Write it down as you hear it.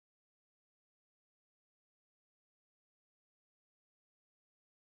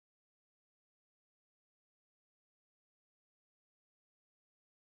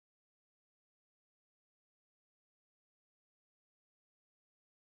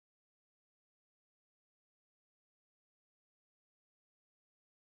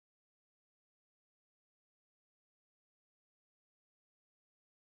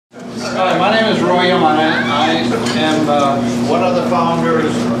Hi, my name is Roy Yamane. I am one of the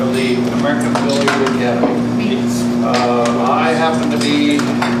founders of the American Billiard Academy. I happen to be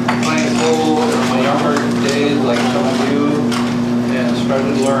playing pool in my younger days, like some of you, and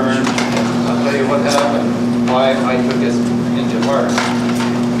started to learn. And I'll tell you what happened, why I took it into heart.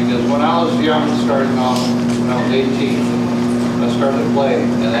 Because when I was young, starting off when I was 18, I started to play.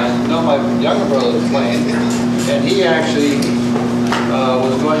 And I know my younger brother was playing, and he actually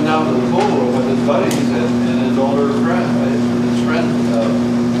was going down to the pool room with his buddies and his older friend, his friend's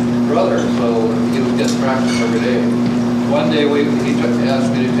brother, so he was getting practice every day. One day he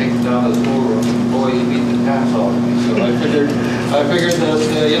asked me to take him down to the pool room, and boy, he beat the pants off me. So I figured that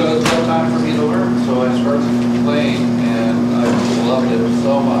it's no time for me to learn. So I started playing, and I loved it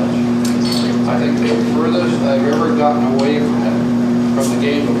so much. I think the furthest I've ever gotten away from the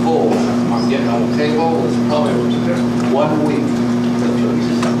game of pool, I'm getting on the table, was probably 1 week.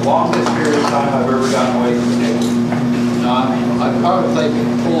 The longest period of time I've ever gotten away from the table. Now, I've probably played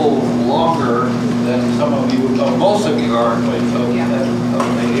pool longer than some of you, most of you are, of the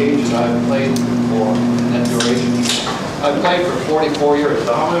age that I've played for, in that duration. I've played for 44 years.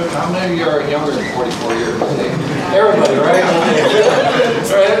 So how many of you are younger than 44 years? Everybody, right?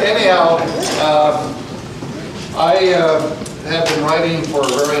 Right. Anyhow, I have been writing for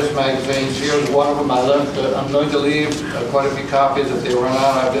various magazines. Here's one of them I left. I'm going to leave quite a few copies. If they run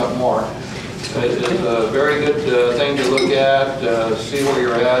out, I've got more. It's a very good thing to look at, see where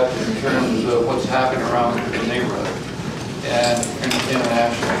you're at in terms of what's happening around the neighborhood and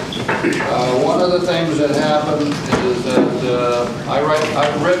internationally. One of the things that happened is that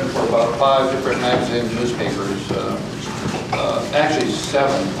I've written for about 5 different magazines, newspapers, actually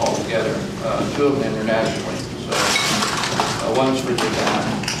 7 altogether, 2 of them internationally. So one's for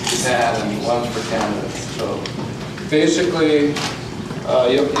Japan, and one's for Canada. So basically,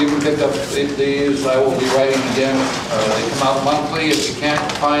 you can pick up these. I will be writing again. They come out monthly. If you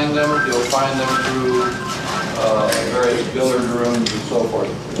can't find them, you'll find them through various billiard rooms and so forth.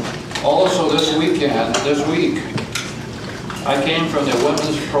 Also, this week, I came from the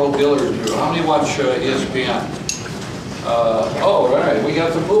Women's Pro Billiard Group. How many watch ESPN? Oh, all right. We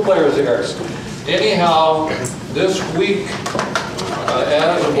got some pool players here. Anyhow, this week,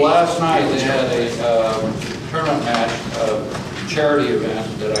 as of last night, they had a tournament match, charity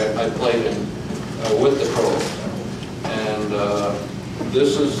event that I played in with the pros, and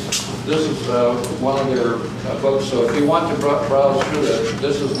this is one of their books. So if you want to browse through it,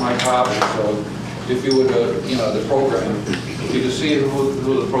 this is my copy. So if you would, the program, you can see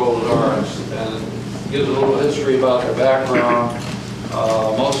who the pros are, and gives a little history about their background.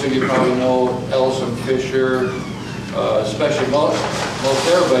 Most of you probably know Ellison Fisher, especially most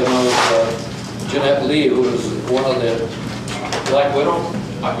everybody knows Jeanette Lee, who is one of the Black Widow.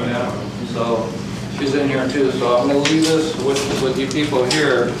 So she's in here too. So I'm going to leave this with you people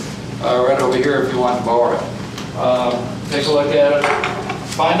here, right over here if you want to borrow it. Take a look at it.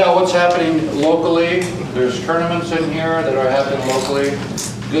 Find out what's happening locally. There's tournaments in here that are happening locally.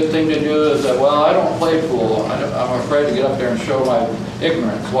 Good thing to do is that, well, I don't play pool. I'm afraid to get up there and show my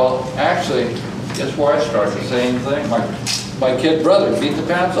ignorance. Well, actually, guess where I started? The same thing. My kid brother beat the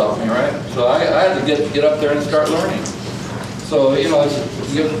pants off me, right? So I had to get up there and start learning. So,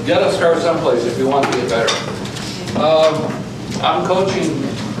 you've got to start someplace if you want to get better. I'm coaching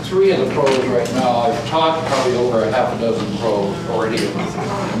 3 of the pros right now. I've taught probably over a half a dozen pros already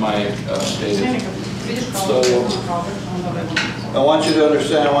in my days. So I want you to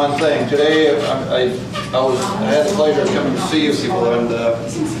understand one thing. Today, I had the pleasure of coming to see you people, and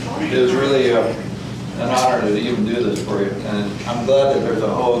it is really an honor to even do this for you. And I'm glad that there's a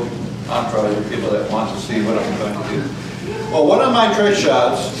whole entourage of people that want to see what I'm going to do. Well, one of my trick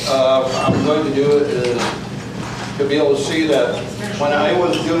shots I'm going to do is to be able to see that when I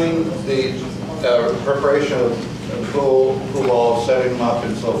was doing the preparation of pool balls, setting them up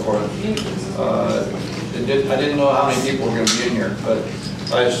and so forth, I didn't know how many people were going to be in here, but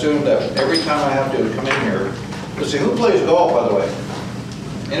I assumed that every time I have to come in here, let's see, who plays golf, by the way?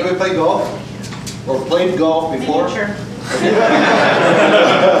 Anybody play golf? Or played golf before? Sure.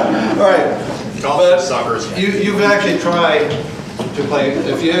 All right. Golf, soccer. You've actually tried to play,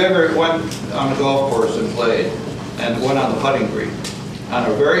 if you ever went on a golf course and played, and went on the putting green, on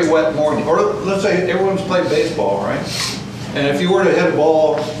a very wet morning, or let's say everyone's played baseball, right? And if you were to hit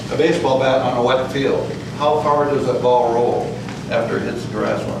a baseball bat on a wet field, how far does that ball roll after it hits the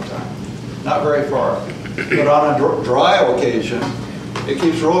grass one time? Not very far. But on a dry occasion, it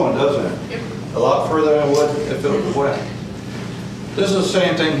keeps rolling, doesn't it? A lot further than it would if it was wet. This is the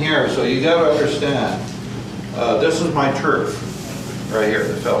same thing here, so you got to understand. This is my turf. right here,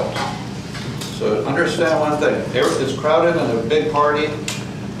 the Phillips. So understand one thing, if it's crowded in a big party,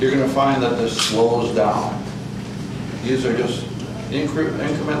 you're going to find that this slows down. These are just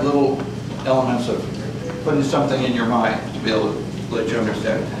increment little elements of putting something in your mind to be able to let you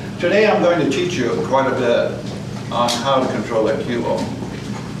understand. Today I'm going to teach you quite a bit on how to control that cue ball.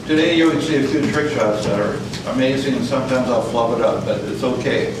 Today you would see a few trick shots that are amazing, and sometimes I'll flub it up, but it's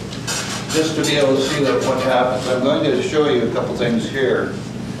okay. Just to be able to see what happens. I'm going to show you a couple things here.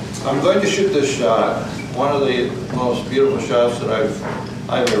 I'm going to shoot this shot, one of the most beautiful shots that I've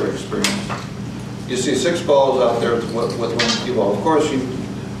ever experienced. You see 6 balls out there with one cue ball. Of course,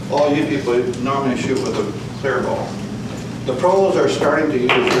 all you people normally shoot with a clear ball. The pros are starting to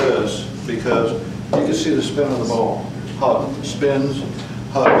use this because you can see the spin of the ball, how it spins,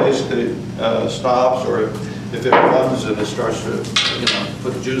 how it basically stops, or if it runs and it starts to,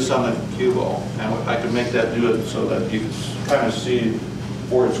 put juice on the cue ball. And I can make that do it so that you can kind of see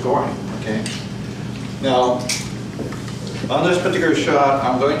where it's going, okay? Now, on this particular shot,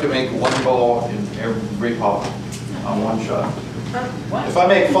 I'm going to make 1 ball in every hole on 1 shot. If I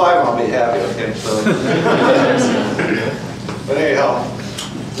make 5, I'll be happy, okay? So, but anyhow,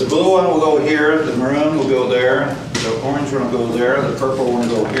 the blue one will go here, the maroon will go there, the orange one will go there, the purple one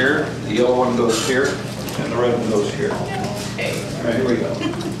will go here, the yellow one goes here, and the red one goes here. All right, here we go.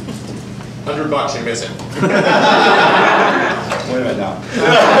 $100 you're missing. Wait a minute now.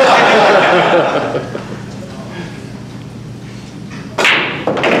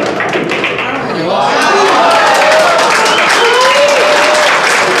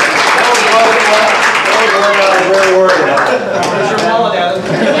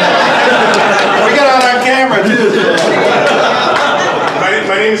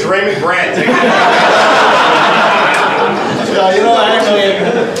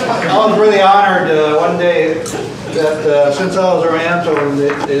 Since I was around, so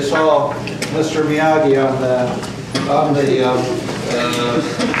they saw Mr. Miyagi on the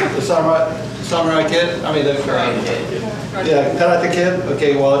Samurai Kid. I mean, the Karate Kid.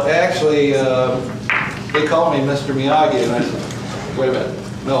 Okay, well, actually, they call me Mr. Miyagi, and I said, wait a minute,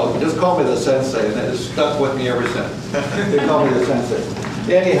 no, just call me the Sensei, and it's stuck with me ever since. They call me the Sensei.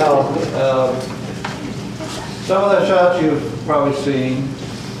 Anyhow, some of the shots you've probably seen.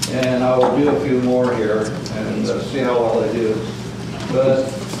 And I will do a few more here and see how well I do. But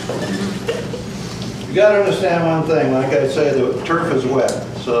you got to understand one thing. Like I say, the turf is wet,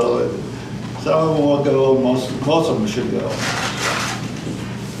 so some of them will go. Most of them should go.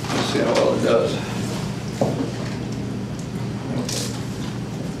 Let's see how well it does.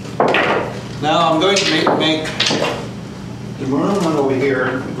 Now I'm going to make the maroon one over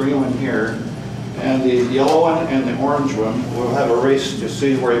here, the green one here. And the yellow one and the orange one, we'll have a race to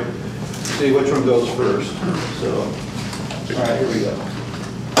see which one goes first. So, all right, here we go.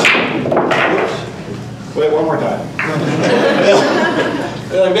 Whoops. Wait, one more time.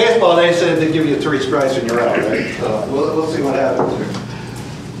 In baseball, they said they give you 3 strikes and you're out, right? So we'll see what happens here.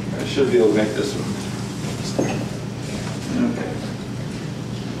 I should be able to make this one. Okay.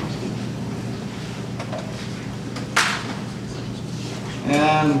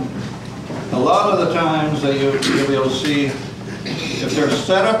 And a lot of the times that you'll be able to see, if they're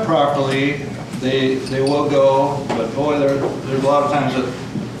set up properly, they will go, but boy, there's a lot of times that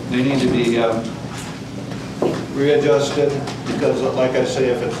they need to be readjusted because, like I say,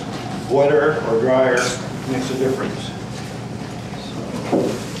 if it's wetter or drier, it makes a difference.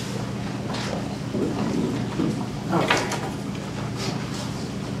 Okay.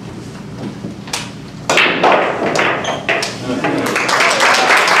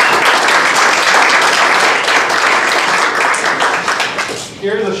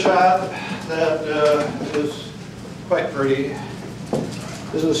 Here's a shot that is quite pretty.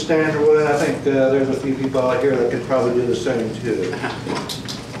 This is a standard one. I think there's a few people out here that could probably do the same too.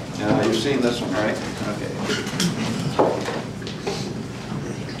 You've seen this one, right? Okay.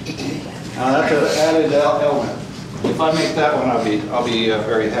 Now that's an added element. If I make that one, I'll be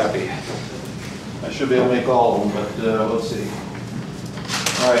very happy. I should be able to make all of them, but let's see.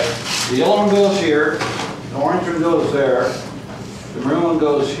 All right, the yellow one goes here, the orange one goes there. The maroon one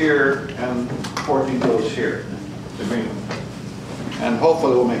goes here, and 14 goes here, the green one. And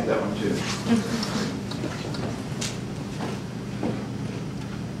hopefully we'll make that one too.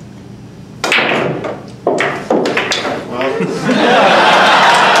 Well,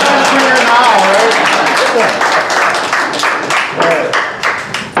 all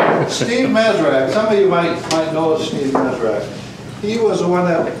right. Steve Mesrak, some of you might know Steve Mesrak. He was the one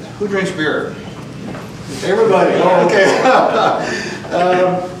that, who drinks beer? Everybody, oh, okay.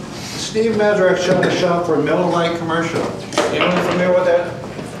 Steve Mesrak shot a shot for a Miller Lite commercial. Anyone familiar with that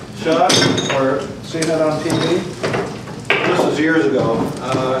shot or seen it on TV? This is years ago.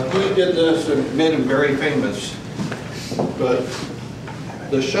 He did this and made him very famous. But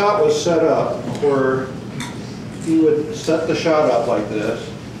the shot was set up where he would set the shot up like this.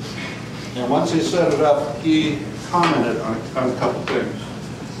 And once he set it up, he commented on a couple things.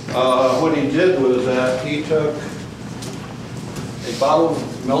 What he did was that he took a bottle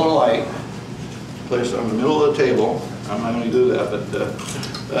of Miller Lite, placed it on the middle of the table. I'm not going to do that, but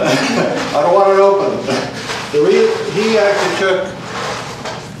I don't want it open. He actually took,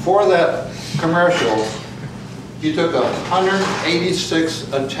 for that commercial, he took 186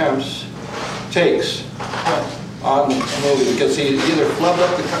 takes on the movie because he either flubbed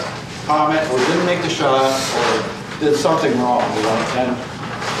up the comment or didn't make the shot or did something wrong. And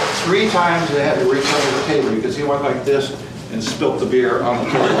 3 times they had to recover the table because he went like this and spilt the beer on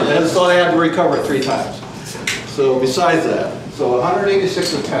the table. And so they had to recover it 3 times. So besides that, so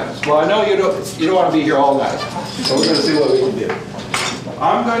 186 attempts. Well, I know you don't want to be here all night, so we're going to see what we can do.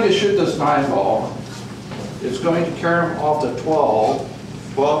 I'm going to shoot this 9-ball. It's going to carry him off the 12.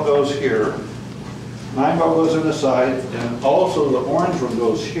 12 goes here. 9-ball goes in the side, and also the orange one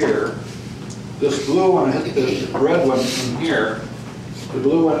goes here. This blue one hit the red one in here. The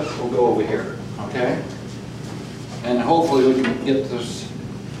blue one will go over here, okay? And hopefully we can get this,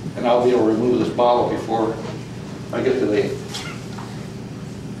 and I'll be able to remove this bottle before I get to the 8.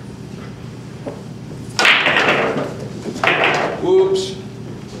 Whoops.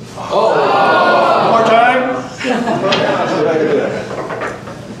 Oh! One more time? Let's see if I can do that.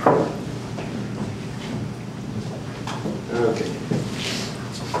 Okay.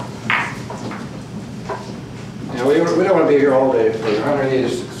 Yeah, we don't want to be here all day for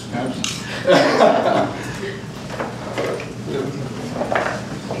 186 times.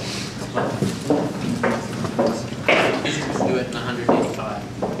 Do it in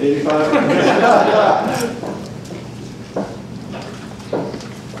 185. 85?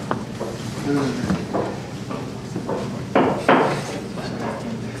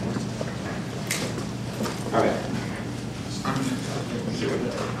 All right.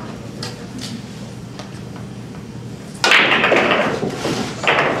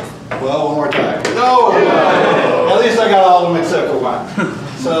 Well, one more time. No! At least I got all of them except for one.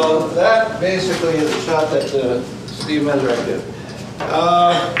 So that basically is the shot that Steve Meserek did.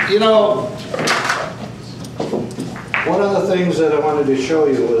 You know, one of the things that I wanted to show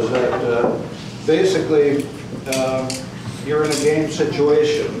you was that basically you're in a game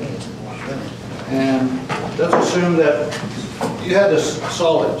situation, and let's assume that you had this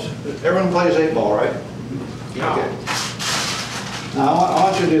solid. Everyone plays 8-ball, right? Okay. Now I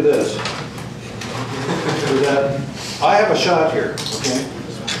want you to do this. Is that I have a shot here, okay?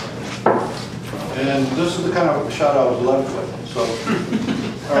 And this is the kind of shot I was left with. So,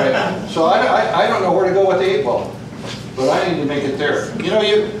 all right. So I don't know where to go with the 8-ball, but I need to make it there. You know,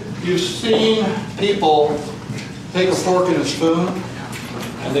 you've seen people take a fork and a spoon,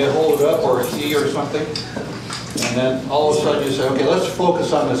 and they hold it up, or a key or something, and then all of a sudden you say, okay, let's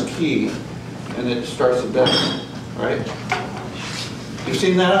focus on this key, and it starts to bend, right? You've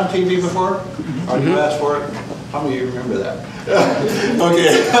seen that on TV before? Or you asked for it? How many of you remember that?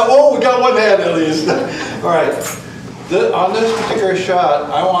 Okay. Oh, we got one hand at least. All right. On this particular shot,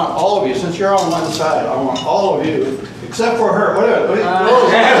 I want all of you, since you're on one side, I want all of you, except for her. Wait a minute.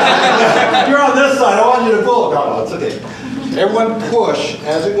 You're on this side. I want you to pull. No, it's okay. Everyone push.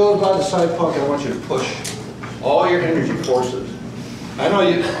 As it goes by the side pocket, I want you to push all your energy forces. I know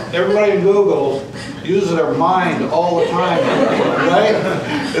everybody in Google uses their mind all the time, right?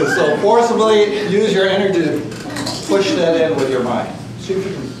 And so forcibly use your energy to push that in with your mind. See if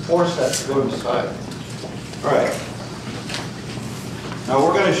you can force that to go to the side. All right. Now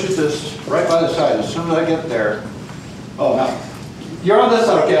we're going to shoot this right by the side. As soon as I get there. Oh, now you're on this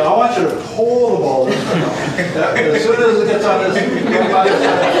side. Okay, I want you to pull the ball this way. As soon as it gets on this right by the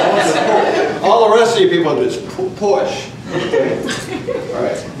side, I want you to pull. All the rest of you people just push. Okay. All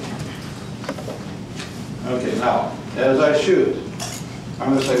right. Okay, now, as I shoot, I'm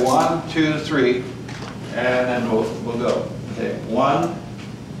going to say 1, 2, 3, and then we'll go. Okay, 1,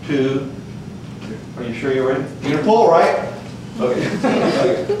 2, 3. Are you sure you're ready? You're going to pull, right? Okay.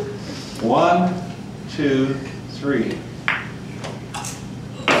 Okay. 1, 2, 3.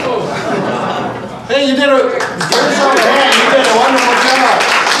 Oh. Hey, you did a, give yourself a hand. You did a wonderful job.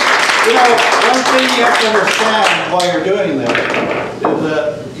 You know, one thing you have to understand while you're doing this is that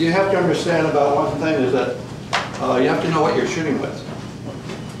you have to understand about one thing is that you have to know what you're shooting with.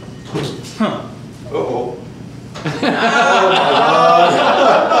 Huh. Uh-oh. Oh my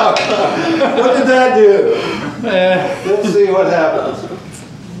God. What did that do? Let's see what happens.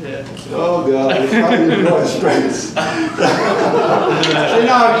 Oh God, it's probably going straights. See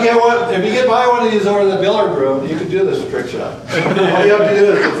now, if you get by one of these over the billiard room, you can do this trick shot. All you have to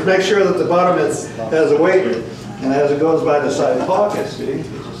do is make sure that the bottom has a weight, and as it goes by the side pocket, see?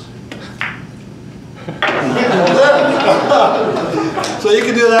 So you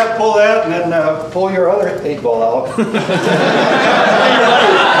can do that, pull that, and then pull your other 8-ball out. Tell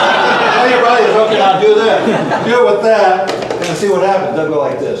your buddies, okay, now do this. Do it with that, and see what happens. They'll go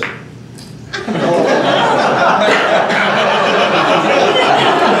like this.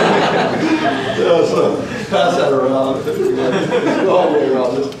 So pass that around. Go all the way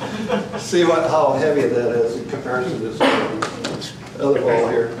around. Just see how heavy that is in comparison to this other ball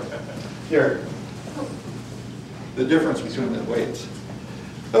here. Here. The difference between the weights.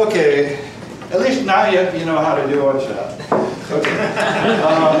 Okay, at least now you know how to do one shot. Okay.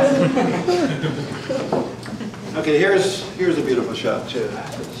 Okay, here's a beautiful shot too.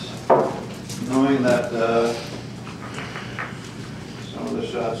 It's knowing that some of the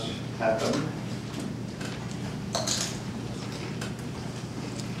shots happen.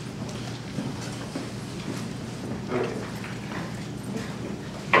 Okay.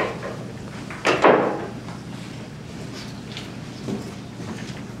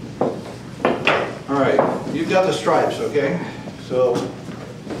 All right, you've got the stripes, okay? So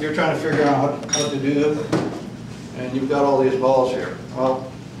you're trying to figure out what to do, and you've got all these balls here. Well,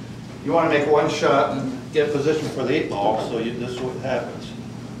 you want to make one shot and get position for the 8-ball, so this is what happens.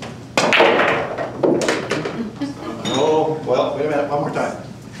 Oh, well, wait a minute, one more time.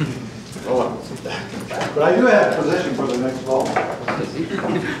 Hold on. But I do have position for the next ball.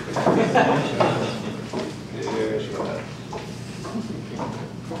 Here's what.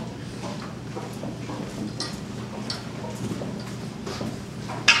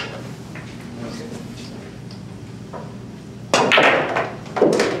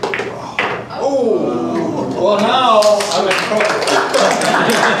 Well, now I'm in trouble.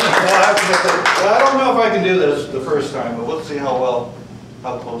 I don't know if I can do this the first time, but let's see how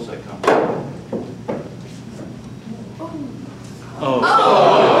close I come. Oh.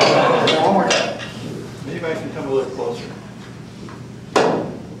 One more time. Maybe I can come a little closer.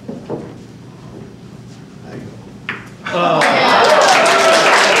 There you go.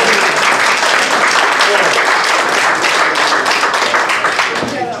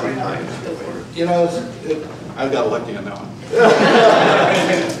 You know, I got lucky on that one.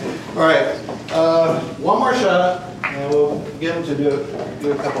 All right, one more shot, and we'll get into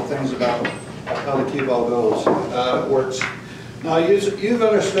do a couple things about how the cue ball works. Now, you've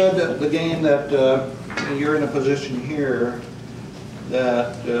understood the game that you're in a position here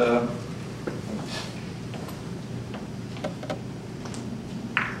that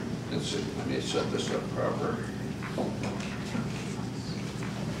let's see. Let me set this up proper.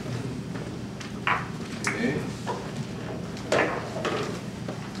 Okay.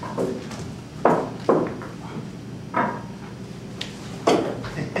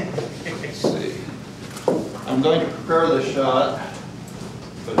 Let's see. I'm going to prepare the shot,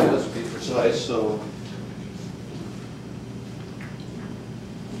 but it has to be precise, so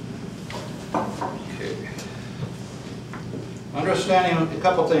okay. Understanding a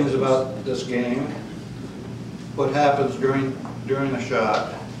couple things about this game, what happens during the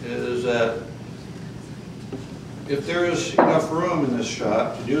shot is that if there is enough room in this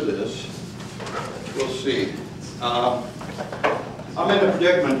shot to do this, we'll see. I'm in a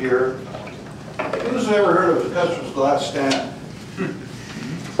predicament here. Who's ever heard of the customer's glass stand?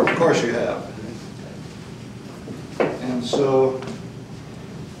 Of course you have. And so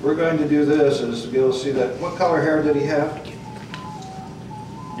we're going to do this is to be able to see that. What color hair did he have?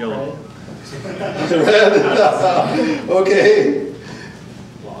 Yellow. Red. Okay.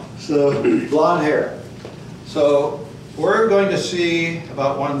 So blonde hair. So we're going to see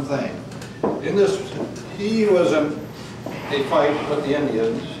about one thing. In this, he was in a fight with the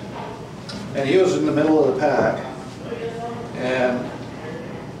Indians, and he was in the middle of the pack, and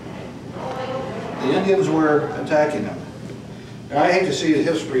the Indians were attacking him. And I hate to see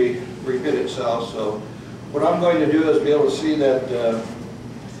history repeat itself, so what I'm going to do is be able to see that,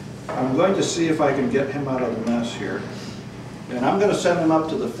 I'm going to see if I can get him out of the mess here. And I'm going to send him up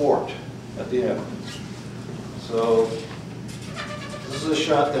to the fort at the end. So this is a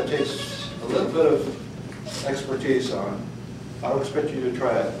shot that takes a little bit of expertise on. I don't expect you to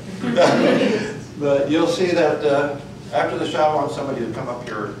try it. But you'll see that after the shot, I want somebody to come up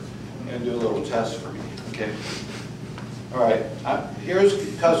here and do a little test for me. Okay. All right. Here's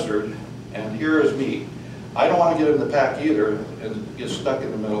Custard, and here is me. I don't want to get in the pack either and get stuck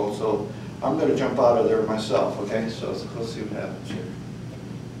in the middle, so I'm going to jump out of there myself, okay? So let's see what happens here.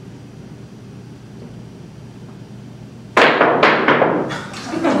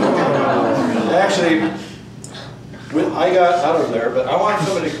 Actually, I got out of there, but I want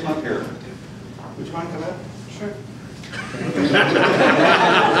somebody to come up here. Would you mind coming up? Sure.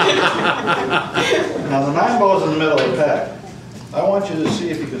 Now the 9 ball is in the middle of the pack. I want you to see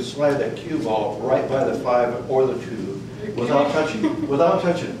if you can slide that cue ball right by the 5 or the 2 without touching. Without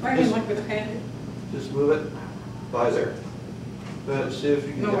touching. Why do you like with the hand? Just move it by there. But see if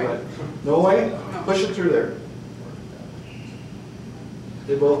you can No get way. right. No way? No. Push it through there.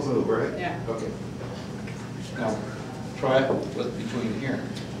 They both move, right? Yeah. Okay. Now, try it with between here.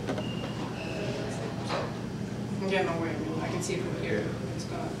 Yeah, no way. I mean, I can see it from here. It's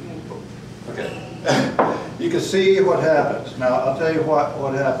gonna move. Okay. You can see what happens. Now, I'll tell you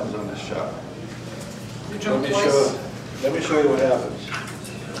what happens on this shot. You jump Let me show you what happens.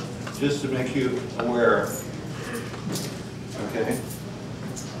 Just to make you aware. Okay.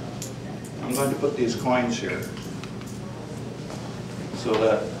 I'm going to put these coins here. So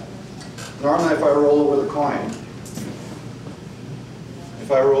that normally if I roll over the coin,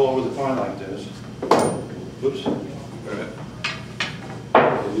 like this, whoops, wait a minute. I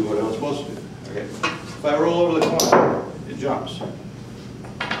do what I was supposed to do. Okay. If I roll over the coin, it jumps.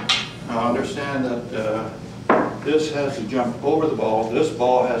 Now understand that this has to jump over the ball, this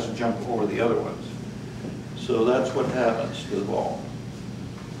ball has to jump over the other ones. So that's what happens to the ball.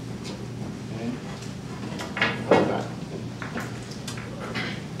 Okay. Okay.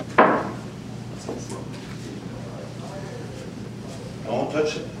 Don't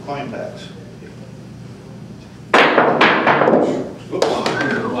touch the coin backs. Oops.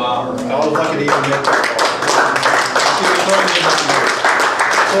 Wow. I was lucky to even make that ball.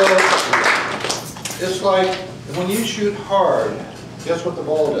 So it's like when you shoot hard, guess what the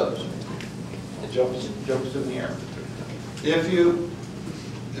ball does? It jumps in the air. If you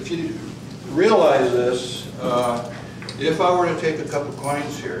realize this, if I were to take a couple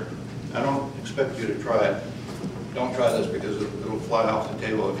coins here, I don't expect you to try it. Don't try this because it'll fly off the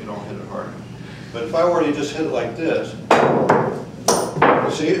table if you don't hit it hard. But if I were to just hit it like this,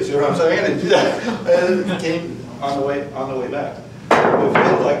 see what I'm saying? And do that, and it came on the way back. But if you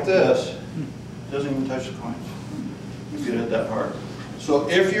hit it like this, it doesn't even touch the coins. If you hit that hard. So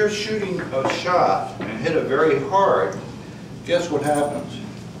if you're shooting a shot and hit it very hard, guess what happens?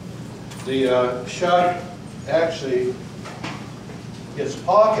 The shot actually gets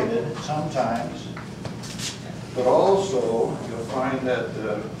pocketed sometimes. But also, you'll find that,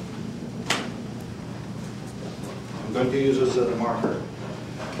 I'm going to use this as a marker.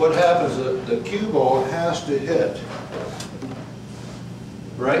 What happens is the cue ball has to hit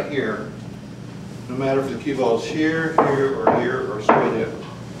right here, no matter if the cue ball is here, here, or straight in.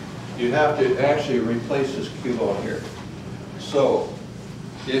 You have to actually replace this cue ball here. So,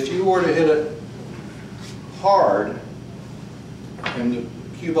 if you were to hit it hard, and the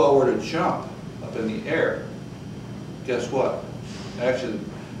cue ball were to jump up in the air, guess what? Actually,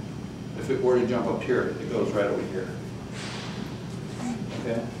 if it were to jump up here, it goes right over here.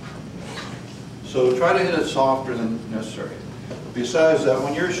 Okay? So try to hit it softer than necessary. Besides that,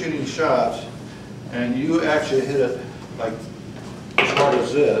 when you're shooting shots and you actually hit it like as hard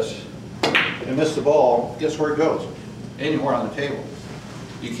as this and miss the ball, guess where it goes? Anywhere on the table.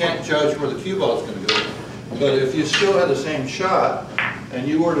 You can't judge where the cue ball is going to go. But if you still had the same shot and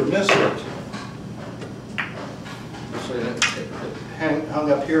you were to miss it, so it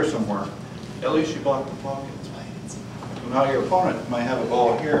hung up here somewhere, at least you blocked the pocket. Now your opponent might have a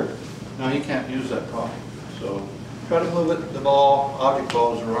ball here. Now he can't use that pocket. So try to move it, the ball, object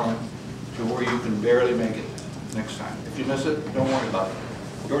balls around to where you can barely make it next time. If you miss it, don't worry about it.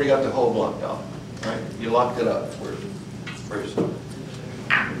 You already got the hole blocked out, right? You locked it up for yourself.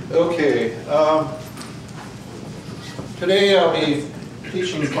 Okay. Today I'll be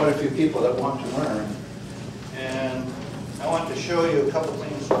teaching quite a few people that want to learn. And I want to show you a couple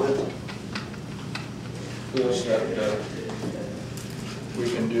things with this that we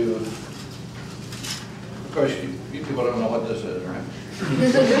can do. Of course, you people don't know what this is, right?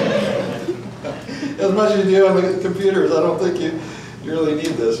 As much as you do on the computers, I don't think you really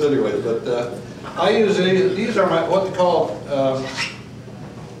need this anyway. But I use these are my what they call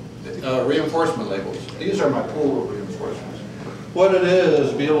reinforcement labels. These are my pool reinforcements. What it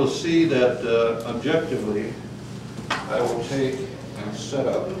is, be able to see that objectively, I will take and set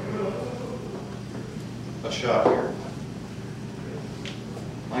up a shot here,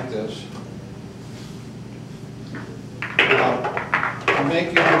 like this. To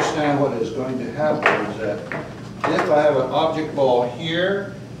make you understand what is going to happen is that if I have an object ball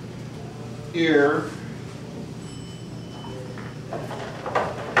here here,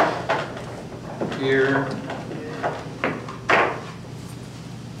 here,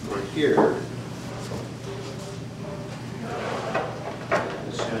 or here.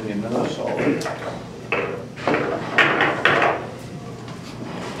 Let's see, I need another solid.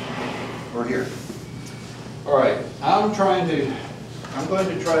 Or here. All right, I'm going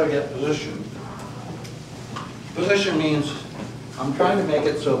to try to get position. Position means I'm trying to make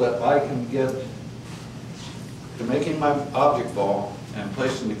it so that I can get to making my object ball and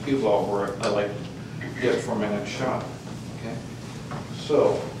placing the cue ball where I like to get for my next shot. Okay.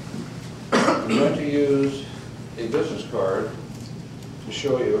 So I'm going to use a business card to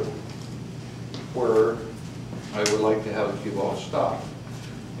show you where I would like to have the cue ball stop.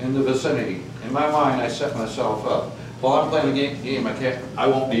 In the vicinity. In my mind, I set myself up. While I'm playing the game, I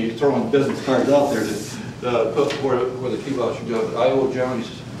won't be throwing business cards out there to put where the cue ball should go. But I will generally,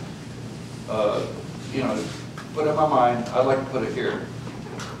 put in my mind, I'd like to put it here.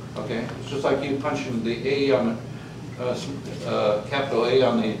 Okay, it's just like you punching the A on the capital A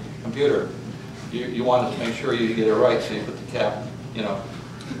on the computer. You want to make sure you get it right, so you put the cap,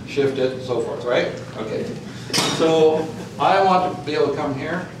 shift it and so forth, right? Okay. So I want to be able to come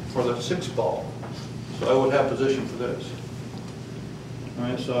here for the 6th ball. So I would have position for this. All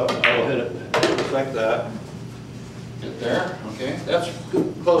right, so I will hit it just like that. Get there, okay? That's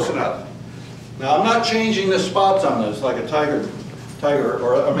close enough. Now I'm not changing the spots on this like a tiger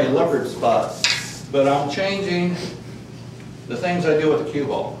or leopard spot, but I'm changing the things I do with the cue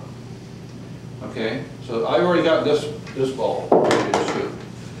ball. Okay, so I already got this ball ready to shoot.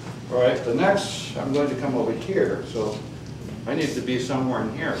 All right, the next I'm going to come over here, so I need to be somewhere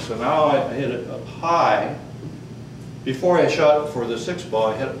in here. So now I hit it up high. Before I shot for the 6th ball,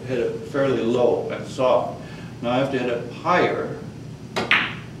 I hit it fairly low and soft. Now I have to hit it higher.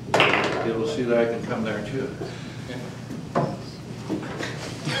 You'll see that I can come there too.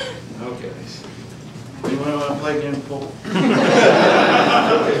 Okay. Anyone want to play game pool?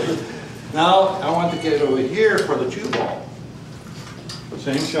 Okay. Now I want to get over here for the 2 ball.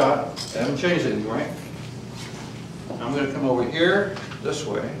 Same shot. I haven't changed anything, right? I'm going to come over here this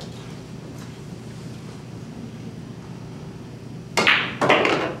way.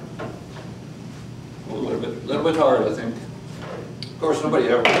 A little bit hard, I think. Of course,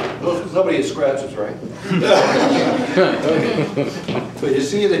 nobody scratches, right? Okay. But you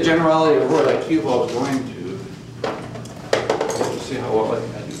see the generality of where that cue ball is going to. Let's see how well I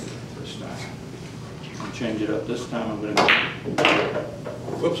can do this time. I'll change it up this time. I'm going to go.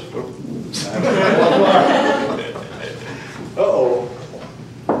 Whoops. Uh-oh.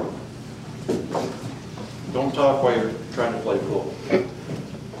 Don't talk while you're trying to play pool.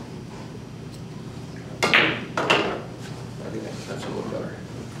 That's a little better.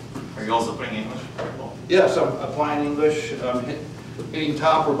 Are you also putting English? Yes, I'm applying English. I'm hitting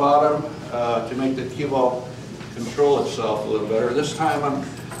top or bottom to make the cue ball control itself a little better. This time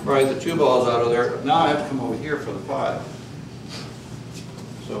the 2 balls out of there. Now I have to come over here for the 5.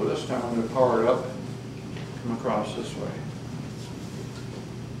 So this time I'm going to power it up, come across this way.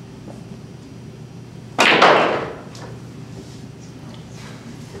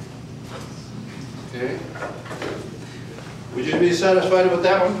 Okay. Would you be satisfied with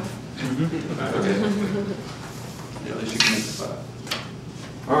that one? Okay. Yeah, at least you can make the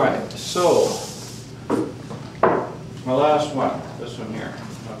 5. All right, so my last one, this one here.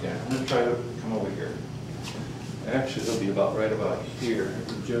 Okay, I'm going to try to come over here. Actually, it'll be right about here. I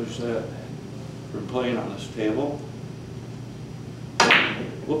can judge that. We're playing on this table.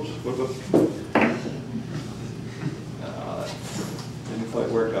 Whoops, that didn't quite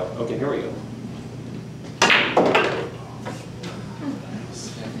work out. Okay, here we go.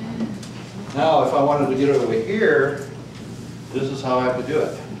 Now, if I wanted to get it over here, this is how I have to do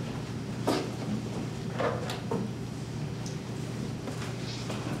it.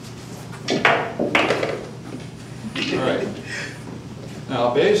 All right.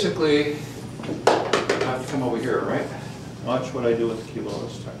 Now, basically, I have to come over here, right? Watch what I do with the cue ball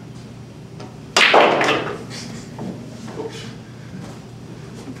this time. Oops.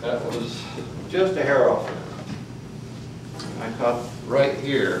 That was just a hair off. I caught right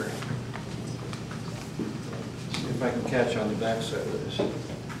here. See if I can catch on the back side of this.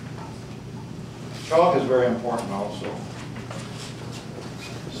 Chalk is very important also.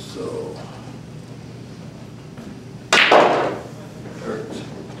 So, there it is.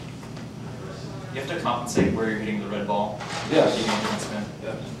 You have to compensate where you're hitting the red ball. Yes. You can spin.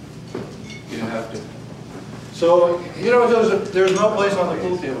 Yes. You have to. So, there's no place on the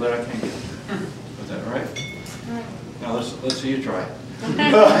pool table that I can't get. Is that right? Now let's see you try.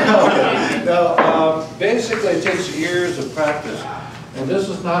 Now, basically, it takes years of practice, and this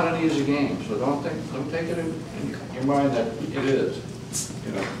is not an easy game. So don't take it in your mind that it is.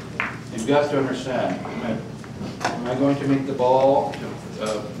 You know, you've got to understand. Am I going to make the ball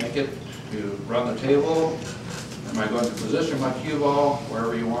to make it to run the table? Am I going to position my cue ball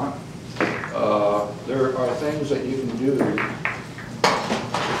wherever you want? There are things that you can do.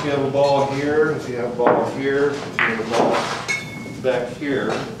 If you have a ball here, if you have a ball here, if you have a ball back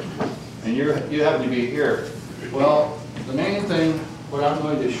here, and you happen to be here. Well, the main thing, what I'm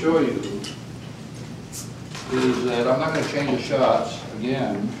going to show you, is that I'm not going to change the shots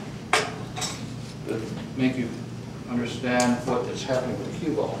again to make you understand what is happening with the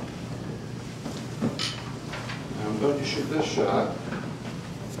cue ball. I'm going to shoot this shot.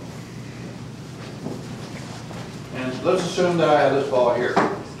 And let's assume that I have this ball here.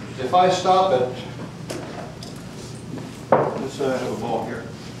 If I stop it, let's say I have a ball here.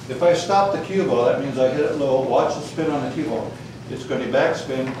 If I stop the cue ball, that means I hit it low, watch the spin on the cue ball. It's going to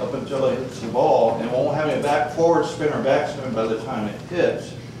backspin up until it hits the ball, and it won't have any forward spin or backspin by the time it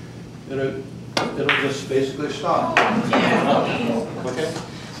hits. It'll just basically stop. Okay?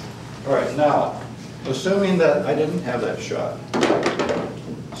 All right, now, assuming that I didn't have that shot,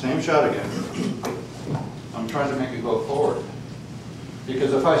 same shot again. I'm trying to make it go forward.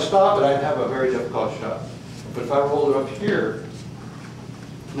 Because if I stop it, I'd have a very difficult shot. But if I roll it up here,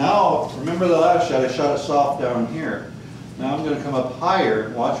 now, remember the last shot, I shot it soft down here. Now I'm going to come up higher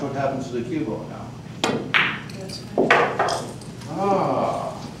and watch what happens to the cue ball now.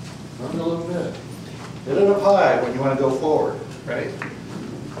 Learned a little bit. Hit it up high when you want to go forward, right?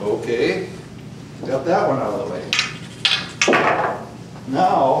 Okay, got that one out of the way.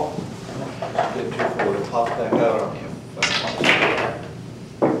 Now, get too forward and pop back out on you.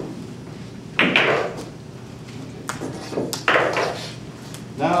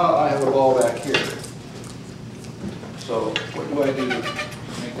 Now I have a ball back here. So what do I do to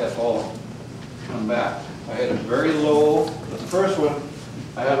make that ball come back? I hit it very low. The first one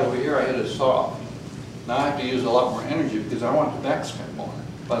I had over here, I hit it soft. Now I have to use a lot more energy because I want to backspin more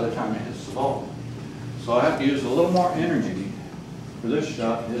by the time it hits the ball. So I have to use a little more energy for this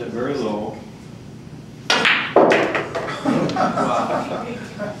shot, hit it very low.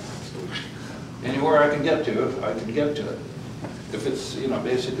 Anywhere I can get to it, I can get to it. If it's, you know,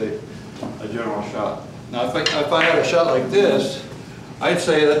 basically a general shot. Now, if I had a shot like this, I'd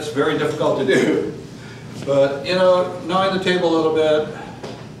say that's very difficult to do. But, you know, knowing the table a little bit,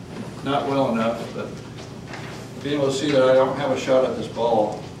 not well enough, but being able to see that I don't have a shot at this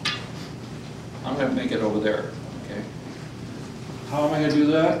ball, I'm going to make it over there, okay? How am I going to do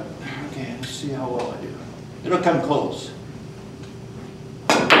that? Okay, let's see how well I do. It'll come close.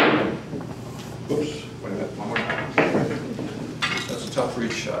 Oops, wait a minute, one more time. That's a tough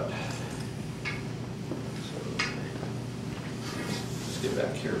reach shot. So, let's get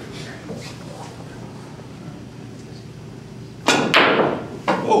back here.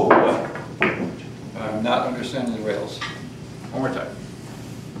 Oh, I'm not understanding the rails. One more time.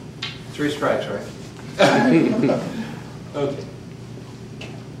 3 strikes, right? Okay.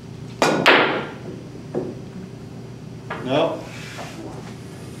 No.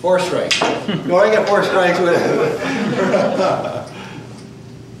 4 strikes. No, I got 4 strikes with it.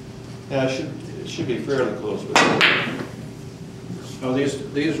 Yeah, it should be fairly close with it. No,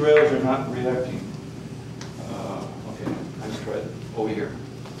 these rails are not reacting. Okay, let's try it over here.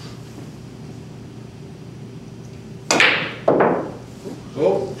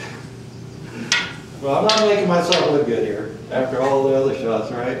 Oh. Well, I'm not making myself look good here after all the other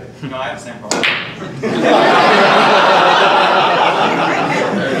shots, right? No, I have the same problem.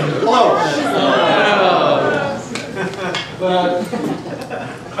 Close. But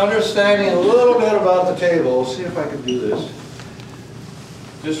understanding a little bit about the table, see if I can do this.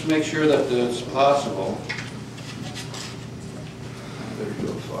 Just make sure that it's possible. There you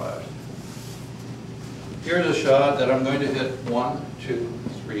go, 5. Here's a shot that I'm going to hit 1, 2,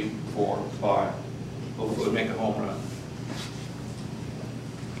 3, 4, 5. Hopefully make a home run.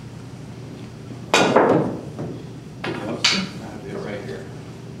 Yep, that'll be it right here.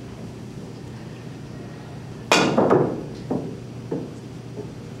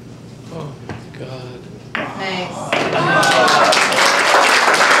 Oh my God. Thanks.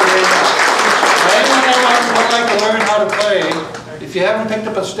 Anyone that would like to learn how to play, if you haven't picked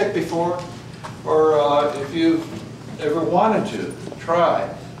up a stick before, or if you've ever wanted to, try.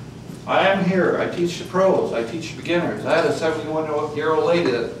 I am here. I teach the pros. I teach beginners. I had a 71-year-old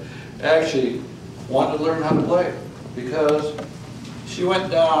lady that actually wanted to learn how to play because she went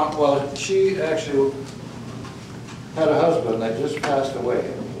down, well, she actually had a husband that just passed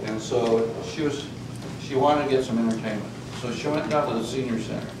away, and so she wanted to get some entertainment. So she went down to the senior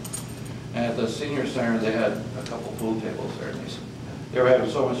center. And at the senior center, they had a couple pool tables there. And they were having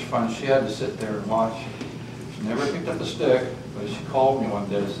so much fun, she had to sit there and watch. She never picked up a stick, but she called me one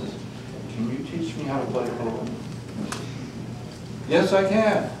day and says, "Can you teach me how to play pool?" "Yes, I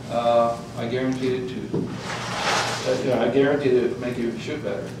can. I guarantee it to. I guarantee to make you shoot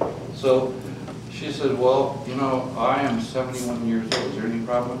better." So she said, "Well, you know, I am 71 years old. Is there any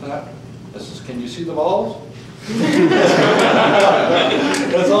problem with that?" I says, "Can you see the balls?"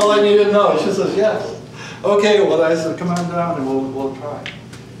 That's all I needed to know. She says, "Yes." Okay, well, I said, "Come on down and we'll try."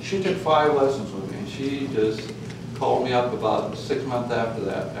 She took 5 lessons with me, and she just called me up about 6 months after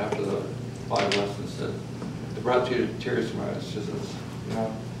that, after the 5 lessons. Said, it brought tears to my eyes. She says, "You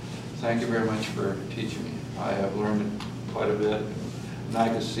know, thank you very much for teaching me. I have learned quite a bit, and I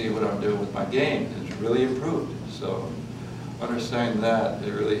can see what I'm doing with my game. It's really improved." So understanding that,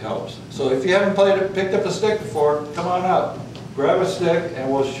 it really helps. So if you haven't picked up a stick before, come on up. Grab a stick and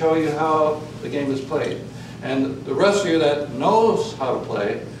we'll show you how the game is played. And the rest of you that knows how to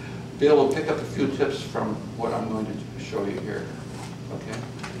play, be able to pick up a few tips from what I'm going to show you here. Okay?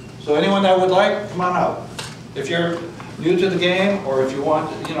 So anyone that would like, come on up. If you're new to the game, or if you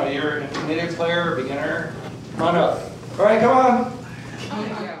want, you know, you're an intermediate player, beginner, come on up. All right, come on.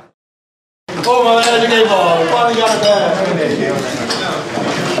 Oh, my magic 8 ball. Finally got it back.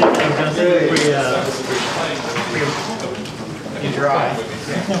 You dry.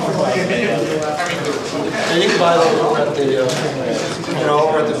 And you can buy those over at the,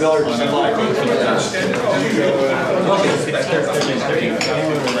 over at the billiard supply.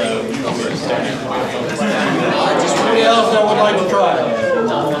 Anybody else that would like to try?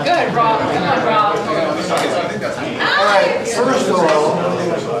 Good, Rob. Come on, Rob. All right, first of all,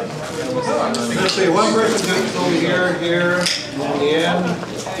 let's see, one person goes over here, here, and the end,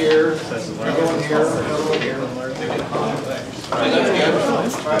 here, you're going here, another one here. All right, that's good.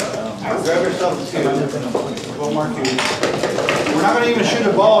 All right, grab yourself a cue, one more cue. We're not going to even shoot a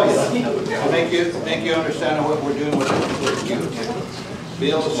ball yet, to make you understand what we're doing with the cue.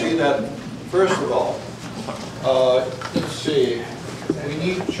 Be able to see that, first of all, let's see, we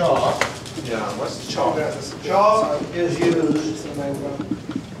need chalk. Yeah, what's the chalk? Chalk is used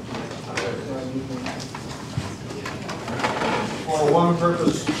for one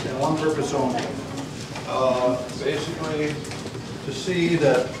purpose and one purpose only. Basically, to see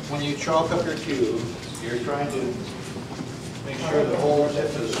that when you chalk up your cue, you're trying to make sure the whole tip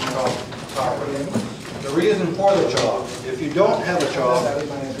is chalked properly. The reason for the chalk, if you don't have a chalk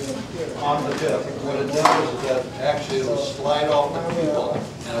on the tip, what it does is that actually it will slide off the cue ball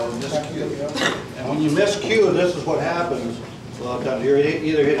and it will miscue. And when you miscue, this is what happens a lot of times. You're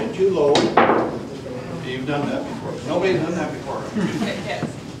either hitting too low. You've done that before. Nobody's done that before. Yes.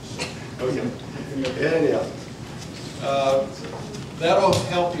 Okay. Anyhow, that'll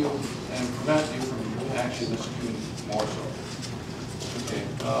help you and prevent you from actually miscuing more so. Okay.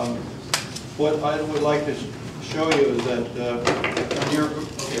 What I would like to show you is that when you're,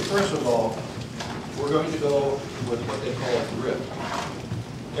 okay, first of all, we're going to go with what they call a grip.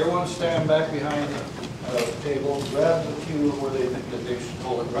 Everyone stand back behind the table, grab the cue where they think that they should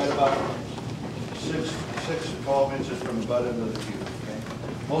hold it, right about 6 to 12 inches from the butt end of the cue. Okay?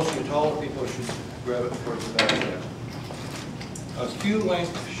 Most of you taller people should grab it towards the back end. A cue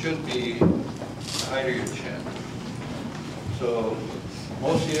length should be the height of your chin. So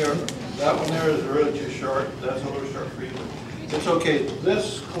most of you, that one there is really too short. That's a little short for you. It's okay.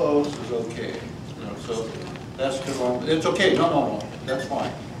 This close is okay. You know, so that's too long. It's okay. No. That's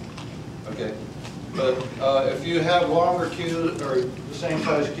fine. Okay. But if you have longer cue or the same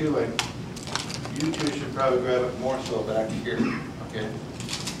size cue length, you two should probably grab it more so back here. Okay.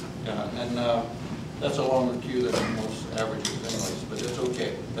 Yeah, and that's a longer cue than most averages anyways, but it's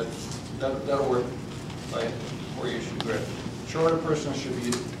okay. That'll work by where you should grab. Shorter person should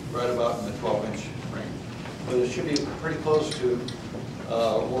be right about in the 12-inch range, but it should be pretty close to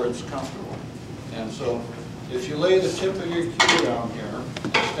where it's comfortable. And so if you lay the tip of your cue down here,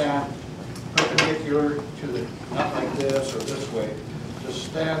 stand perpendicular to the, not like this or this way, just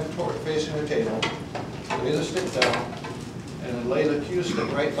stand toward, facing the table, lay the stick down, and then lay the cue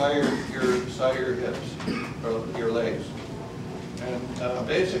stick right by your side of your hips, or your legs. And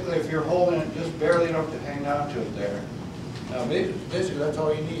basically, if you're holding it just barely enough to hang on to it there, now basically that's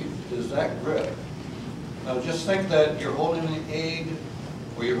all you need, is that grip. Now just think that you're holding an egg,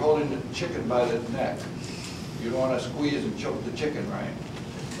 or you're holding the chicken by the neck. You don't want to squeeze and choke the chicken, right?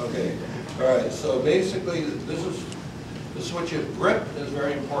 Okay, all right, so basically this is what you, grip is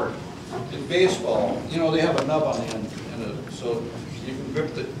very important. in baseball, you know, they have a nub on the end of it, so you can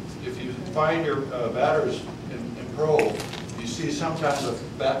grip the, if you find your batters in pro, you see sometimes the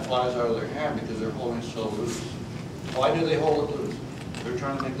bat flies out of their hand because they're holding it so loose. Why do they hold it loose? They're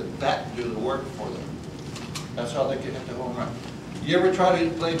trying to make the bat do the work for them. That's how they can hit the home run. You ever try to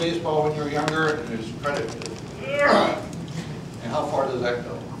play baseball when you were younger and there's credit? And how far does that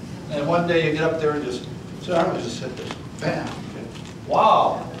go? And one day you get up there and just, so I'm gonna just hit this, bam.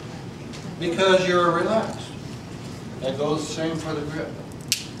 Wow, because you're relaxed. That goes the same for the grip.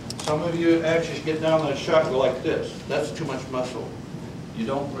 Some of you actually get down that shot and go like this. That's too much muscle. You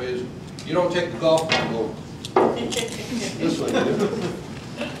don't raise, you don't take the golf ball and go this way.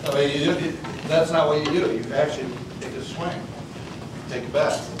 I mean, that's not what you do. You actually take a swing, take it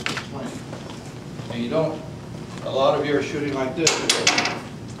back, swing. And you don't, a lot of you are shooting like this.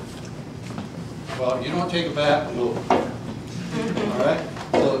 Well, you don't take it back and go, all right?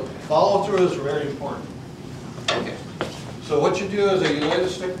 So follow through is very important. Okay. So what you do is that you lay the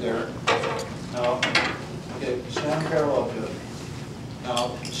stick there. Now, okay, stand parallel to it.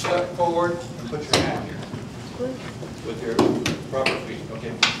 Now, step forward and put your hand here with your proper feet.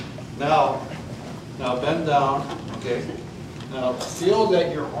 Okay. Now bend down. Okay. Now feel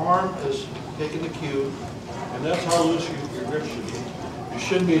that your arm is taking the cue, and that's how loose your grip should be. You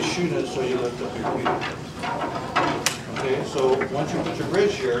shouldn't be shooting it so you lift up your feet. Okay. So once you put your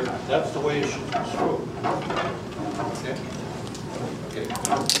bridge here, that's the way you should stroke. Okay. Okay.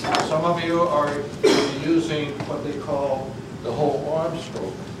 Some of you are using what they call the whole arm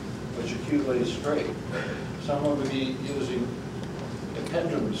stroke, which your cue lays straight. Some of you using a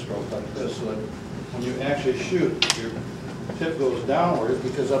pendulum stroke like this, so that when you actually shoot, your tip goes downward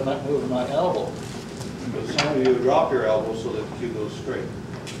because I'm not moving my elbow. But some of you drop your elbow so that the cue goes straight.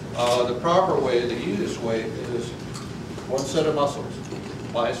 The proper way, the easiest way, is one set of muscles,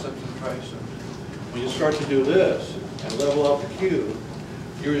 biceps and triceps. When you start to do this and level up the cue,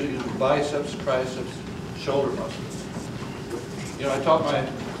 you're using biceps, triceps, shoulder muscles. You know, I taught my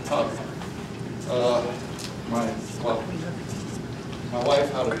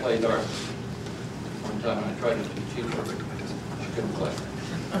wife how to play darts. One time I tried to teach her, she couldn't play.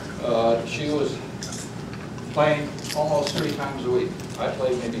 She was playing almost 3 times a week. I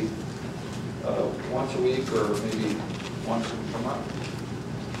played maybe once a week or maybe once a month.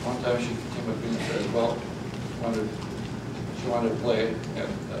 One time she came up to me and said, well, she wanted to play,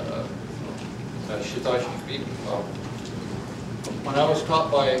 and she thought she could beat me. Well, when I was taught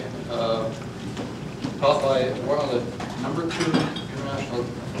by one of the #2 international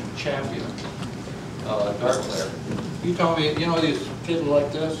champion dart player, he told me, you know, these tables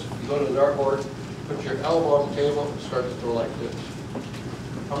like this, you go to the dartboard, put your elbow on the table, and start to throw like this.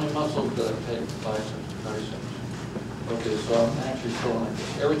 How many muscles does it take? Biceps, triceps. Okay, so I'm actually throwing like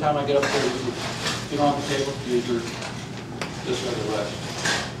this. Every time I get up there, you get on the table, use your this or the rest.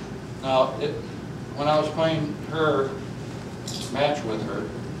 Now, when I was playing her match with her,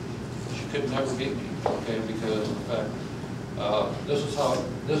 she could never beat me. Okay, because in fact, this is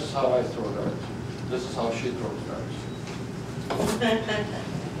how I throw darts. This is how she throws darts.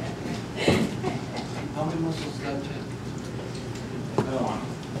 How many muscles does that take? No.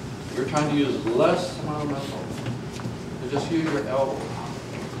 You're trying to use less amount of muscle. So just use your elbow.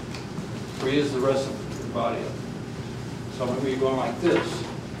 Freeze the rest of your body up. Some of you are going like this.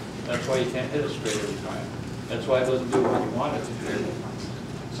 That's why you can't hit it straight every time. That's why it doesn't do what you want it to do every time.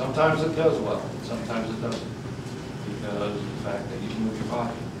 Sometimes it does well, sometimes it doesn't, because of the fact that you move your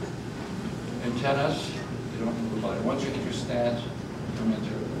body. In tennis, you don't move the body. Once you hit your stance, you come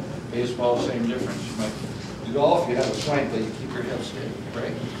into it. Baseball, same difference. You might do golf, you have a swing, but you keep your head straight,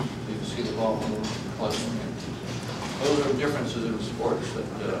 right? You can see the ball move pleasantly. Those are differences in sports that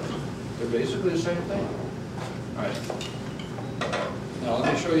they're basically the same thing. All right. Now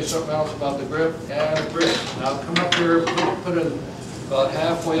let me show you something else about the grip and the grip. Now come up here, put it about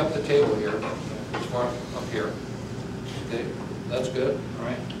halfway up the table here, as far up here. Okay, that's good. All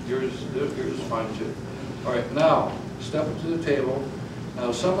right, yours is fine too. All right, now step up to the table.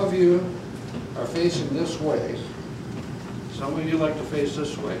 Now some of you are facing this way. Some of you like to face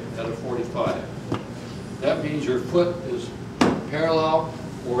this way at a 45. That means your foot is parallel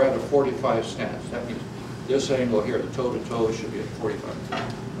or at a 45 stance. That means this angle here, the toe to toe, should be at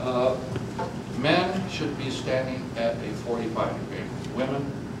 45. Men should be standing at a 45 degree.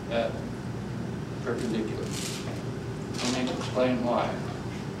 Women at perpendicular. Let me explain why.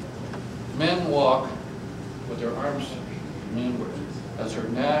 Men walk with their arms inward. That's their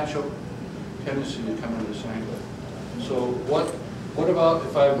natural tendency to come into this angle. So what about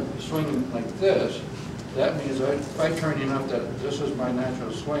if I'm swinging like this That means if I turn enough that this is my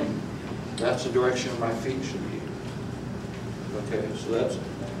natural swing, that's the direction my feet should be. Okay,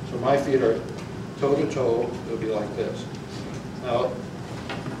 so my feet are toe to toe, they'll be like this. Now,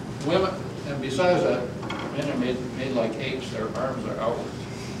 women, and besides that, men are made like apes, their arms are outward.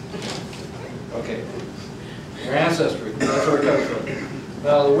 Okay, their ancestry, that's where it comes from.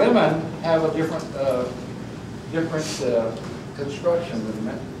 Now, the women have a different construction than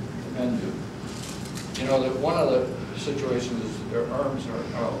men do. You know, that one of the situations is their arms are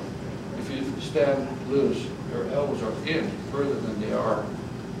out. If you stand loose, their elbows are in further than they are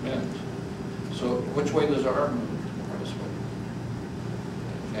men's. So which way does the arm move? This way.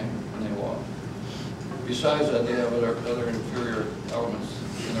 Okay, when they walk. Besides that, they have other inferior elements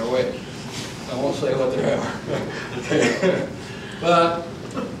in their way. I won't say what they are. But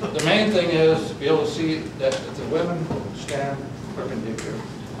the main thing is to be able to see that if the women stand perpendicular,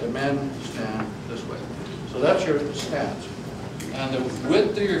 the men stand this way. So that's your stance. And the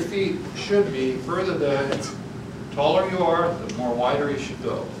width of your feet should be further the taller you are, the more wider you should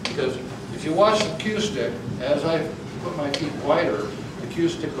go. Because if you watch the cue stick, as I put my feet wider, the cue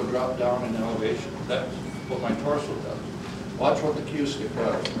stick will drop down in elevation. That's what my torso does. Watch what the cue stick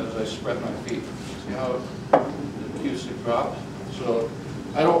does as I spread my feet. See how the cue stick drops? So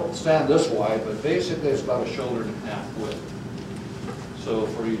I don't stand this wide, but basically it's about a shoulder and a half width. So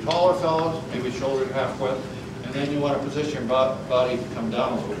for you taller fellows, maybe shoulder and a half width, and then you want to position your body to come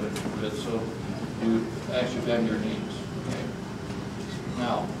down a little bit so you actually bend your knees. Okay?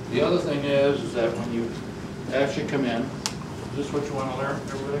 Now, the other thing is that when you actually come in, is this what you want to learn,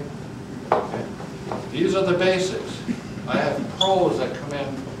 everybody? Okay. These are the basics. I have pros that come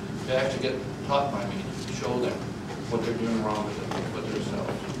in to actually get taught by me, to show them what they're doing wrong with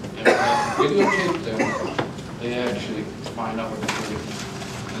themselves. And when I videotape them, they actually find out what they're doing.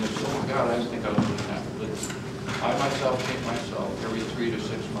 And they say, oh my God, I didn't think I was doing that. But I myself take myself every 3 to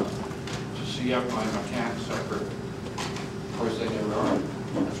 6 months to see if my mechanics suffer. Of course, they never are.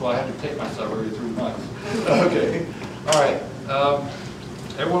 That's why I have to take myself every 3 months. Okay. All right.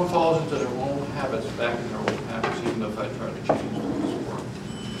 Everyone falls into their own habits, back in their old habits, even if I try to change them.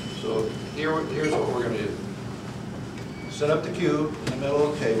 So here's what we're going to do. Set up the cue in the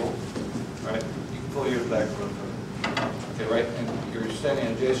middle of the table. Right? You can pull yours back from it. Okay, right? And you're standing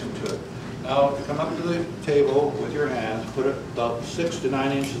adjacent to it. Now, come up to the table with your hands, put it about 6 to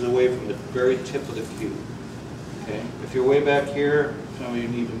 9 inches away from the very tip of the cue. Okay? If you're way back here, so you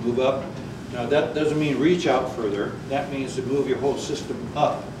need to move up. Now, that doesn't mean reach out further. That means to move your whole system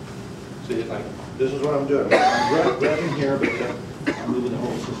up. See, like, this is what I'm doing. I'm grabbing here, but then I'm moving the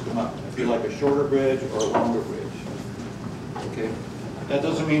whole system up. I feel like a shorter bridge or a longer bridge. Okay? That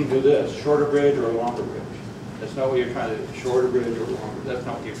doesn't mean do this, shorter bridge or a longer bridge. That's not what you're trying to do. Shorter bridge or longer. That's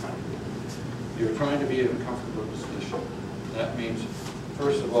not what you're trying to do. You're trying to be in a comfortable position. That means,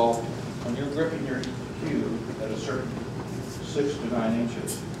 first of all, when you're gripping your cue at a certain 6 to 9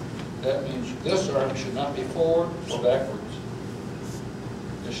 inches, that means this arm should not be forward or backwards.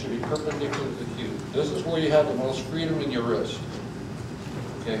 It should be perpendicular to the cue. This is where you have the most freedom in your wrist.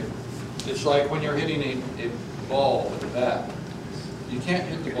 Okay? It's like when you're hitting a ball with a bat. You can't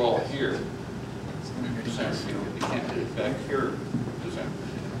hit the ball here. You can't hit it back here.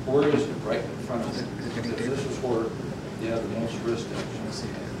 Where is it? Right in front of it. This is where you have the most wrist action.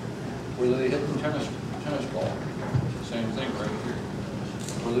 Where they hit the tennis ball. Same thing right here.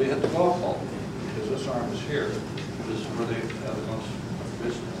 Where they hit the golf ball, because this arm is here. This is where they have the most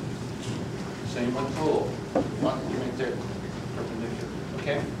wrist action. Same with pull. You want to make that perpendicular.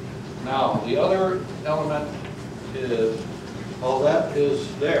 Okay? Now, the other element is, all that is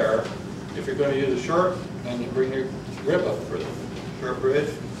there. If you're going to use a short, then you bring your grip up further. Short bridge,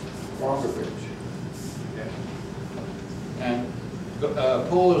 longer bridge. Okay? And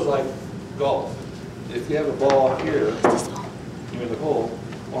pull is like golf. If you have a ball here near the hole,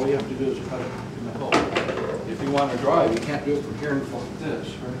 all you have to do is cut it in the hole. If you want to drive, you can't do it from here and like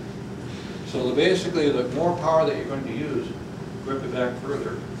this, right? So basically, the more power that you're going to use, grip it back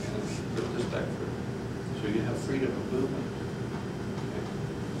further and grip this back further. So you have freedom of movement.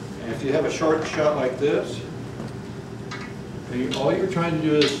 And if you have a short shot like this, all you're trying to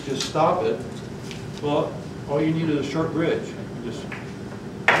do is just stop it. Well, all you need is a short bridge. You just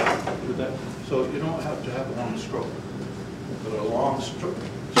do that. So you don't have to have a long stroke. But a long stroke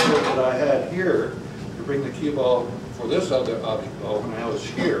that I had here to bring the cue ball for this other object ball, when I was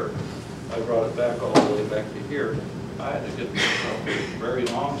here, I brought it back all the way back to here. I had to get myself a very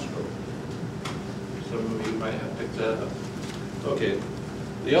long stroke. Some of you might have picked that up. Okay.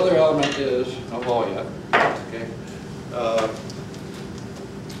 The other element is, no ball yet, okay?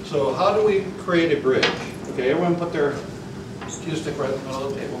 So how do we create a bridge? Okay, everyone put their cue stick right in the middle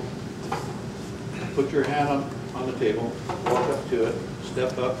of the table. Put your hand on the table, walk up to it,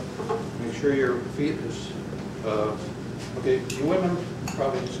 step up, make sure your feet is, okay, you women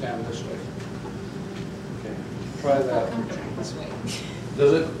probably stand this way. Okay, try that. This way.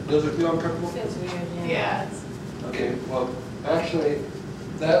 Does it feel uncomfortable? Feels weird, yeah. Yeah. Okay, well, actually,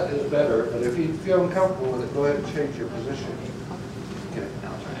 that is better, but if you feel uncomfortable with it, go ahead and change your position. Okay.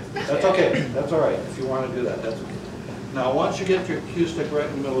 That's okay, that's all right, if you want to do that, that's okay. Now, once you get your cue stick right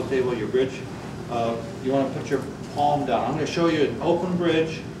in the middle of the table, your bridge, you want to put your palm down. I'm going to show you an open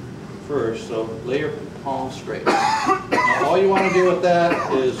bridge first, so lay your palm straight. Now, all you want to do with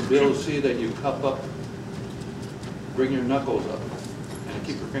that is be able to see that you cup up, bring your knuckles up, and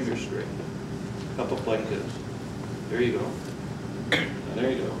keep your fingers straight. Cup up like this. There you go. Now,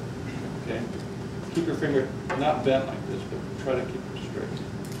 there you go. Okay. Keep your finger not bent like this, but try to keep it straight.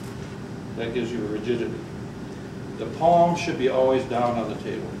 That gives you rigidity. The palm should be always down on the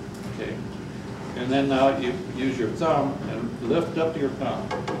table. Okay. And then now you use your thumb and lift up your thumb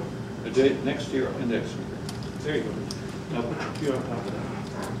next to your index finger. There you go. Now put your cue on top of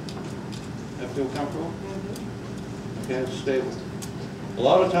that. That feel comfortable? Okay, it's stable. A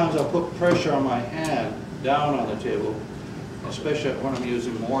lot of times I'll put pressure on my hand down on the table, especially when I'm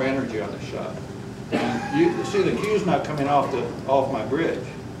using more energy on the shot. And you see the cue's not coming off my bridge,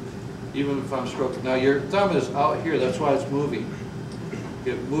 even if I'm stroking. Now your thumb is out here, that's why it's moving.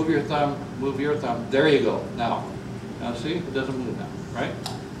 You move your thumb, there you go. Now see, it doesn't move now, right?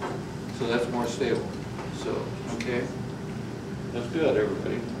 So that's more stable. So, okay, that's good,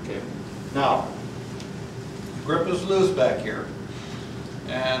 everybody. Okay, now, grip is loose back here.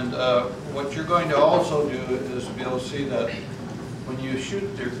 And what you're going to also do is be able to see that when you shoot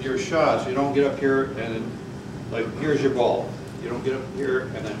your shots, you don't get up here and like here's your ball. You don't get up here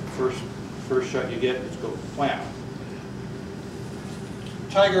and then first shot you get is go wham.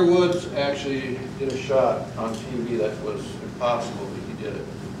 Tiger Woods actually did a shot on TV that was impossible, but he did it.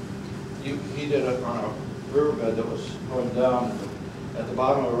 He did it on a riverbed that was going down. At the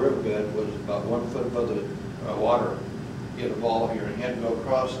bottom of the riverbed was about 1 foot above the water. He had a ball here, and he had to go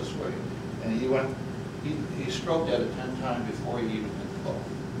across this way. And he stroked at it 10 times before he even hit the ball.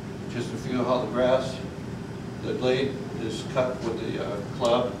 Just to feel how the grass, the blade is cut with the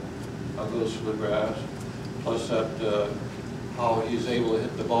club, how it goes through the grass, plus that how he's able to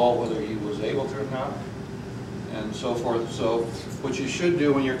hit the ball, whether he was able to or not, and so forth. So what you should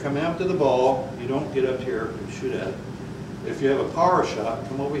do when you're coming up to the ball, you don't get up here and shoot at it. If you have a power shot,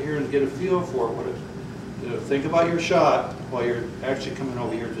 come over here and get a feel for it. Think about your shot while you're actually coming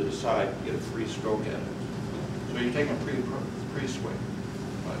over here to the side. Get a free stroke at it. So you're taking pre-swing,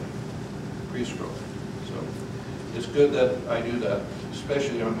 pre-stroke. So it's good that I do that,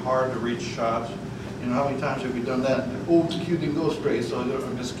 especially on hard to reach shots. You know, how many times have you done that? Oh, the cue didn't go straight, so I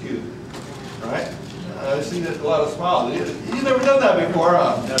miscued, right? I see a lot of smiles. You've never done that before,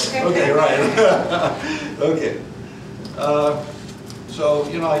 huh? Okay, right. Okay. So,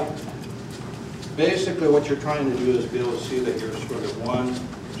 you know, basically what you're trying to do is be able to see that you're sort of 1,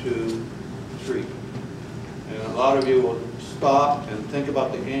 2, 3. And a lot of you will stop and think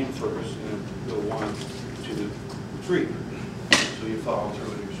about the game first and go 1, 2, 3. So you follow through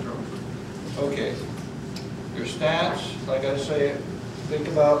with your stroke. Okay. Your stance, like I say, think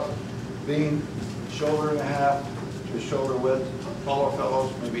about being shoulder and a half to shoulder width. Taller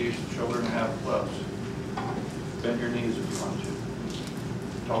fellows, maybe shoulder and a half plus. Bend your knees if you want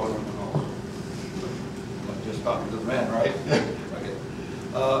to. Taller women also. I'm just talking to the men, right? Okay.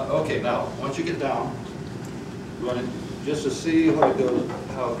 Okay, now, once you get down, you want to just to see how it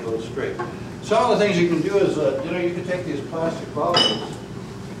goes straight. Some of the things you can do is, you know, you can take these plastic bottles,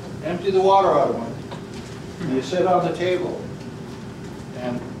 empty the water out of one, and you sit on the table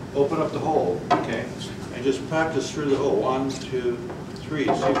and open up the hole, okay? And just practice through the hole. 1, 2, 3.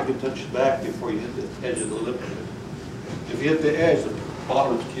 See if you can touch the back before you hit the edge of the lip of it. If you hit the edge, the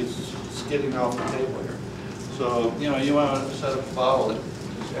bottle keeps skidding off the table here. So, you know, you want to set up a bottle that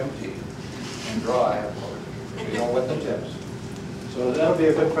is empty and dry, of course. You don't wet the tips. So that'll be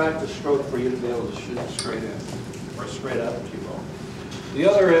a good practice stroke for you to be able to shoot straight in, or straight up if you will. The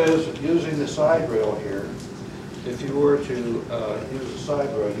other is using the side rail here. If you were to use a side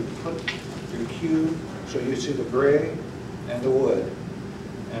rail, you put your cue so you see the gray and the wood,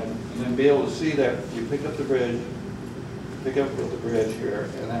 and then be able to see that you pick up the bridge, pick up with the bridge here,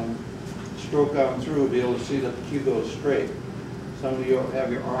 and then stroke on through, be able to see that the cue goes straight. Some of you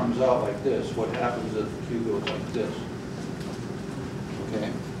have your arms out like this. What happens if the cue goes like this?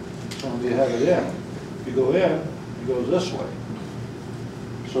 Okay. Some of you have it in. If you go in, it goes this way.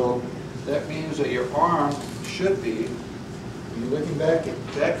 So that means that your arm should be, when you're looking back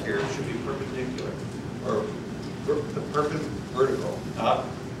here, it should be perpendicular, or vertical, not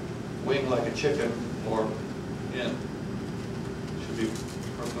wing like a chicken or in. It should be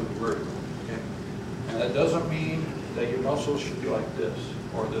perfectly vertical, okay? And that doesn't mean that your muscles should be like this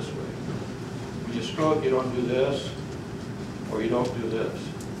or this way. When you stroke, you don't do this or you don't do this.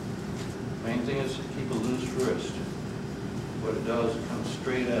 Main thing is to keep a loose wrist. What it does, it comes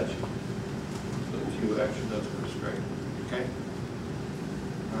straight at you. So the cue action does go straight. Okay?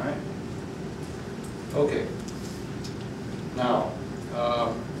 All right? Okay. Now,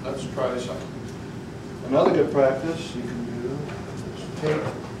 let's try something. Another good practice you can do is take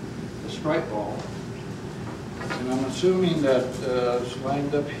the strike ball, and I'm assuming that it's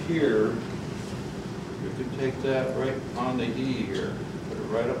lined up here. You can take that right on the E here, put it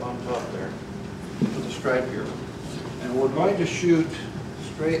right up on top there, put the stripe here. And we're going to shoot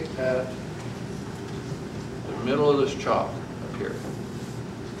straight at the middle of this chalk up here.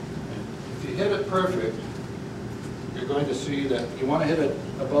 And if you hit it perfect, you're going to see that you want to hit it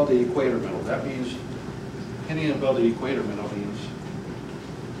above the equator middle. That means hitting it above the equator middle means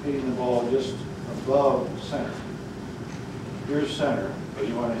hitting the ball just above center. Here's center, but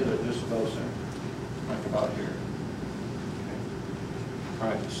you want to hit it just above center, like about here. Okay. All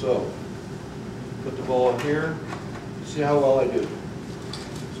right, so put the ball here. See how well I do.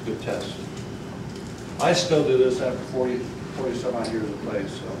 It's a good test. I still do this after 40 some odd years of play,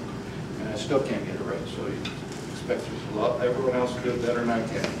 so, and I still can't get it right. So you expect everyone else to do it better than I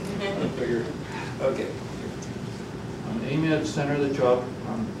can. I figure, okay. I'm aiming at the center of the chalk.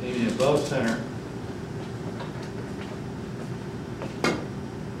 I'm aiming above center.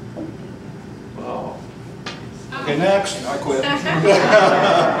 Wow. Okay, next. I quit.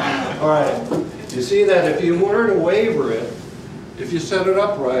 All right. You see that if you were to waver it, if you set it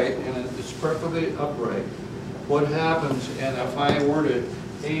upright and it's perfectly upright, what happens, and if I were to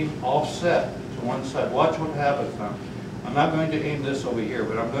aim offset to one side, watch what happens now. I'm not going to aim this over here,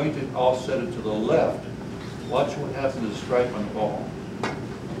 but I'm going to offset it to the left. Watch what happens to the stripe on the ball.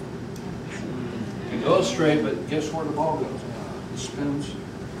 It goes straight, but guess where the ball goes? It spins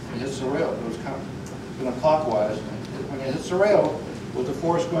and hits the rail. It goes kind of clockwise. When it hits the rail, with the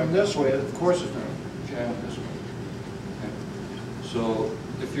force going this way, of course it's going to jam this way. Okay. So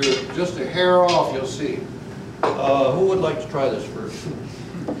if you're just a hair off, you'll see. Who would like to try this first?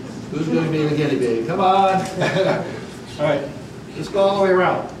 Who's going to be the guinea pig? Come on. All right, let's go all the way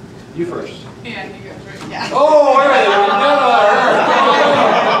around. You first. Yeah, you go first. Yeah. Oh, all right.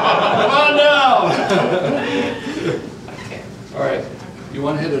 Come on down. Okay. All right. You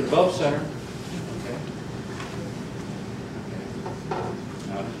want to hit it above center.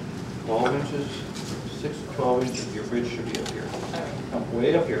 12 inches, 6 to 12 inches, your bridge should be up here. Come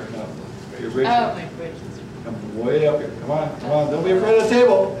way up here. No, your bridge. Oh, my bridge. Come way up here. Come on, come on. Don't be afraid of the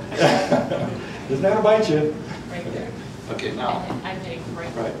table. Doesn't have to bite you. Right there. Okay, now. I'm hitting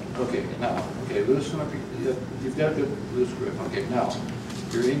right. Right. Okay, now. Okay, loosen up. You've got a good loose grip. Okay, now.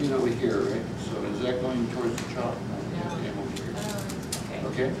 You're aiming over here, right? So is that going towards the chalk? No. Aim over here.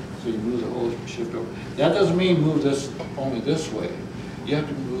 Okay. So you move the whole shift over. That doesn't mean move this only this way. You have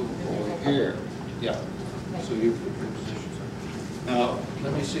to move over here. Yeah. So you put your position. Now,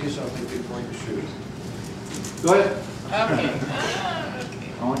 let me see something before you shoot. Go ahead. Okay.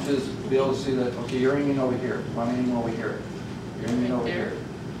 Okay. I want you to be able to see that. Okay, you're aiming over here. You want to aim over here. You're aiming over here.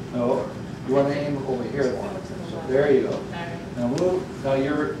 No, you want to aim over here. So there you go. Now move. Now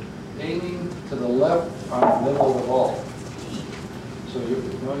you're aiming to the left on the middle of the ball. So you're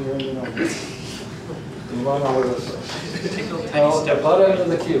aiming over here. You run over this way. No, the butt end of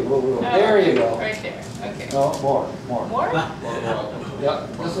the cube. There you go. Right there. Okay. No, more. More? Yeah,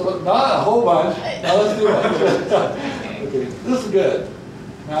 just a little, not a whole bunch. Now let's do it. Okay, this is good.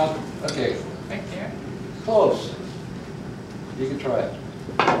 Now, okay, Right there. close. You can try it.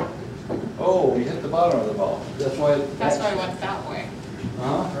 Oh, you hit the bottom of the ball. That's why. That's why I went that way.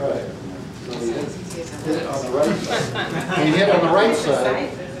 Right. So you hit it on the right side. When you hit on the right side,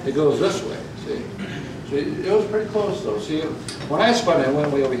 it goes this way. See? So it was pretty close though. See, when I spun it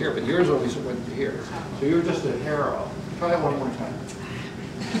went way over here, but yours always went to here. So you were just a hair off. Try it one more time.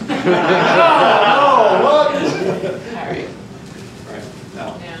 No, what? All right. All right,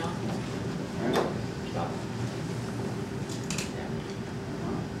 now. Now. All right.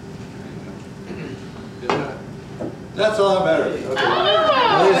 That's a lot better. Okay. Oh,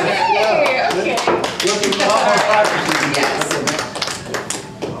 okay. Okay. You'll do a lot more practice. Yes.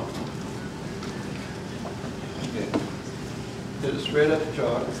 Okay. Hit it straight up the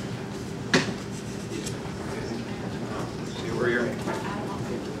chalk. See where you're aiming.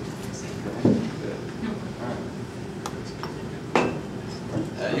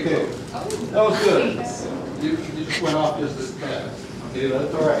 Okay, that was good. You just went off just as fast. Okay,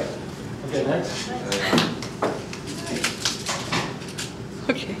 that's all right. Okay, next.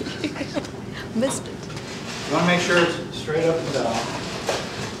 Okay. Missed it. You want to make sure it's straight up and down.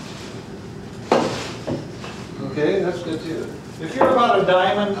 Okay, that's good too. If you're about a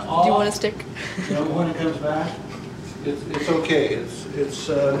diamond off, Do you want a stick? you know, when it comes back, it's okay. It's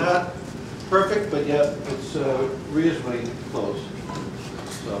not perfect, but yet it's reasonably close.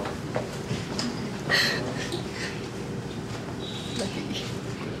 So.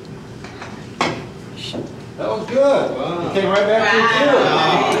 That was good. Wow. It came right back to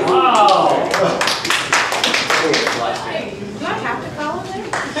you. Wow. Do I have to follow there?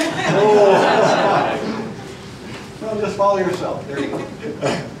 Oh. Well, just follow yourself. There you go.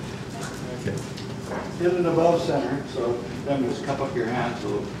 Okay. Hit it above center, so then just cup up your hand.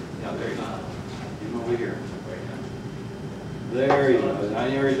 So, yeah, there you go. Even over here. There you go. Now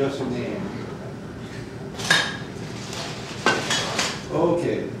you're adjusting the aim.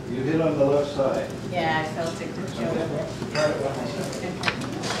 Okay, you hit on the left side. Yeah, I felt it. Good job. Try it one more time.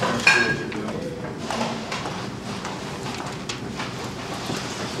 Let's see what you're doing.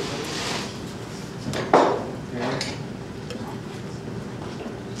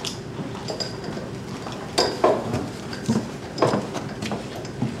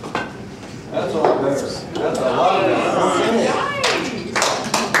 That's a lot better. That's a lot better.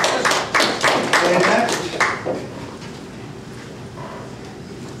 Okay, next.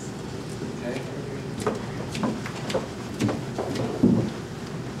 Okay.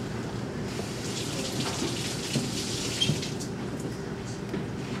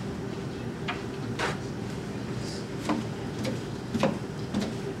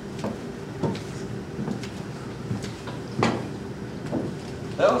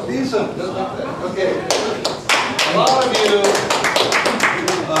 That was decent. Just like that. Okay. A lot of you,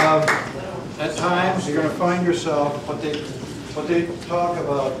 at times, you're going to find yourself what they talk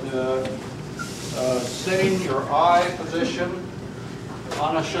about setting your eye position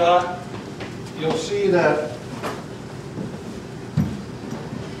on a shot. You'll see that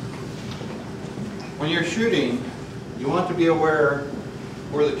when you're shooting, you want to be aware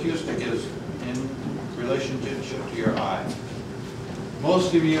where the cue stick is in relationship to your eye.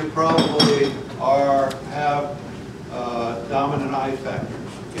 Most of you probably have dominant eye factors.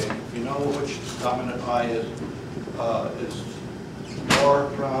 Okay, if you know which dominant eye is more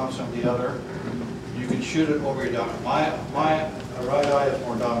pronounced than the other, you can shoot it over your dominant. My right eye is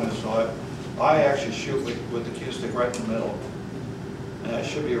more dominant, so I actually shoot with the cue stick right in the middle, and it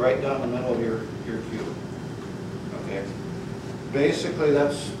should be right down the middle of your cue. Okay, basically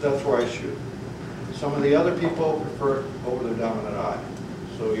that's where I shoot. Some of the other people prefer it over their dominant eye.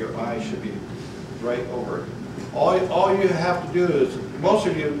 So your eye should be right over it. All you have to do is, most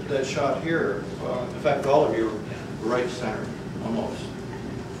of you that shot here, in fact all of you are right centered, almost.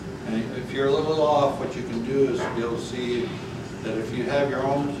 And if you're a little off, what you can do is be able to see that if you have your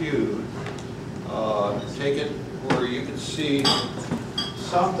own cue, take it where you can see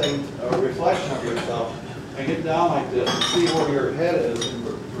something, a reflection of yourself, and get down like this and see where your head is in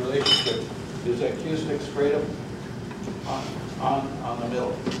relationship. Is that cue stick straight up on the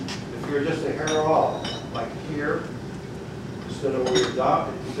middle? If you're just a hair off, like here, instead of over your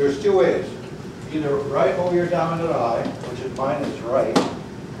dominant, there's two ways. Either right over your dominant eye, which is mine is right,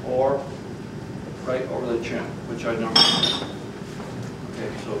 or right over the chin, which I normally do. Okay,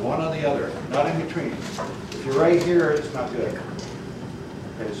 so one or the other, not in between. If you're right here, it's not good.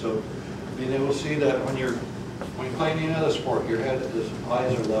 Okay, so being able to see that when you're playing any other sport, your eyes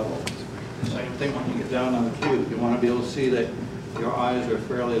are level. The same thing when you get down on the cue. You want to be able to see that your eyes are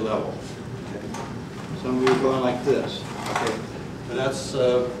fairly level. Okay. Some of you are going like this. Okay. But that's,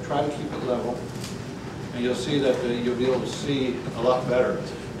 try to keep it level. And you'll see that you'll be able to see a lot better.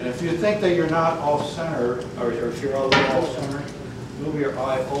 And if you think that you're not off center, or if you're a little off center, move your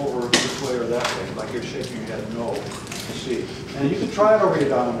eye over this way or that way, like you're shaking your head no to see. And you can try it over your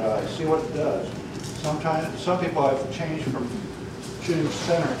dominant eye, see what it does. Sometimes, some people have changed from shooting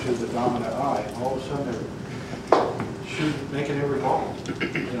center to the dominant eye. All of a sudden they're making every ball.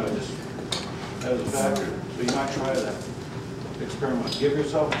 You know, just as a factor. So you might try that experiment. Give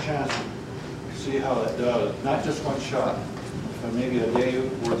yourself a chance to see how that does. Not just one shot, but maybe a day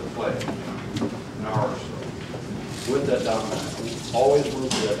worth of play, an hour or so. With that dominant eye. Always move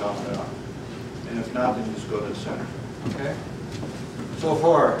to that dominant eye. And if not, then just go to the center. Okay? So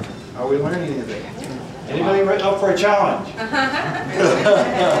far, are we learning anything? Anybody up for a challenge?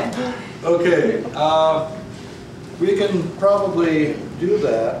 Okay, we can probably do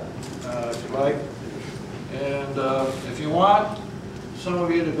that if you like. And if you want some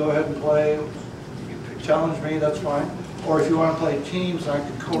of you to go ahead and play. You can challenge me, that's fine. Or if you want to play teams, I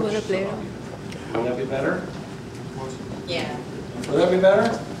can coach. You want to play? Would that be better? Yeah. Would that be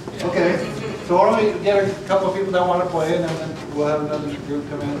better? Okay. So why don't we get a couple of people that want to play, and then we'll have another group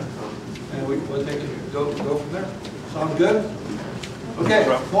come in, and we'll take it, go from there. Sound good? Okay.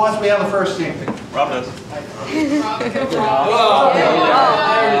 Who wants to be on the first team? Rob does.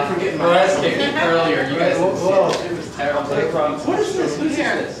 Earlier, you guys. Whoa. It was terrible. What is this? Who's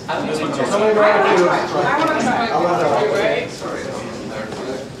here? Somebody grab a cue. I want to try. I'll let her. Right? So,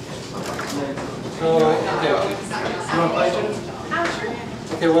 okay. You want to play too?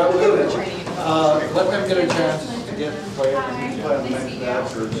 Okay, well, let them get a chance to get play.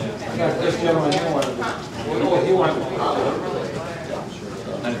 This gentleman, he wanted to. Oh, he wanted to play.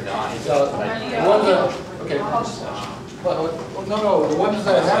 So, the ones that, okay. No, the ones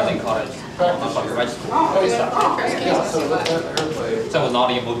that haven't practiced. Yeah, so let her play. So I was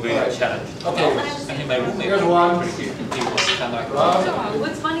not able to win a challenge. Okay. I think my roommate. Here's one. He was kind of like.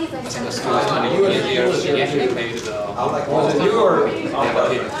 What's funny is I The started. school was kind of years. He actually played the. Was it you or? Oh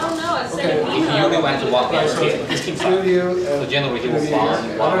no, it's Okay. If you only went to one game, his team Two of sucked. you. So generally he will I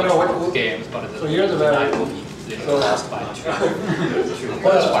won don't know what. games, but So you're the veteran. the last fight.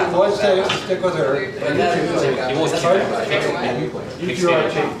 Let's stick with her. He was You two are a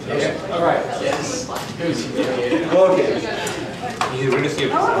team. Okay. All right. Okay. He's really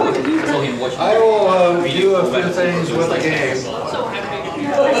serious. I saw him watching. I will do a few things with the game.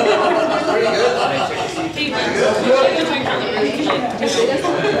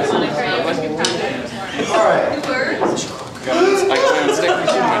 All right.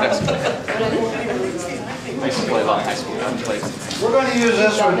 I used to play a lot in high school. I haven't played since. We're going to use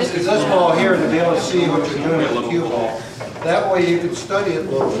this one, this ball here to be able to see what you're doing with the cue ball. That way you can study it a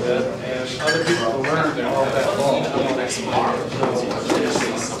little bit and other people will learn all that ball.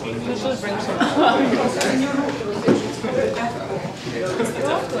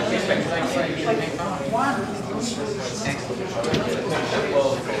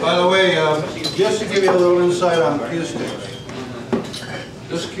 By the way, just to give you a little insight on cue sticks.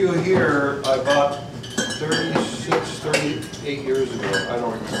 This cue here I bought 36, 38 years ago. I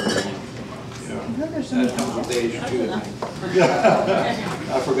don't remember. That comes with age too. I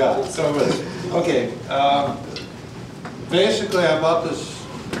forgot. Okay. Basically, I bought this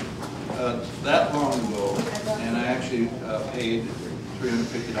that long ago, and I actually paid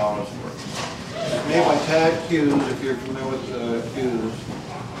 $350 for it. It's made by Tad Hughes, if you're familiar with Hughes.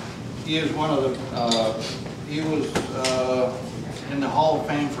 He is one of the. He was in the Hall of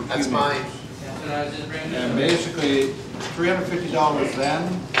Fame for cue. That's mine. And basically, $350 then.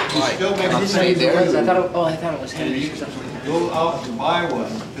 You still make the same I thought it was and you can go out and buy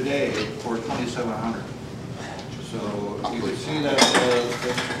one today for $2,700. So you can see that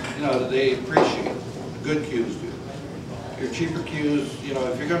they appreciate it. Good cues do. Your cheaper cues, if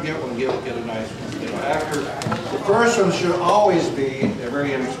you're going to get one, get a nice one. After the first one should always be a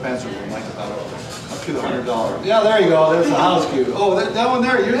very inexpensive one, like about up to $100. Yeah, there you go. There's the house cue. Oh, that one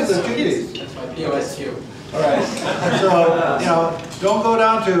there. You're the cuties. That's my POS cue. All right. So don't go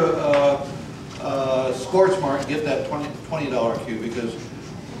down to Sports Mart and get that $20 cue, because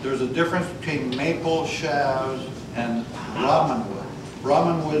there's a difference between maple shafts and Raman wood.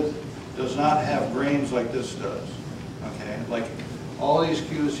 Raman wood does not have grains like this does. Okay, like all these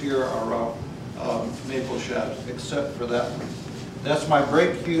cues here are maple shafts, except for that one. That's my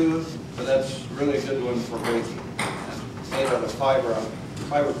brake cue, but that's really a good one for braking. It's made out of fiber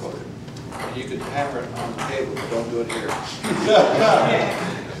coated. And you could hammer it on the table, but don't do it here.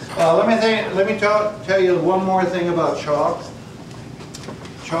 Let me tell you one more thing about chalk.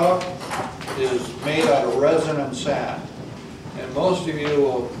 Chalk is made out of resin and sand. And most of you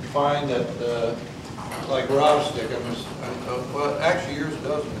will find that, like Rob's stick, well, actually yours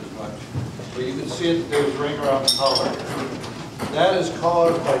doesn't as much. But you can see it, there's a ring around the collar. That is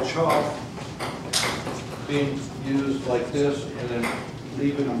caused by chalk being used like this and then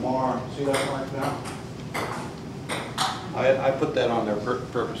leaving a mark. See that mark now? I put that on there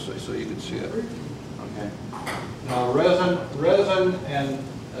purposely so you can see it. Okay. Now resin and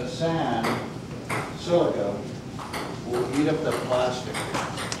sand, silica, will eat up the plastic.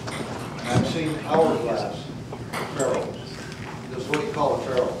 And I've seen hourglass ferrules. This is what you call a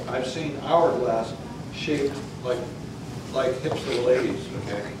ferrule. I've seen hourglass shaped like hips of the ladies.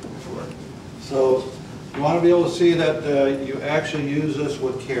 Okay. Before. So you want to be able to see that you actually use this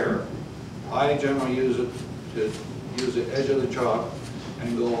with care. I generally use it to use the edge of the chalk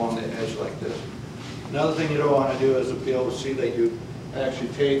and go along the edge like this. Another thing you don't want to do is to be able to see that you actually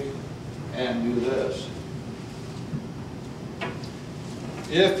take and do this.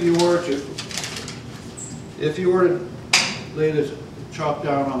 if you were to lay the chalk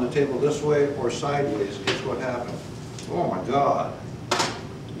down on the table this way or sideways, guess what happens? Oh my God.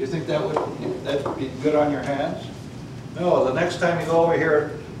 You think that'd be good on your hands? No, the next time you go over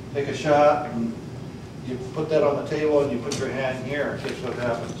here, take a shot, and you put that on the table and you put your hand here, guess what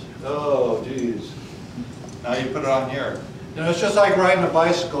happens? Oh, geez. Now you put it on here. You know, it's just like riding a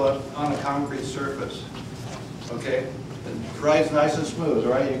bicycle on a concrete surface. Okay? It rides nice and smooth,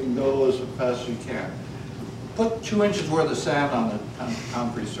 right? You can go as fast as you can. Put 2 inches worth of sand on the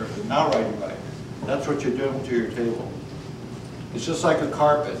concrete surface. Now ride your bike. That's what you're doing to your table. It's just like a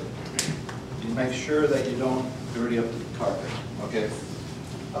carpet. You make sure that you don't dirty up the carpet. Okay?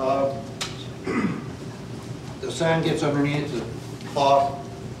 The sand gets underneath the cloth,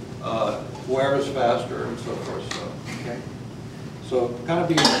 wears faster, and so forth. So, okay? So kind of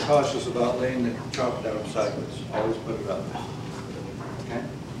be cautious about laying the chalk down sideways. Always put it up. Okay?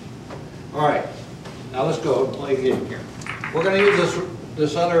 All right. Now let's go and play a game here. We're going to use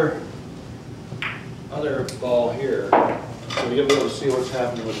this other ball here, so you'll be able to see what's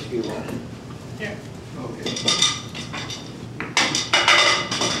happening with the cue ball. Here. Okay.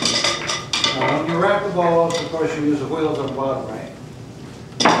 Now when you rack the balls, of course you use the wheels on the bottom, right?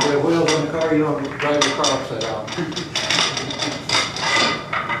 If you have wheels on the car, you don't drive your car upside down.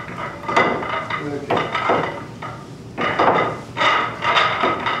 Okay.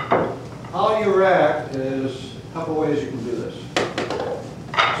 How you rack is a couple ways you can do this.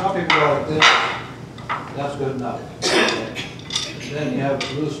 Some people go like this. That's good enough. Then you have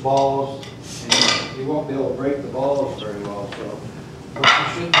loose balls, and you won't be able to break the balls very well. So what you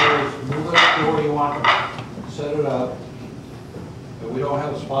should do is move it up to where you want to set it up. But we don't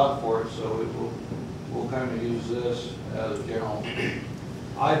have a spot for it, so we'll kind of use this as a general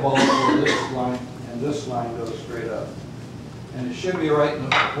eyeball where this line and this line goes straight up. And it should be right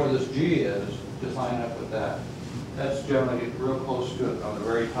where this G is, just line up with that. That's generally real close to it on the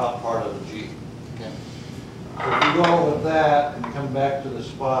very top part of the G. Okay. So if you go with that and come back to the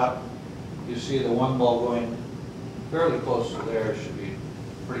spot, you see the one ball going fairly close to there. It should be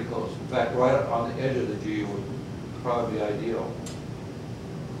pretty close. In fact, right up on the edge of the G would probably be ideal.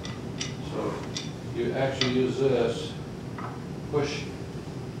 So you actually use this, push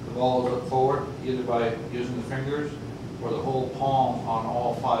the balls up forward, either by using the fingers or the whole palm on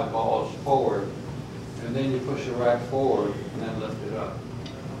all 5 balls forward, and then you push the rack forward and then lift it up.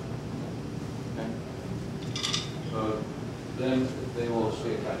 Okay. So then they will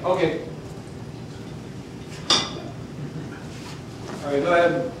stay tight. Okay. All right, go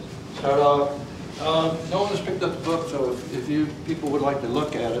ahead and start off. No one has picked up the book, so if you people would like to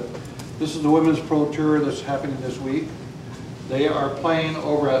look at it, this is the Women's Pro Tour that's happening this week. They are playing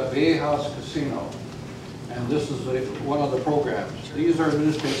over at Viejas Casino, and this is one of the programs. These are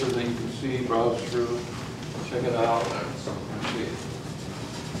newspapers that you can see, browse through, check it out, and see.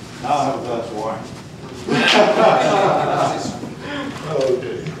 Now I have a glass of wine.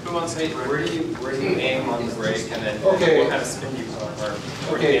 Okay. Who wants to, where do you aim on the break, and then Okay. what kind of spin you are?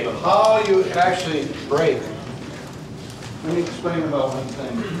 Okay, how you actually break. Let me explain about one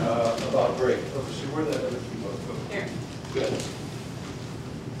thing about break. Let's see where that is. Here. Good.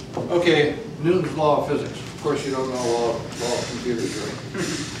 Okay, Newton's law of physics. Of course, you don't know law of computers, right?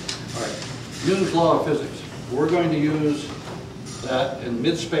 All right. Newton's law of physics. We're going to use that in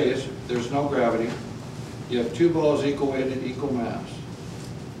mid-space. There's no gravity. You have 2 balls equal weighted, equal mass.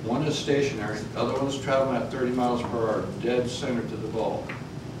 One is stationary, the other one is traveling at 30 miles per hour, dead center to the ball.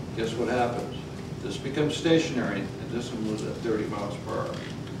 Guess what happens? This becomes stationary, and this one moves at 30 miles per hour.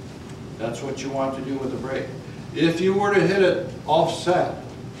 That's what you want to do with the break. If you were to hit it offset,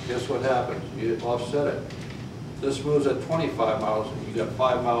 guess what happens? You offset it. This moves at 25 miles, and you got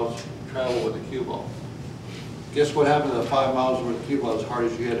 5 miles travel with the cue ball. Guess what happens to the 5 miles with the cue ball as hard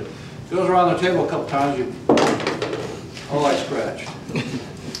as you hit it? It goes around the table a couple times, oh, I scratched.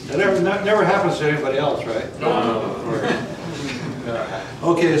 That never happens to anybody else, right? No.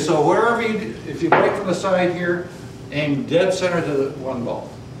 Okay, so wherever if you break from the side here, aim dead center to the 1 ball.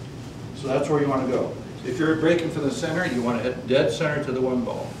 So that's where you want to go. If you're breaking from the center, you want to hit dead center to the 1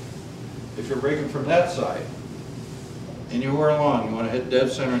 ball. If you're breaking from that side, and you whirl on, you want to hit dead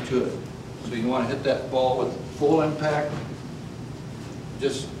center to it. So you want to hit that ball with full impact.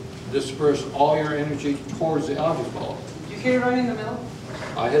 Just disperse all your energy towards the object ball. You hit it right in the middle?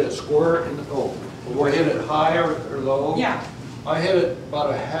 I hit it square in the middle. Or hit it high or low? Yeah. I hit it about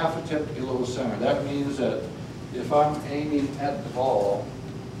a half a tip below center. That means that if I'm aiming at the ball,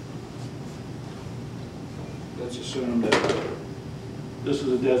 let's assume that this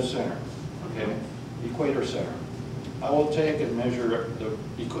is a dead center, okay? Equator center. I will take and measure at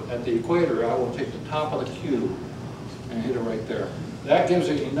the equator, I will take the top of the cube and hit it right there. That gives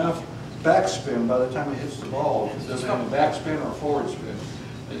it enough backspin by the time it hits the ball. It doesn't have a backspin or a forward spin.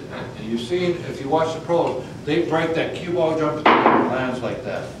 And you've seen, if you watch the pros, they break that cue ball jump and it lands like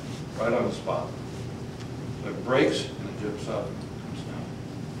that, right on the spot. So it breaks and it jumps up and comes down.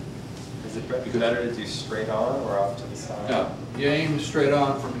 Is it better to do straight on or off to the side? No, you aim straight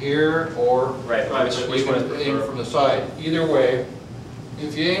on from here, or Right, which one is you aim preferred? from the side. Either way,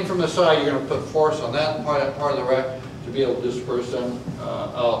 if you aim from the side, you're going to put force on that part of the rack to be able to disperse them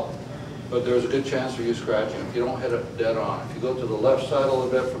out. But there's a good chance of you scratching if you don't hit it dead on. If you go to the left side a little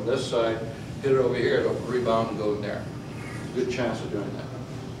bit from this side, hit it over here, it'll rebound and go in there. Good chance of doing that.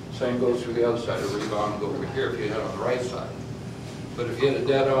 Same goes for the other side, it'll rebound and go over here if you hit it on the right side. But if you hit it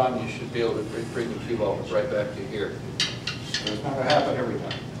dead on, you should be able to bring the cue ball right back to here. It's not going to happen every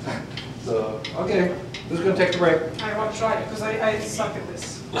time. So, okay, who's going to take the break? I want to try it because I suck at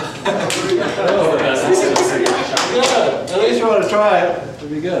this. Good. At least you want to try it. It'll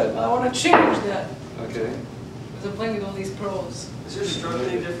be good. I want to change that Okay. because I'm playing with all these pros. Is your stroke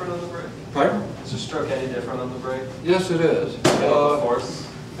any different on the break? Pardon? Is your stroke any different on the break? Yes, it is. Force?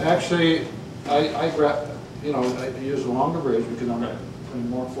 Actually, I grab, you know, I use a longer bridge because I'm putting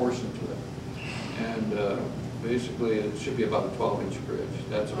more force into it. And basically, it should be about a 12-inch bridge.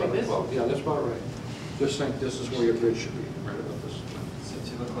 That's about Like a this? 12. Yeah, that's about right. Just think this is where your bridge should be, right about this. So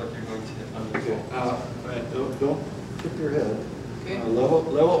you look like you're going to hit under Okay. Don't tip your head. Okay.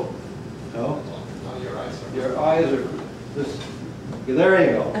 Level. No. Oh, your eyes are. Your eyes are this. Okay, there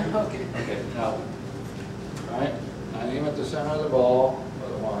you go. Okay. Okay, now, all right, now aim at the center of the ball, or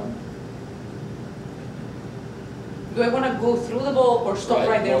the one. Do I want to go through the ball or stop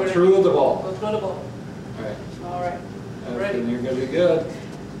right there? Go through the ball. Go through the ball. All right. All right. I'm ready. And you're going to be good.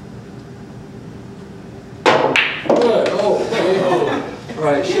 Good. Oh, all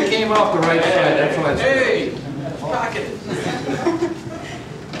right, she came off the right side, that's why it's. Hey! Pocket it.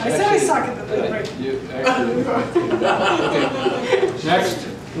 I said I suck at the break. You actually. Okay. Next,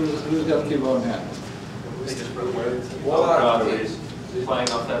 who's got the cue ball in hand? Flying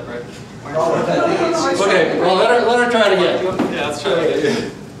off that break. Okay, well, let her try it again. Yeah, let's try it again.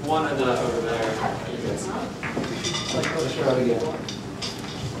 One and over there. Let's try it again.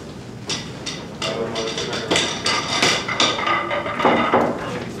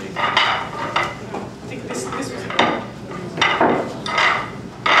 I think this was good.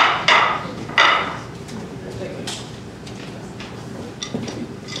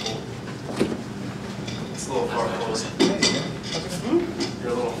 It's a little far forward.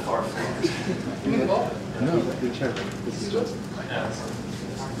 You're a little far forward. You mean the ball? No, your chair. Yeah.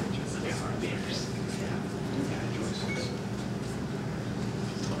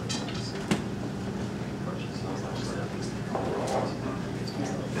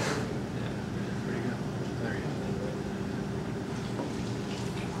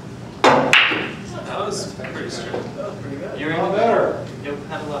 That was pretty straight. You're Not better. You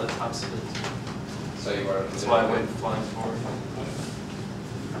had a lot of top spin. So you are. That's why I went flying forward.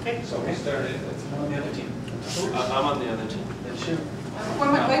 Okay. So we started. On the other team. I'm on the other team. What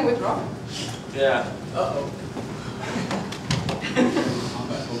am I playing with, Rob? Yeah.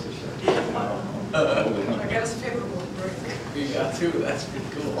 I guess favorable break. You got two, that's pretty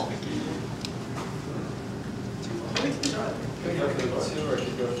cool. Could we go for the two or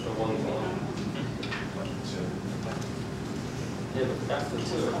could we go for the 1-1? Yeah, but after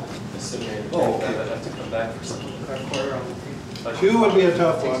two, assuming Oh, okay. I'd have to come back for something. Like, Two would be a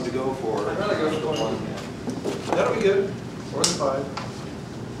tough one to go for. I'd rather go for the 1. That'll be good. 4 and 5.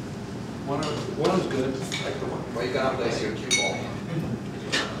 One is good. Like the one. Well, you gotta place your cue ball.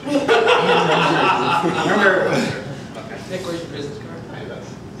 Remember? Nick, where's your business card?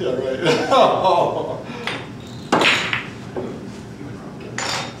 Yeah, right.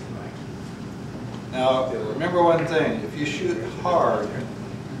 Now, remember one thing, if you shoot hard,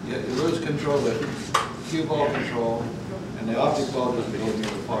 you lose control of the cue ball control, and the object ball doesn't go near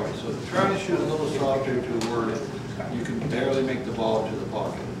the pocket. So try to shoot a little softer to where you can barely make the ball to the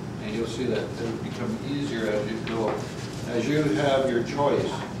pocket. And you'll see that it'll become easier as you go. As you have your choice,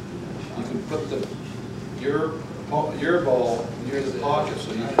 you can put your ball near the pocket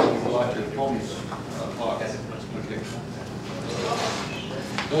so you can block your opponent's pocket. Okay.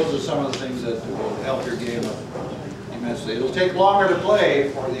 Those are some of the things that will help your game up immensely. It'll take longer to play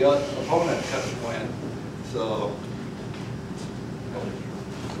for the opponent to win. So.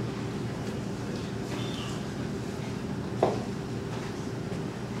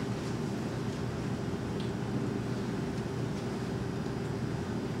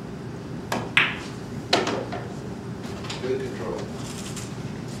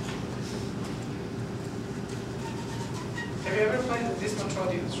 that this control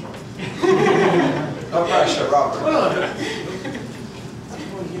is strong. No pressure, Robert.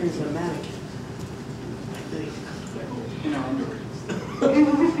 Someone here is a mannequin. I think. In our underwear.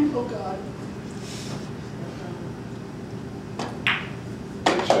 Oh, God.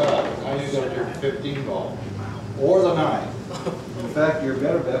 Good shot. Now you got your 15 ball. Or the 9. In fact, your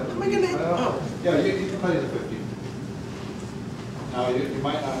better bet would be, well, yeah, you can play the 15. Now, you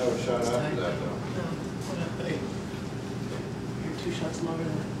might not have a shot after that, though. You're 2 shots longer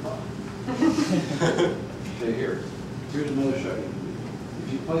than I Okay, here's another shot.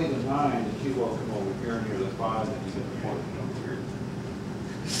 If you play the 9, the cue ball come over here, and you're the 5, then you get the 14 over here.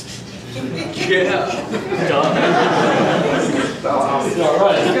 Yeah. All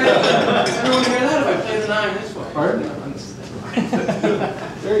right. Everyone hear that if I play the 9 this way? Pardon?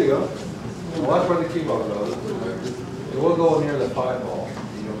 There you go. Well, that's where the cue ball goes. It will go near the 5 ball.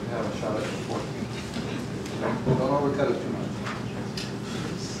 You'll have a shot at the 14. Don't overcut it too much.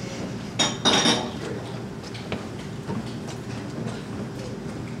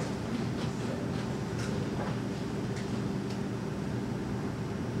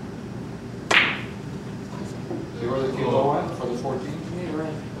 See where the cue ball went for the 14? Yeah,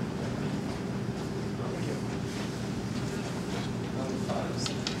 right.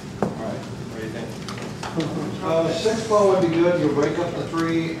 All right. What do you think? 6 ball would be good. You'll break up the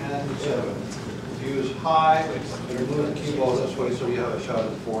 3 and the 7. Use high, and move the cue ball this way so you have a shot at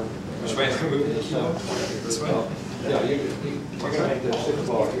the 4. Which way is it moving? This way? Yeah, you're going to make the 6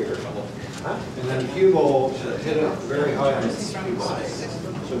 ball here. And then the cue ball, hit it very high on the cue ball.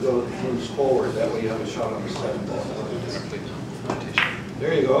 So it moves forward. That way you have a shot on the 7 ball.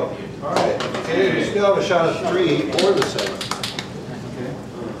 There you go. All right. Okay, you still have a shot at 3 or the 7. Okay.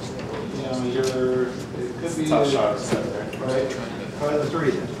 You know, it could be Tough shot, right. Try the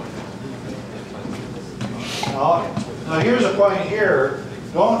 3 then. Now here's a point here.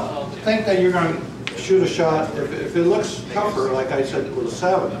 Don't think that you're going to shoot a shot. If it looks tougher, like I said, with a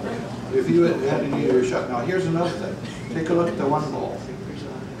 7, if you had to need your shot. Now here's another thing. Take a look at the 1 ball.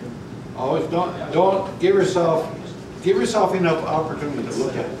 Always don't give yourself enough opportunity to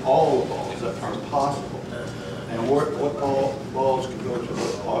look at all the balls that are possible and what balls can go to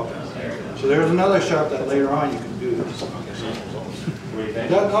what pocket. So there's another shot that later on you can do.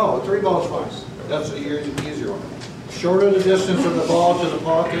 No, 3 balls fine. That's an easier one. Shorter the distance of the ball to the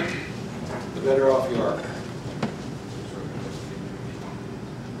pocket, the better off you are.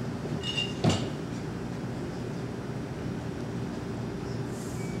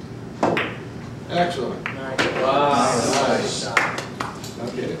 Excellent. Wow. Nice.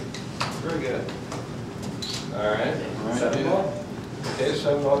 Okay. Very good. All right. All right. 7 ball? Okay,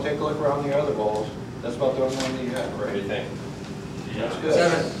 7 ball. Take a look around the other balls. That's about the only one you have, What do you right? think? That's good.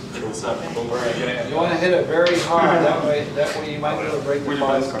 7. Triple 7. But where are you gonna You want to hit it very hard. That way you might be able to break the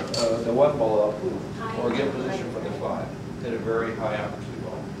 5, the 1 ball up, or get position for the 5. Hit it very high on the cue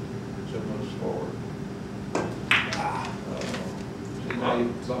ball, so it moves forward. See, now you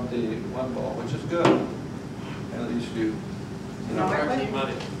bumped the 1 ball, which is good. At least you. No, my way.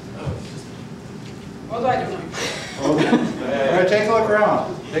 Money. What do I do now? Okay. All right, take a look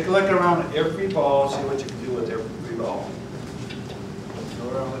around. Take a look around every ball, see what you can do with every ball. Go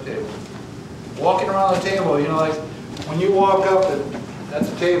around the table. Walking around the table, you know, like when you walk up at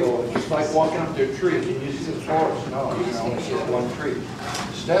the table, it's like walking up to a tree. Can you see the forest? No, you can only see one tree.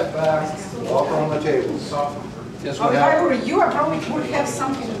 Step back, walk around the table. Guess Oh, what if I happens? were you, I probably would have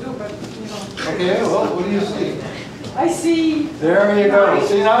something to do, but, you know. Okay, well, what do you see? I see. There you go.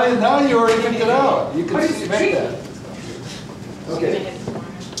 See, now you already picked it out. You But can it's see, a make tree. that. Okay.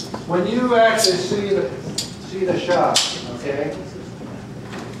 When you actually see the shot, okay,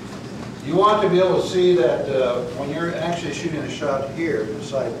 you want to be able to see that when you're actually shooting a shot here in the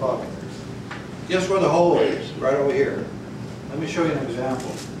side pocket. Guess where the hole is? Right over here. Let me show you an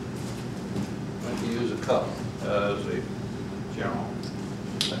example. Let me use a cup as a general.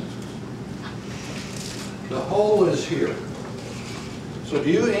 The hole is here. So do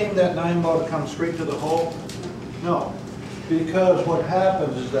you aim that 9 ball to come straight to the hole? No. Because what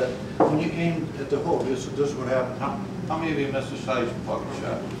happens is that when you aim at the hole, this is what happens. How many of you missed a side pocket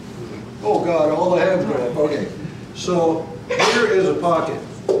shot? Oh God, all the hands go up. Okay. So here is a pocket.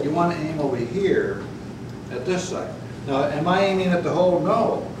 You want to aim over here at this side. Now, am I aiming at the hole?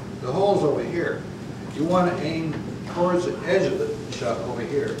 No. The hole's over here. You want to aim towards the edge of the shot over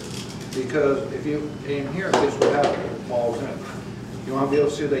here. Because if you aim here, guess what happens? It falls in. You want to be able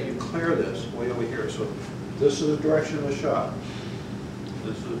to see that you clear this way over here. So this is the direction of the shot.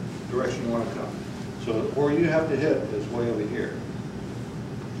 This is the direction you want to come. So where you have to hit is way over here.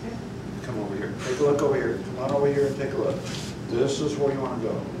 Come over here. Take a look over here. Come on over here and take a look. This is where you want to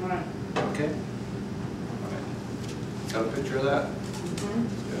go. Right. Okay? All right. Got a picture of that? Mhm.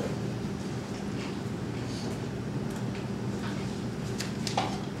 Good.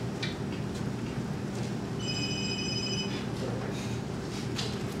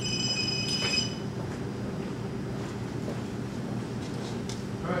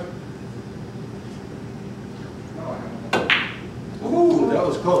 Ooh, that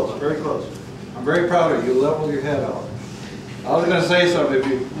was close, very close. I'm very proud of you. You leveled your head out. I was going to say something if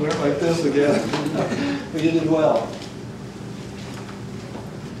you went like this again, but you did well.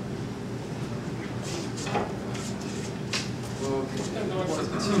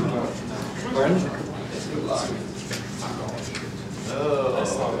 Pardon?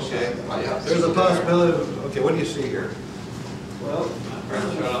 Oh, okay. There's a possibility of, okay, what do you see here? Well,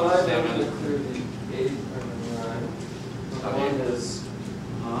 Right. 7 through the 8 and 9. One is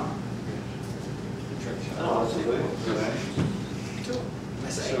trick shot. Possibly.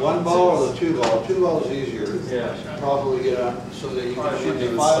 So one ball or the two ball? Two balls is easier. Yeah. Probably get on so that you can shoot the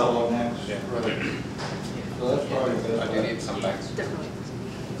five ball next. Right. So that's probably good. I do need some backs. Definitely.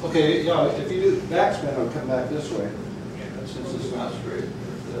 Okay, yeah, if you do backspin, it'll come back this way, since it's not straight.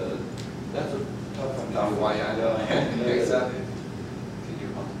 That's a tough one. Not why I know. Exactly.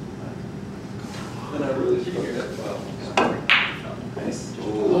 Then I really struck that well. Nice.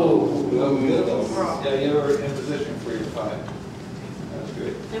 Oh, that was good though. Yeah, you were in position for your five. That's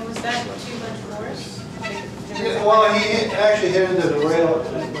great. And was that too much force? Yeah, well, he actually hit into the rail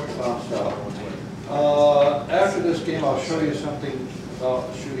and bounced out. After this game, I'll show you something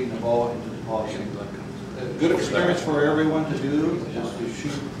about shooting the ball into the pocket. A good experience for everyone to do is to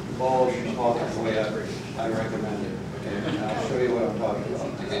shoot the ball in the pocket the way I recommend it. Okay, and I'll show you what I'm talking about.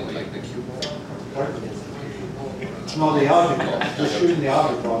 Like the cue ball? No, the object ball, just shooting the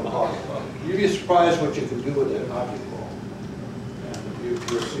object ball in the pocket. You'd be surprised what you can do with that object ball. And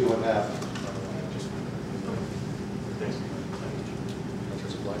you'll see what happens.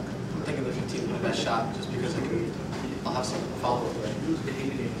 I'm thinking the 15 my best shot, just because I'll have some follow-up.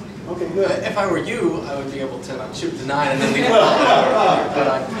 Okay, good. If I were you, I would be able to shoot the 9 and then leave it follow-up, but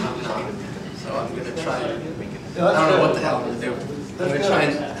I'm not. So I'm going to try and, I don't know what the hell I'm going to do. I'm going to try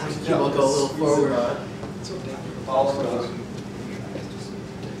and have some people go a little forward.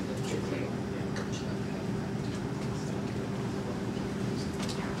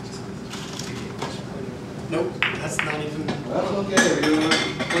 Nope, that's not even. That's okay, you're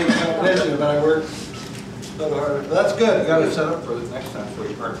playing the competition, but I worked so hard. But that's good, you got it set up for the next time for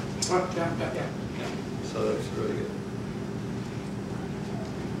your partner. Yeah. So that's really good.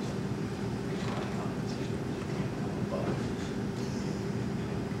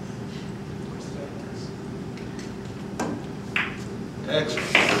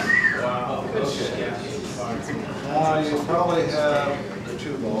 Excellent. Wow. Okay. Now you probably have the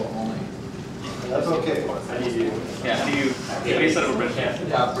two ball only. That's okay. Yeah, do you set up a bridge?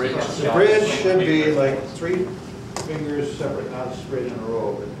 Yeah, bridge. The bridge should be like 3 fingers separate, not straight in a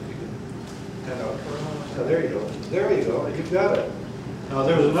row, but you can kind of, so there you go. There you go, you've got it. Now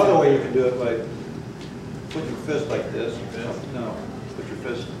there's another way you can do it, like put your fist like this. No, put your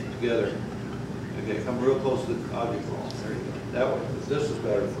fist together. Okay, come real close to the object ball. There you go. That way, this is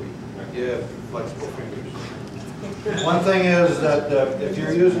better for you. You have flexible fingers. One thing is that if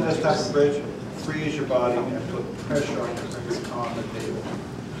you're using this type of bridge, freeze your body and put pressure on your fingers on the table.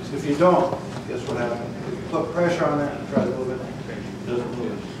 If you don't, guess what happens? If you put pressure on there and try to move it, it doesn't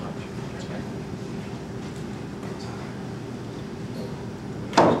move as much.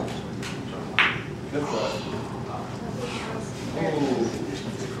 Good try. Oh,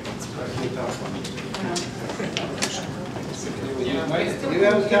 that's a tough one. You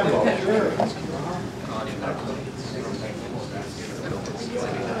have a 10 ball, sure.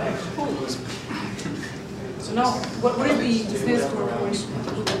 So now, what is this for?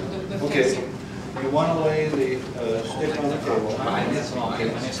 The Okay, you want to lay the stick on the table.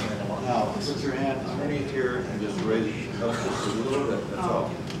 Now, put your hand underneath here and just raise it up just a little bit, that's all.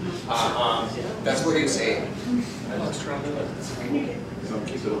 That's what you say. So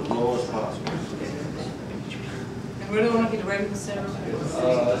keep it as low as possible. And where do you want to be, right in the center? Just a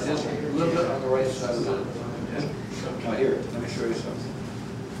little bit on the right side of the. Now here, let me show you something.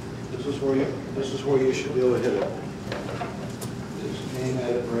 This is where you should be able to hit it. Just aim at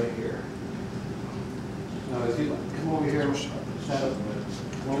it right here. Now if you come over here, stand up a minute.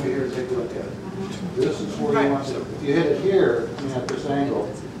 Come over here and take a look at it. This is where you want to. If you hit it here, I mean at this angle,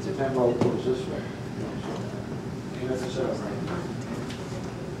 the 10 ball goes this way. Aim at the center right.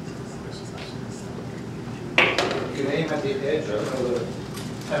 You can aim at the edge of the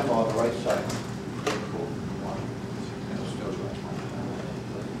 10 ball on the right side. And it'll still go.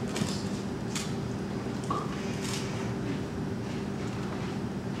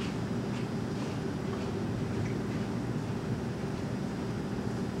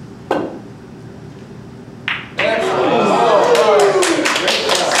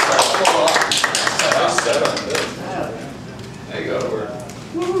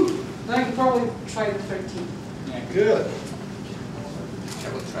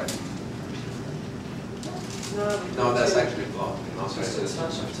 Right. No, No, that's actually blocked. Just a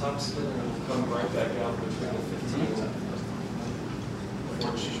touch of top spin and it'll come right back out between the 15.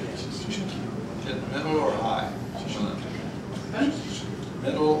 Middle or high?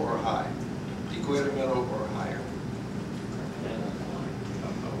 Middle or high? Equator middle or higher?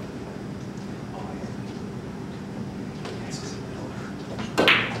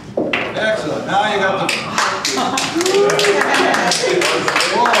 Excellent. Now you got the.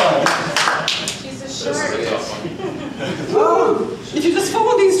 She's a short. Oh, if you just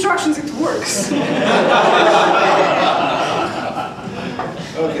follow the instructions, it works.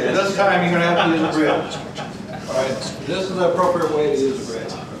 Okay, this time you're going to have to use a bridge. All right, this is the appropriate way to use a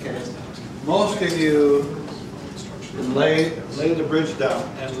bridge. Okay, most of you lay the bridge down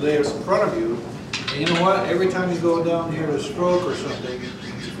and lay it in front of you. And you know what? Every time you go down here to stroke or something,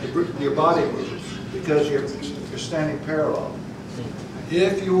 your body moves because you're standing parallel.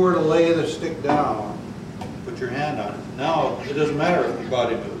 If you were to lay the stick down, put your hand on it. Now it doesn't matter if your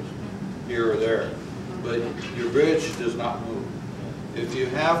body moves here or there, but your bridge does not move. If you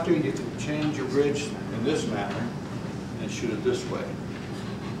have to, you can change your bridge in this manner and shoot it this way.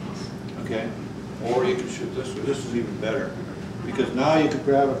 Okay? Or you can shoot this way. This is even better. Because now you can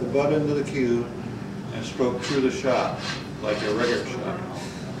grab at the butt end of the cue and stroke through the shot like a regular shot.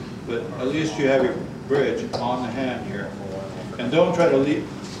 But at least you have your bridge on the hand here. And don't try to leave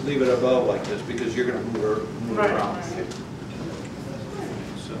it above like this because you're going to move around. Okay?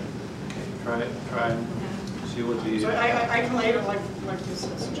 So, okay, try and see what the... So I can lay it like this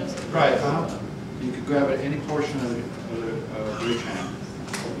is suggested. Right, you could grab at any portion of the bridge hand.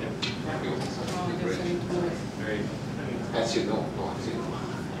 Yeah. There you go. As you know,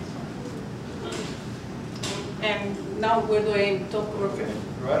 And now where do I aim? Top or Okay,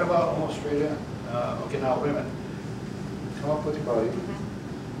 right about almost straight in. Okay, now wait a minute. Come up with your body.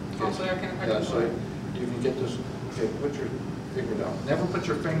 Oh, so I can Yeah, so you can get this. Okay, put your finger down. Never put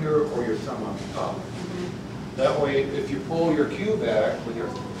your finger or your thumb on the top. That way, if you pull your cue back with your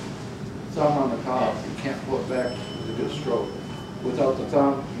thumb on the top, you can't pull it back with a good stroke. Without the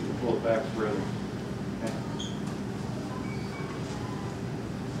thumb, you can pull it back further. Okay.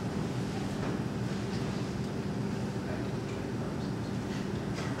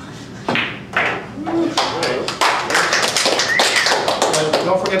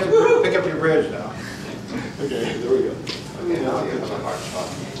 Don't forget to pick up your bridge now. Okay, there we go. Okay, now you have a hard shot.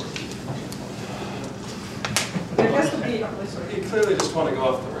 there has to be. You clearly just want to go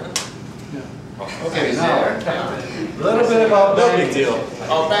off the rim. Okay, now, a little bit about No bank. big deal.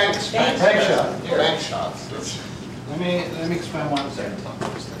 oh, bank shot. Bank shot. Bank shots. Let me explain one thing.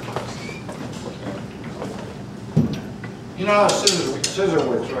 You know how scissor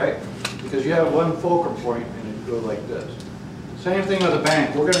works, right? Because you have one fulcrum point and it goes like this. Same thing with a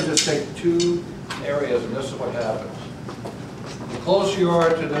bank. We're going to just take two areas and this is what happens. The closer you are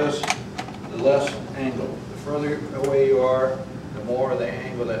to this, the less angle. The further away you are, the more the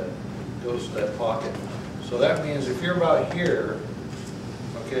angle that goes to that pocket. So that means if you're about here,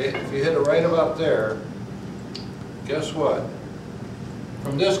 okay, if you hit it right about there, guess what?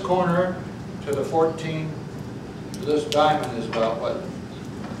 From this corner to the 14, to this diamond is about what?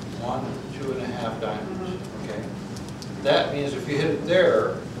 1, 2.5 diamonds, okay? That means if you hit it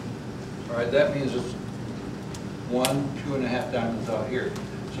there, all right, that means it's 1, 2.5 diamonds out here.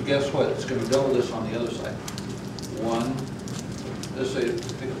 So guess what? It's going to double this on the other side. 1, let's say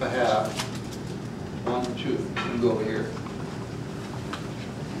pick up a half. 1, 2, and go over here.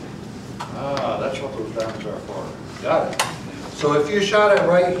 Ah, that's what those diamonds are for. Got it. So if you shot it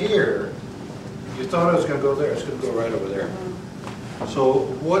right here, you thought it was going to go there. It's going to go right over there. So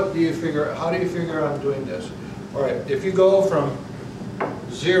what do you figure? How do you figure I'm doing this? All right, if you go from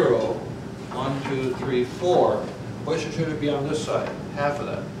 0, 1, 2, 3, 4, what should it be on this side? Half of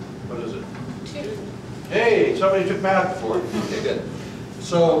that. What is it? 2. Hey, somebody took math before. Okay, good.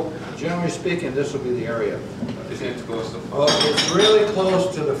 So generally speaking, this will be the area. Well, it's really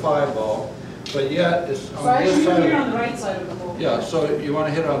close to the 5 ball, but yet it's So on I this should side. be here on the right side of the ball. Yeah, so you want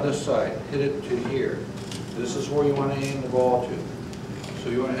to hit it on this side. Hit it to here. This is where you want to aim the ball to. So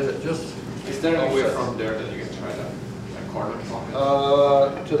you want to hit it just. Is there a way from there that you can try that? A corner from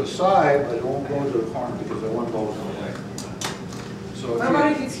it? To the side, but it won't go to the corner because the one ball is in the way. So What if about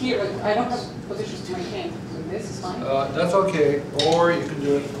you, if it's here? Like, I don't have positions to my hand. So this is fine. that's okay. Or you can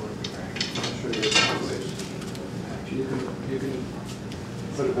do it. I'll show you different ways. You can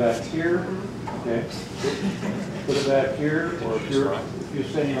put it back here. Okay. Put it back here, or if you're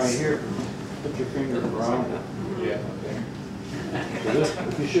standing right here, put your finger around it. Yeah. Okay. So this,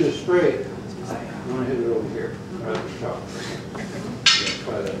 if you shoot it straight, you want to hit it over here, right at the top.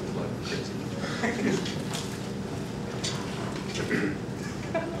 try that like crazy.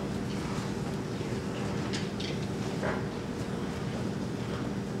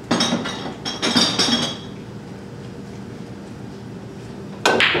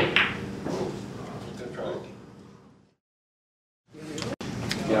 Good try.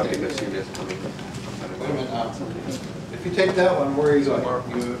 Yeah, because he was coming. Wait a minute now. If you take that one, where are you going?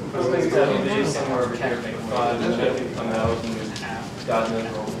 You, Maybe somewhere over here, make 5, and then come out, and God knows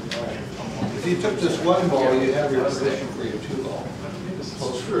where. if you took this one ball, you have your position for your 2 ball.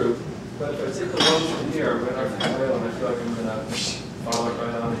 Well, true, but if I take the one from here, right off the rail, and I feel like I'm gonna follow it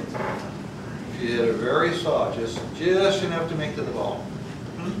right on it. If you hit it very soft, just enough to make to the ball.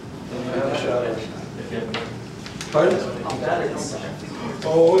 Then you have a shot every time. If you have enough. Pardon? I'm bad at this.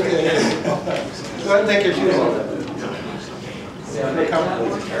 Oh, okay. Go ahead and take your shoes off. Yeah, You're comfortable.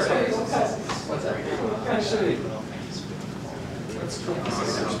 What's that? Actually,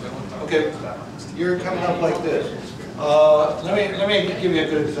 Okay, you're coming up like this. Let me give you a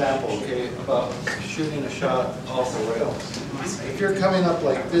good example, okay, about shooting a shot off the rail. If you're coming up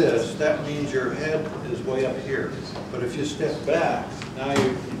like this, that means your head is way up here. But if you step back, now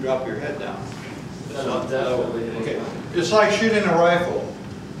you drop your head down. Okay, it's like shooting a rifle.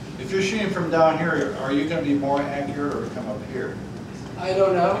 If you're shooting from down here, are you going to be more accurate or come up here? I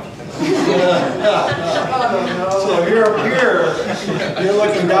don't know. So if you're up here, you're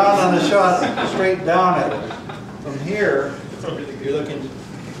looking down on the shot, straight down at it. From here, you're looking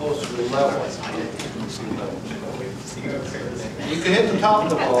close to the level. You can hit the top of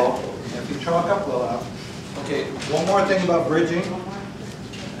the ball if you chalk up well enough. Okay, one more thing about bridging.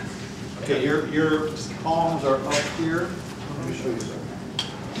 Okay, your palms are up here. Let me show you something.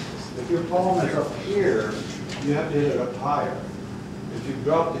 If your palm is up here, you have to hit it up higher. If you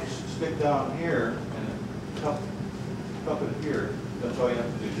drop the stick down here and cup it here, that's all you have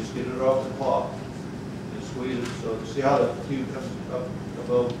to do. Just get it off the cloth and squeeze it. So see how the cue comes up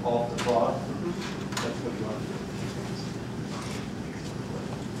above off the cloth? That's what you want to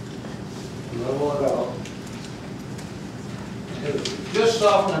do. Level it out. Just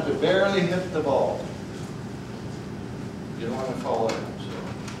soften it to barely hit the ball. You don't want to fall in, so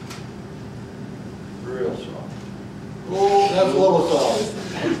real soft. Oh, that's a little soft.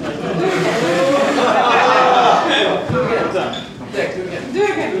 Do it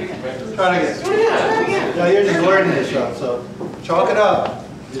again. Try it again. Now you're just learning this shot, so chalk it up.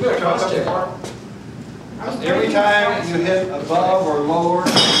 Chalk up. Every time you hit above or lower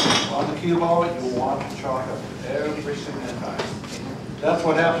on the cue ball, you want to chalk up every single time. That's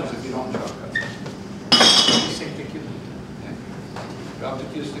what happens if you don't chalk up. Drop the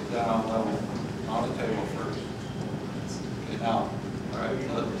cue stick down level on the table first. Okay, now, all right,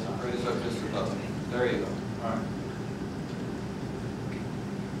 let's raise up just above. There you go. All right.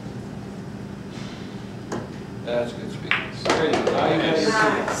 That's good speed. There you go. Now you have your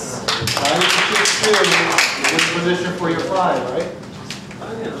Nice. now you can shoot you're in position for your 5, right?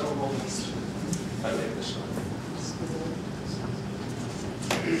 I take this one.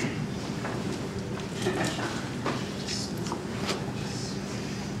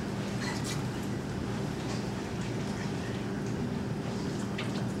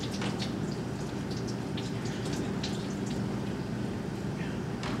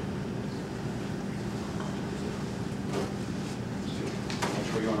 That's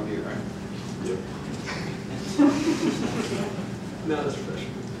where you want to be, right? Yep. Now this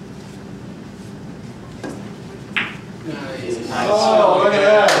pressure. Oh, look at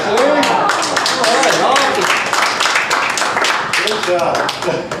that. See? All right, awesome. Good job.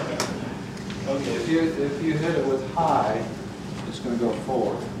 Okay, if you hit it with high, it's going to go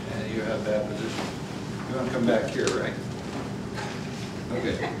forward, and you have that position. You want to come back here, right?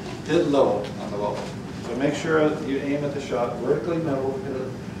 Okay, hit low on the ball. So make sure you aim at the shot vertically middle, hit it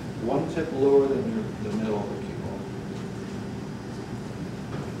one tip lower than the middle of the cue ball.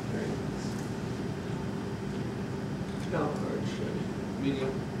 There you go. Now hard shit.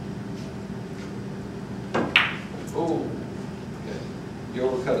 Medium. Oh, okay. You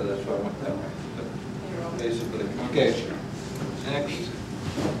overcut it, that's why I went that way. But basically, okay. Next.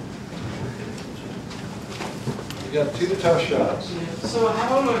 You got 2 tough shots. So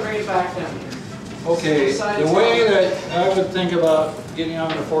how am I bring it back down here? Okay, the way that I would think about getting on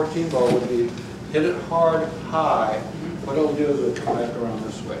the 14 ball would be hit it hard, high. What it'll do is it'll come back around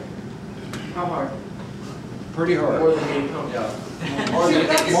this way. How hard? Pretty hard. More than medium? Yeah.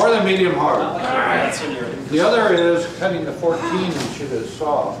 More than medium hard. Alright. The other is cutting the 14 and shoot it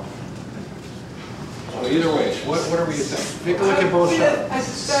soft. So either way, whatever you think. Take a look at both shots. I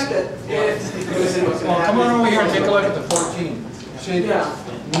suspect that if it was in what's Well, come on over here and take a look at the 14. See, Yeah.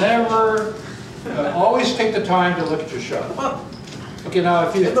 never, always take the time to look at your shot. Well, Okay, now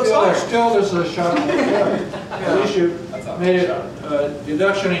if you It looks feel fine. that still this is a shot, at least you made it a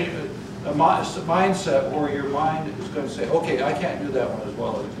deduction, a mindset where your mind is going to say, okay, I can't do that one as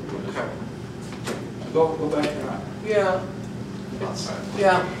well as you can do this. Okay. Go back to that. Yeah. It's,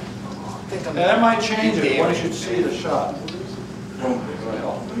 yeah. I think I'm. And that might change it once you see the shot.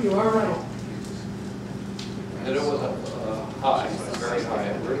 You are right. Hit it with a high, very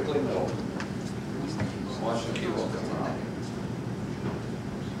high, vertically middle. Watch the cue ball come around.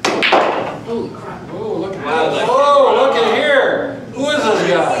 Holy crap. Oh, look at this. Oh, look at here. Who is this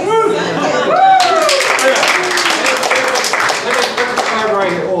guy? Look at the card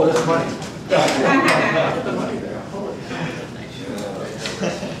right here. Oh, that's funny.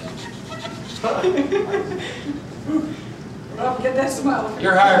 Well, get that smile.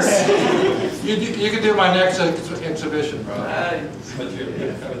 You're hired. You can do my next exhibition, bro.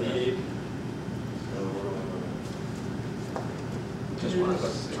 Just want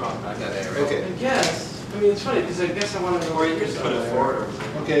to drop back that area. I Okay. guess. I mean, it's funny because I guess I want to go. Or you can put it forward.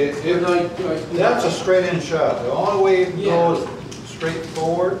 Okay. That's a straight-in shot. The only way you can go is straight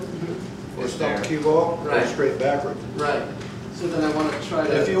forward or stump cue ball, or Right. straight backward. Right. So then I want to try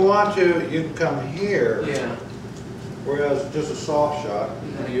to. If you want to, you can come here. Yeah. Whereas just a soft shot,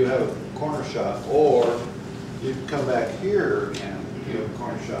 you have a corner shot, or you can come back here and you have a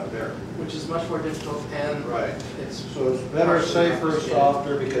corner shot there. Which is much more difficult and. Right. It's. So it's better, safer,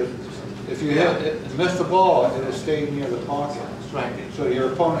 softer, because if you hit it and miss the ball, it'll stay near the pocket. Right. So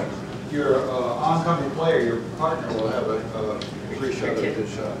your opponent, your oncoming player, your partner will have a free shot or a good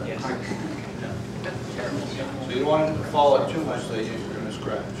shot. So you don't want it to fall it too much that you're going to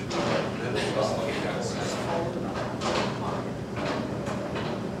scratch.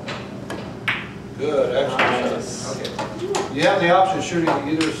 Good, excellent shot. Okay. You have the option of shooting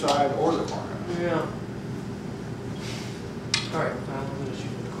either side or the corner. Yeah. All right. I'm going to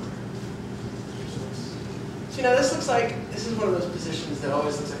shoot in the corner. So you know, this looks like this is one of those positions that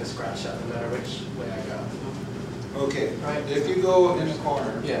always looks like a scratch shot, no matter which way I go. Okay. Right. If you go in the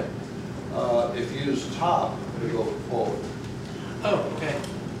corner, Yeah. if you use top, it'll go forward. Oh, okay.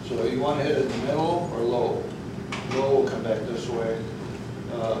 So you want to hit it in the middle or low. Low will come back this way.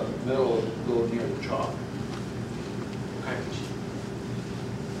 Middle will go near the chop. Okay.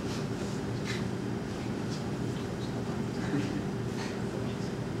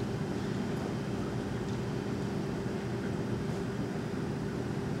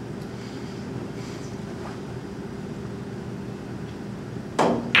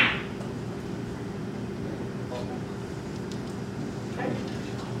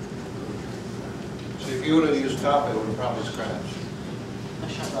 So if you would have used top, it would have probably scratched.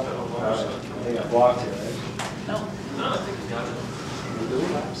 They got blocked here, right? No, I think you got it.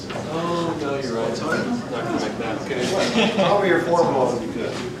 Oh, no, you're right. So I'm not going to make that. Okay. Probably your four ball would be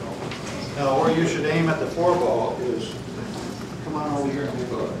good. Now, where you should aim at the four ball is, come on over here and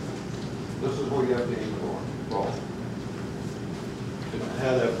move up. This is where you have to aim the ball.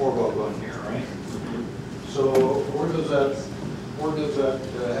 Have that four ball going here, right? So where does that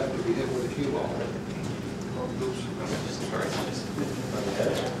have to be hit with a cue ball?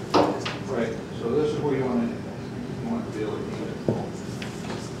 Right. So this is where you want to be able to aim it.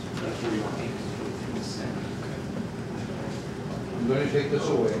 That's where you want to aim it. I'm going to take this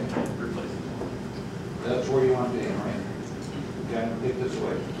away. That's where you want to aim, right? Okay, I'm going to take this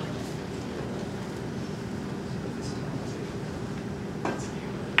away.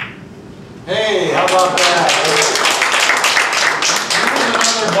 Hey, how about that? Here's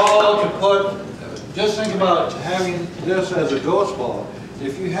another ball to put. Just think about having this as a ghost ball.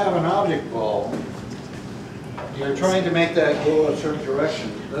 If you have an object ball, you're trying to make that go a certain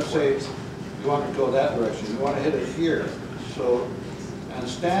direction. Let's say you want to go that direction. You want to hit it here. So, and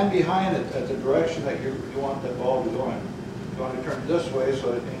stand behind it at the direction that you want that ball to go in. You want to turn it this way,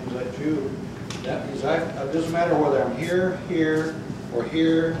 so it means that that means it doesn't matter whether I'm here, or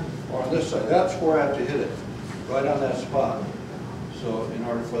on this side. That's where I have to hit it, right on that spot. So in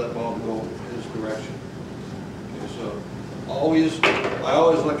order for that ball to go this direction. Okay, so I always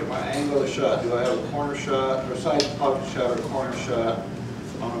look at my angle of the shot. Do I have a corner shot, or a side pocket shot, or a corner shot?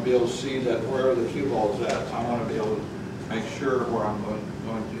 I want to be able to see that wherever the cue ball is at. I want to be able to make sure where I'm going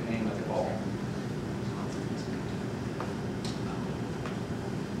to aim at the ball.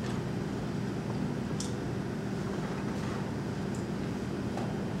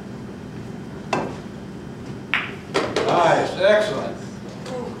 Nice, excellent.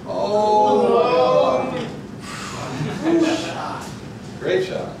 Oh, great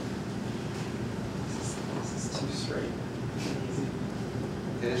shot. Too straight.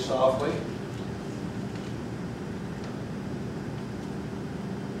 Okay, softly.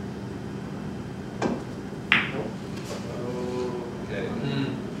 Okay.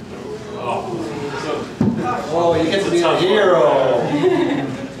 Oh, you get to be a hero.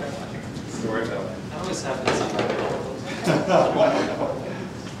 Story about it. That always happens.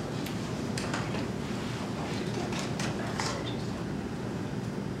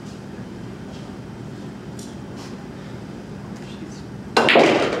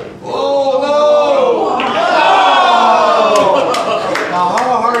 Oh, no! Now,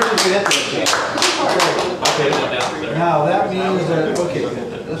 how hard did you hit this? Now, that means that, okay,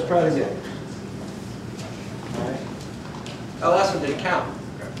 let's try it again. All right. The last one didn't count.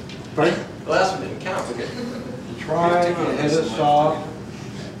 Pardon? The last one didn't count. Okay. Try to hit it soft,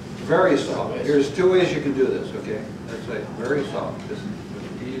 very soft. There's two ways you can do this, okay? That's like very soft. Just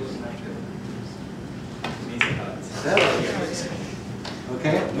ease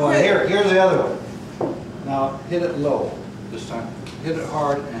okay? No, here's the other one. Now hit it low this time. Hit it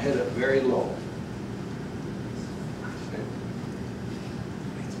hard and hit it very low. Okay.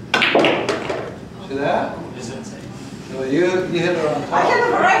 See that? So you hit it on top. I have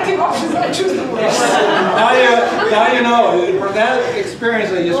a variety of options. I choose the worst. now you know, from that experience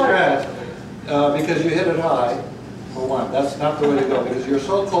that you scratched, because you hit it high, for one, that's not the way to go, because you're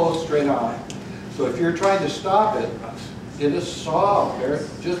so close straight on. So if you're trying to stop it, it is soft,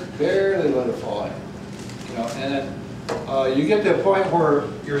 just barely let it fly. You know, and then you get to a point where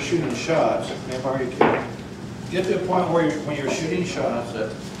you're shooting shots, get to a point where when you're shooting shots that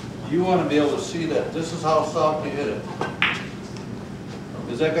you want to be able to see that this is how soft you hit it.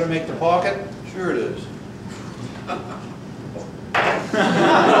 Is that going to make the pocket? Sure it is.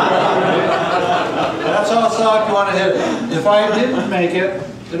 That's how soft you want to hit it. If I didn't make it,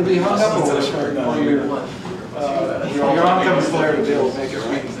 it'll be hung up over your oncoming player to be able to make it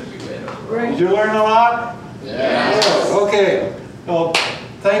right. Did you learn a lot? Yeah. Okay. Well,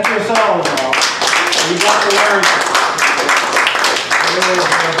 thank yourselves now. You got to learn.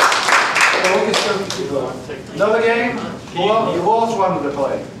 We can still keep going. Another game? Who else wanted to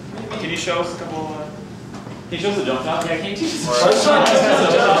play? Can you show us a couple? Can you show us a jump shot? Yeah, can you teach us?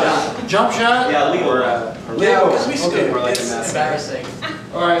 Jump shot? Yeah, Leo. Leo. Because we Okay. it's embarrassing.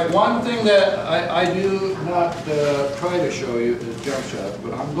 All right, one thing that I do not try to show you is jump shots,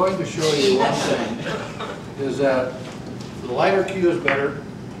 but I'm going to show you one thing, is that the lighter cue is better.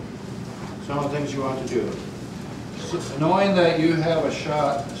 Some of the things you want to do. So knowing that you have a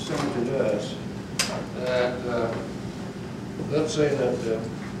shot similar to this, that let's say that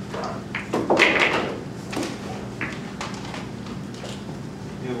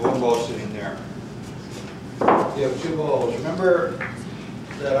you have one ball sitting there. You have two balls. Remember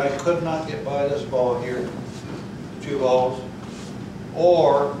that I could not get by this ball here, two balls.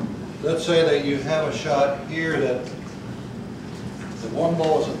 Or let's say that you have a shot here that the one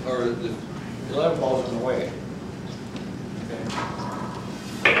ball is, or the 11 balls in the way. Okay.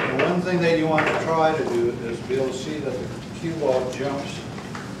 The one thing that you want to try to do is be able to see that the cue ball jumps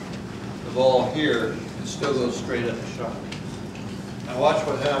the ball here and still goes straight at the shot. Now watch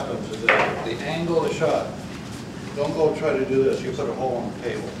what happens is that the angle of the shot, don't go try to do this, you put a hole on the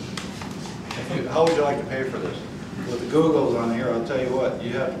table. How would you like to pay for this? With the Googles on here, I'll tell you what,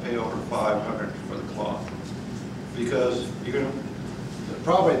 you have to pay over $500 for the cloth. Because you're going to,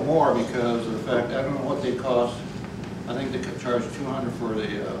 probably more because of the fact, I don't know what they cost. I think they could charge $200 for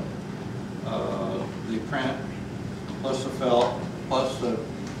the print, plus the felt, plus the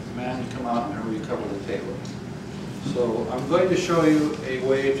man to come out and recover the table. So I'm going to show you a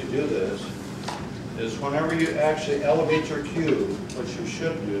way to do this, is whenever you actually elevate your cue, which you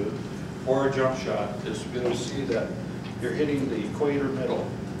should do for a jump shot, is to be able to see that you're hitting the equator middle.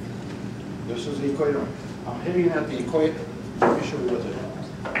 This is the equator. I'm hitting at the equator. Let me show you what it is.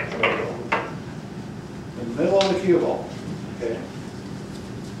 In the middle of the cue ball, okay?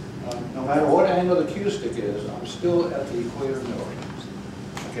 No matter what angle the cue stick is, I'm still at the equator middle.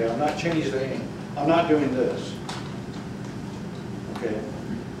 Okay, I'm not changing the aim. I'm not doing this. Okay,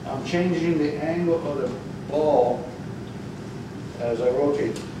 I'm changing the angle of the ball as I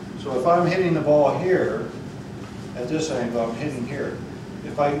rotate. So if I'm hitting the ball here, at this angle, I'm hitting here.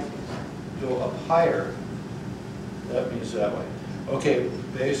 If I go up higher, that means that way. Okay,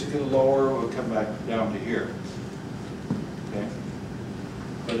 basically lower will come back down to here. Okay,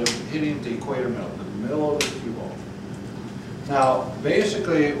 but I'm hitting the equator middle, the middle of the cue ball. Now,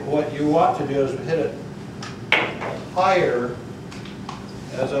 basically, what you want to do is hit it higher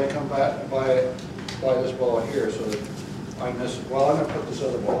as I come back by this ball here, so that I miss. Well, I'm going to put this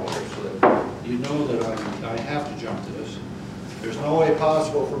other ball here so that you know that I have to jump this. There's no way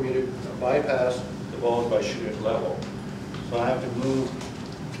possible for me to bypass the balls by shooting it level. So I have to move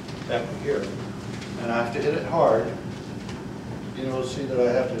back to here. And I have to hit it hard. You'll see that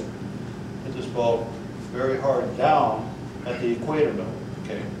I have to hit this ball very hard down at the equator node.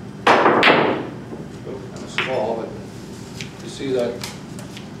 Okay. Oh, I missed the ball, but you see that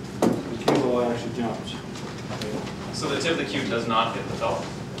the cue ball actually jumps. Okay. So the tip of the cue does not hit the felt?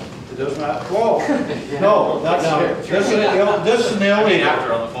 It does not. Whoa! No, not now. This is an illegal.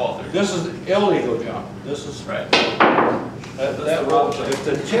 After on the fall through. This is illegal jump. This is right. If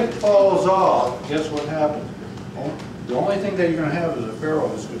the tip falls off, guess what happens? The only thing that you're going to have is a ferrule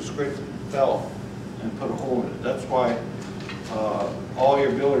that's going to scrape the felt and put a hole in it. That's why all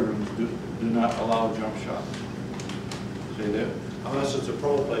your billiard rooms do not allow jump shots. See that? Unless it's a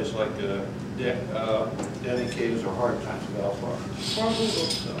pro place like Danny Caves or Hard Times of Alpha.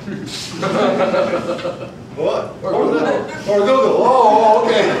 What? Or Google. Oh,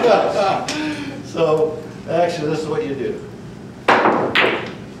 okay. So actually, this is what you do.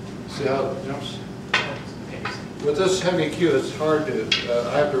 See how it jumps? With this heavy cue, it's hard to,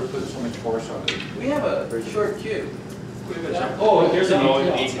 I have to put so much force on it. We have a short cue. Oh, here's an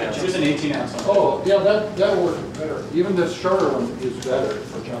 18 ounce. Here's an 18 ounce. Oh, yeah, that'll work better. Even the shorter one is better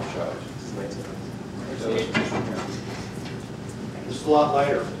for jump shots. It's a lot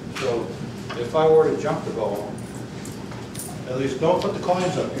lighter. So if I were to jump the ball, at least don't put the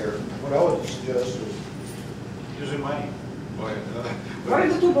coins up here. What I would suggest is using money. What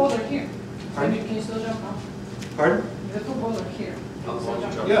if the two balls are here? Can you still jump now? Pardon? The two balls are here. Can you still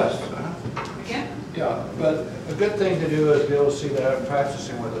jump? Yes. Again? Yeah, but a good thing to do is be able to see that I'm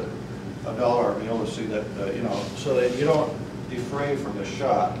practicing with a dollar, be able to see that, so that you don't defray from the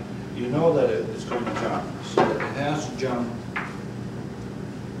shot. You know that it's going to jump. So it has to jump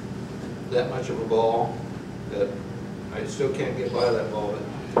that much of a ball that I still can't get by that ball.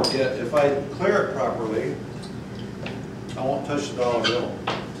 But yet, if I clear it properly, I won't touch the dollar bill.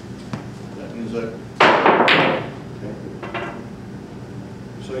 That means that. Okay.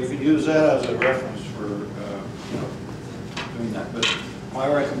 So you could use that as a reference for doing that. But my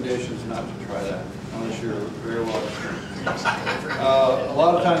recommendation is not to try that unless you're very well experienced. A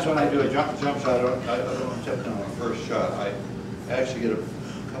lot of times when I do a jump shot, I don't attempt on a first shot. I actually get a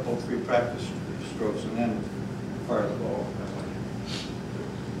couple of free practice strokes and then fire the ball.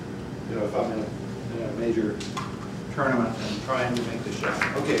 If I'm in a major tournament and trying to make the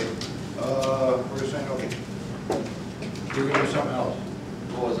shot. Okay, we're saying okay. You're going to do something else.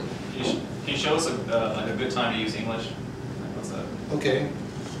 What was it? Can you show us a good time to use English? What's that? Okay. A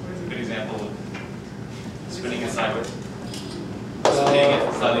good example of spinning it sideways. Spinning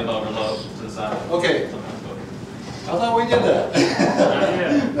it slightly above or low to the side. Okay. I thought we did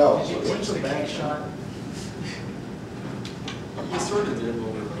that. No. What's the bank shot? You sort of did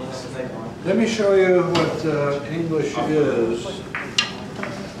when we were Let me show you what English is.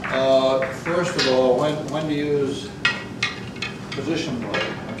 First of all, when to use position play.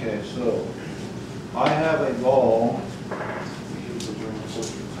 Okay, so I have a ball.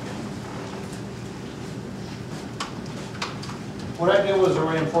 What I did was a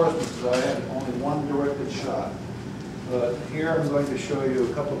reinforcement because I had only one directed shot. But here I'm going to show you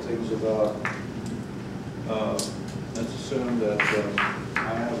a couple things about, let's assume that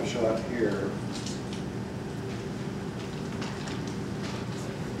I have a shot here.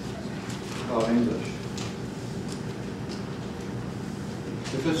 About English.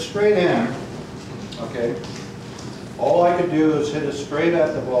 If it's straight in, okay, all I could do is hit it straight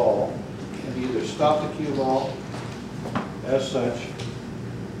at the ball and either stop the cue ball as such,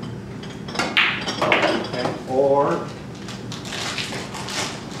 okay, or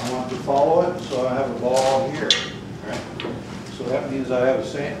I want to follow it, so I have a ball here. Right? So that means I have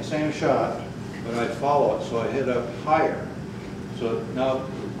the same shot, but I follow it, so I hit up higher. So now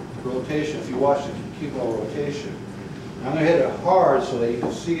rotation, if you watch the cue ball rotation, I'm going to hit it hard so that you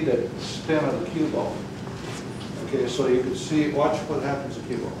can see the spin of the cue ball. Okay, so you can see, watch what happens to the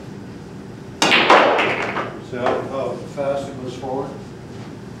cue ball. See how fast it goes forward?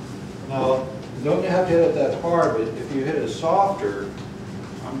 Now, you don't have to hit it that hard, but if you hit it softer,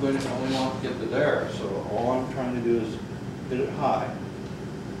 I'm going to only want to get to there. So all I'm trying to do is hit it high.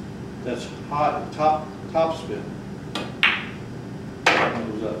 That's hot, top spin. It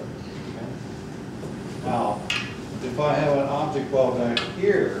goes up. Okay. Now, if I have an object ball back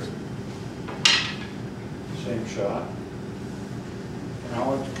here, same shot, and I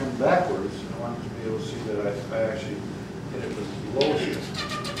want it to come backwards, I want to be able to see that I actually hit it with low here.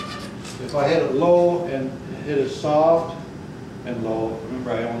 If I hit it low and hit it soft and low,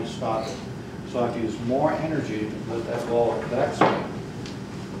 remember I only stopped it. So I have to use more energy to let that ball backswing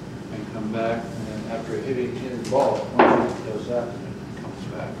and come back, and then after hitting the ball, once it does that, then it comes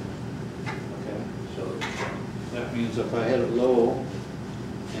back. Okay, so that means if I hit it low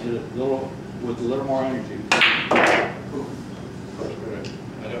and hit it with a little more energy. I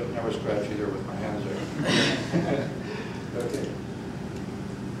don't never scratch either with my hands there. Okay.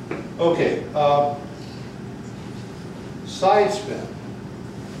 Okay. Side spin.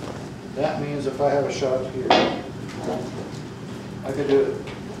 That means if I have a shot here, I could do it.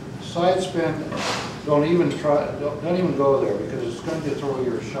 Side spin. Don't even go there because it's going to throw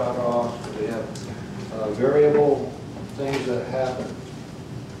your shot off. They have variable things that happen.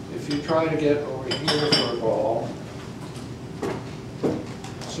 If you try to get over here for a ball,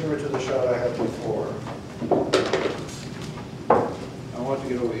 similar to the shot I had before, I want to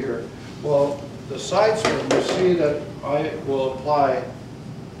get over here. Well, the side spin, you see that I will apply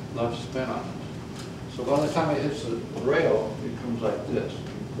left spin on it. So by the time it hits the rail, it comes like this.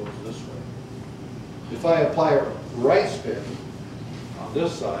 It goes this way. If I apply a right spin on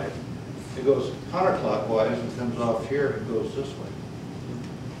this side, it goes counterclockwise and comes off here and goes this way.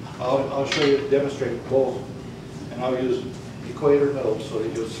 I'll show you, demonstrate both, and I'll use equator middle so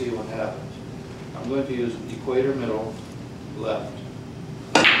that you'll see what happens. I'm going to use equator middle, left.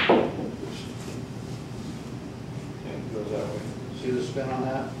 Okay, it goes that way. See the spin on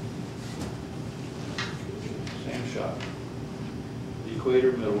that? Same shot.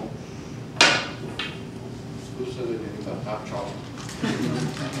 Equator middle. Who said anything about hot chocolate?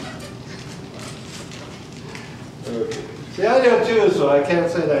 Okay. See, I do it too, so I can't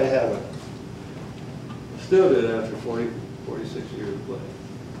say that I haven't. Still did after 46 years of play.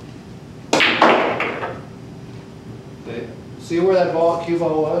 Okay. See where that cue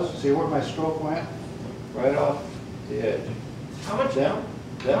ball was? See where my stroke went? Right off the edge. How much?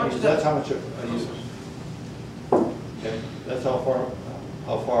 That's how much I used. Okay. That's how far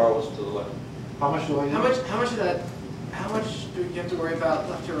I was to the left. How much do I use? How much of that? How much do you have to worry about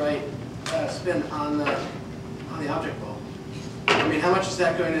left to right spin on the object ball? I mean, how much is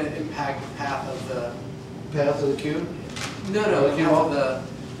that going to impact the path of the cue? No, the the path of the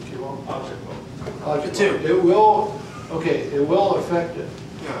cue ball? Object ball. Object The ball. two. It will. Okay, it will affect it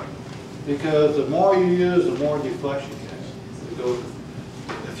Yeah. because the more you use, the more deflection you get.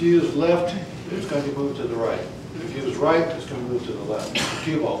 If you use left, it's going to move to the right. If you use right, it's going to move to the left. The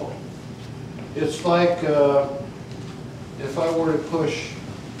cue ball. It's like if I were to push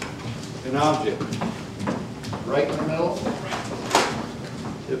an object right in the middle,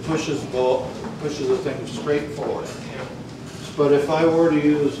 it pushes the thing straight forward. But if I were to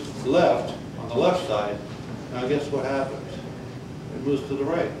use left on the left side, now guess what happens? It moves to the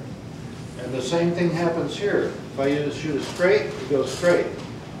right. And the same thing happens here. If I shoot it straight, it goes straight.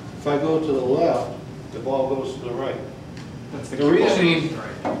 If I go to the left, the ball goes to the right. That's The reasoning,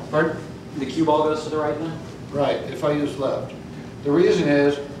 pardon? The cue ball goes to the right then? Right, if I use left. The reason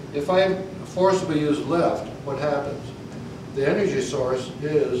is, if I forcibly use left, what happens? The energy source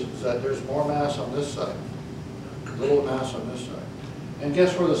is that there's more mass on this side, little mass on this side. And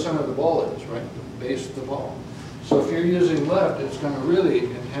guess where the center of the ball is, right? The base of the ball. So if you're using left, it's going to really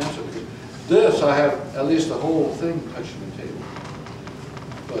enhance it. This, I have at least the whole thing touching the table.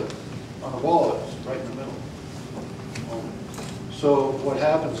 But on the ball, it's right in the middle. So what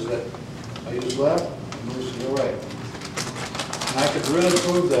happens is that I use left, it moves to the right. And I could really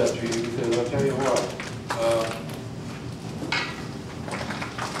prove that to you because I'll tell you what.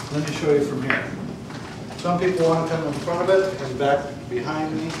 Let me show you from here. Some people want to come in front of it and back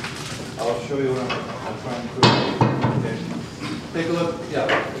behind me. I'll show you what I'm trying to prove. Okay. Take a look.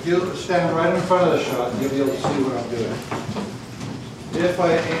 Yeah. If you stand right in front of the shot, you'll be able to see what I'm doing. If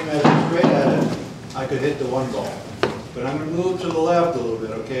I aim at it straight at it, I could hit the one ball. But I'm going to move to the left a little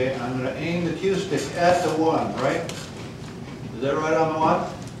bit, okay? I'm going to aim the cue stick at the one, right? Is that right on the one?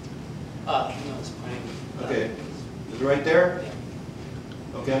 No, it's pointing. Okay. Is it right there?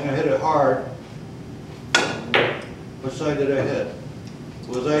 Okay, I'm going to hit it hard. What side did I hit?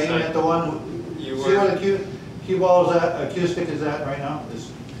 Was I aiming at the one? You See where the cue ball is at, cue stick is at right now?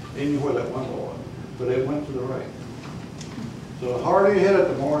 It's aiming where that one ball was. But it went to the right. So the harder you hit it,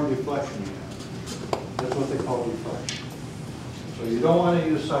 the more deflection you have. That's what they call deflection. So you don't want to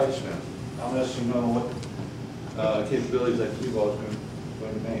use side spin unless you know what capabilities that cue ball is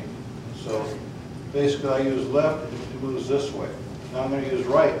going to make. So basically I use left, it moves this way. Now I'm going to use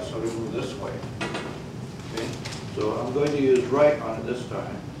right, so it'll move this way. Okay? So I'm going to use right on it this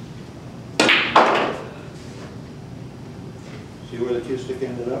time. See where the cue stick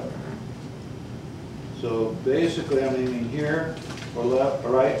ended up? So basically I'm aiming here, or left,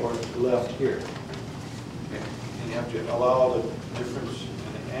 right, or left here. Okay. And you have to allow the difference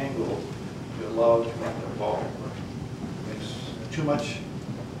in the angle to allow it to make the ball. It's too much,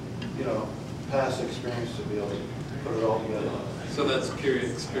 you know, past experience to be able to put it all together. So that's pure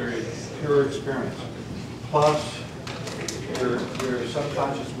experience. Pure experience. Plus, your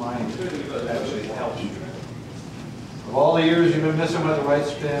subconscious mind actually helps you. Of all the years you've been missing with the right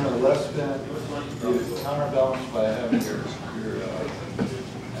spin or left spin, you're counterbalanced by having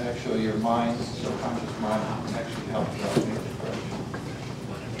your mind, subconscious mind, actually helps you out in the correction.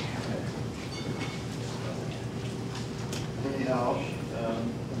 Anyhow,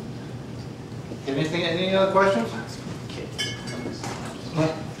 any other questions?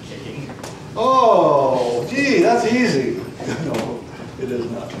 Oh, gee, that's easy. No, it is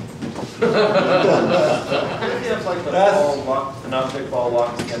not. It's like an object ball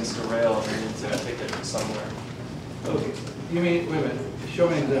locked against a rail and you need to take it somewhere. Okay. You mean, wait a minute, show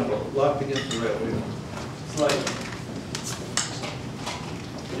me an example. Locked against the rail, wait a minute. It's like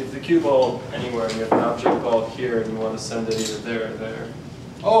if the cue ball anywhere and you have an object ball here and you want to send it either there or there.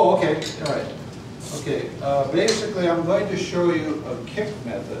 Oh, okay, all right. Okay, basically I'm going to show you a kick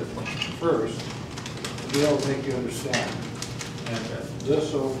method first to be able to make you understand. And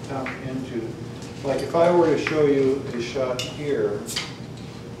this will come into, like if I were to show you a shot here,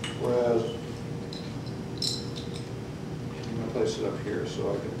 whereas, I'm going to place it up here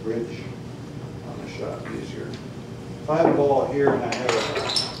so I can bridge on the shot easier. If I have a ball here and I have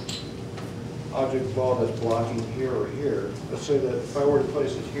an object ball that's blocking here or here, let's say that if I were to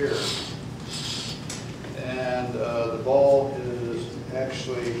place it here, and the ball is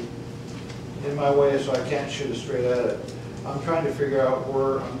actually in my way so I can't shoot it straight at it. I'm trying to figure out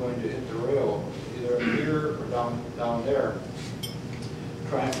where I'm going to hit the rail, either here or down there.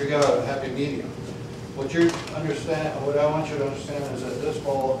 Try and figure out a happy medium. What I want you to understand is that this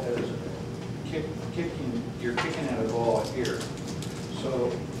ball is kicking, you're kicking at a ball here.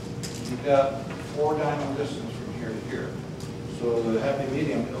 So you've got 4 diamond distance from here to here. So the happy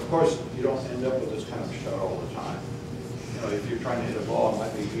medium, of course, you don't end up with this kind of shot all the time. You know, if you're trying to hit a ball, it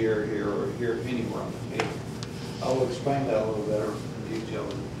might be here, here, or here, anywhere on the table. I will explain that a little better in detail.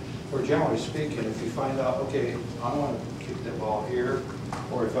 Or generally speaking, if you find out, okay, I want to kick that ball here,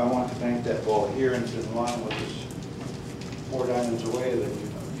 or if I want to bank that ball here into the line with this 4 diamonds away, then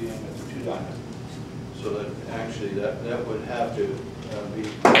you aim at the 2 diamond. So that actually that would have to be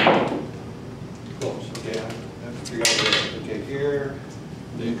close. Okay, I have to figure out where. Okay, here,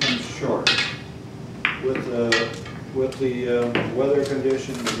 then it comes short. With the weather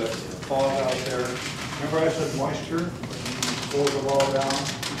conditions, you've got fog out there. Remember I said moisture? When you slow the ball down,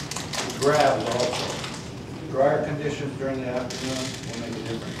 it grabs also. Drier conditions during the afternoon will make a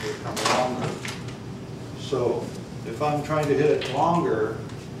difference. They come longer. So if I'm trying to hit it longer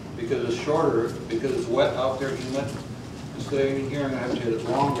because it's shorter, because it's wet out there, instead of aiming here, I'm going to have to hit it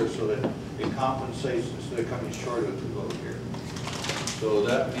longer so that it compensates instead of coming shorter to go here. So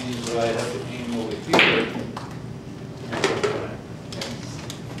that means that I have to aim over here.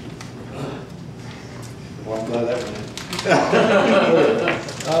 Well, I'm glad that went in.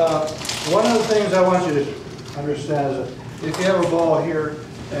 One of the things I want you to understand is that if you have a ball here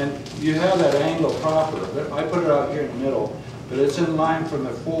and you have that angle proper, I put it out here in the middle, but it's in line from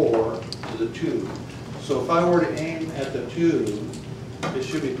the 4 to the 2. So if I were to aim at the 2, it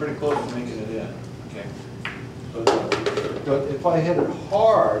should be pretty close to making it in. Okay. But if I hit it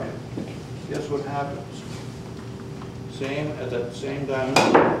hard, guess what happens? Same at that same diamond.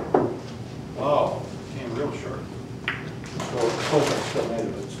 Wow, came real short. So of course I still made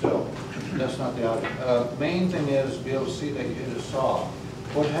it, but still, that's not the object. Main thing is to be able to see that you hit it soft.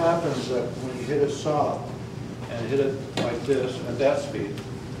 What happens that when you hit it soft and hit it like this at that speed,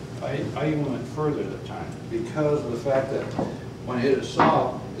 I even went further at the time because of the fact that when I hit it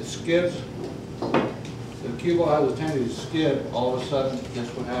soft, it skids. The cue ball has a tendency to skid. All of a sudden, guess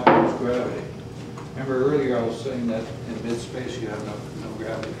what happens? Gravity. Remember earlier I was saying that in mid-space you have no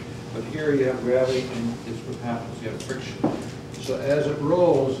gravity. But here you have gravity and it's what happens. You have friction. So as it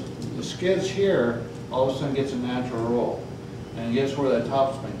rolls, the skids here all of a sudden gets a natural roll. And guess where that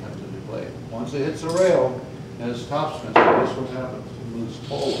topspin comes into play? Once it hits the rail, and it's topspin, guess what happens? It moves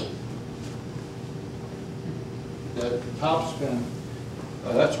forward. That topspin,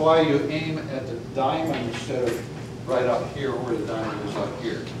 that's why you aim at the diamond instead of right up here where the diamond is up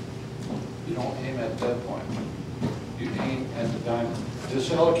here. You don't aim at that point. You aim at the diamond. This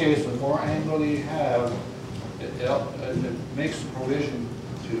indicates the more angle you have, it makes the provision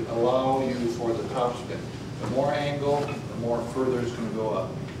to allow you for the topspin. The more angle, the more further it's going to go up.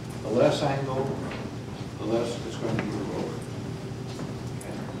 The less angle, the less it's going to be lower.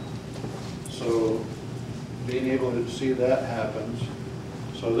 So being able to see that happens.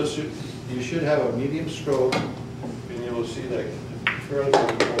 So this you should have a medium stroke, being able to see that fairly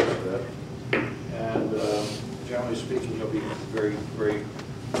close to that. And generally speaking, you'll be very, very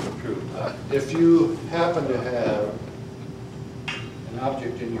true. If you happen to have an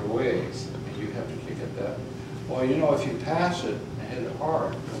object in your way and you have to kick at that, well, you know, if you pass it and hit it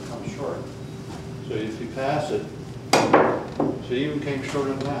hard, it'll come short. So if you pass it, so you even came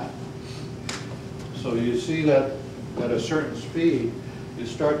shorter than that. So you see that at a certain speed, you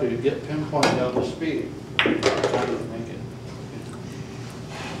start to get pinpointed down the speed. Trying to make it.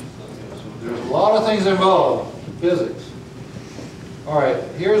 So there's a lot of things involved, physics. All right,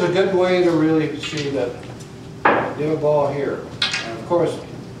 here's a good way to really see that you have a ball here. And of course,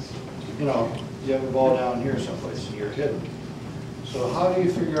 you know, you have a ball down here someplace and you're hidden. So how do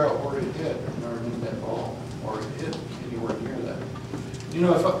you figure out where to hit in order to hit that ball or hit anywhere near that? You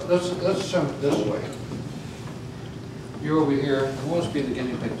know, let's assume it this way. You're over here, and let's be the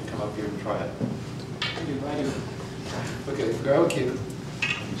guinea pig to come up here and try it. Okay, grab a cue.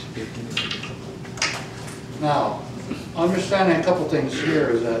 Now, understanding a couple things here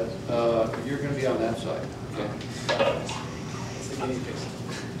is that you're going to be on that side. Okay.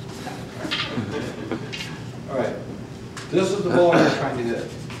 All right. This is the ball you're trying to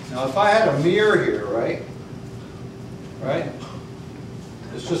hit. Now, if I had a mirror here, right? Right?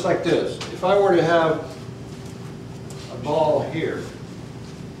 It's just like this. If I were to have a ball here,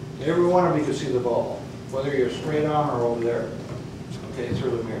 every one of you can see the ball, whether you're straight on or over there. Okay,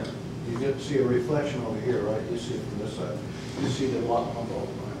 through the mirror. You get to see a reflection over here, right? You see it from this side. You see the ball.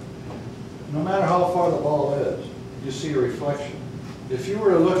 No matter how far the ball is, you see a reflection. If you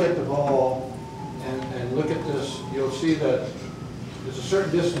were to look at the ball and look at this, you'll see that there's a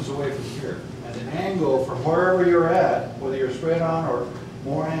certain distance away from here. And an angle from wherever you're at, whether you're straight on or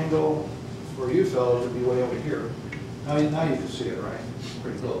more angle for you fellows, would be way over here. Now you can see it, right?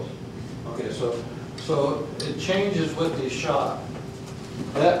 Pretty close. Okay, so it changes with the shot.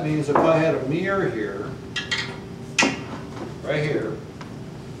 That means if I had a mirror here, right here,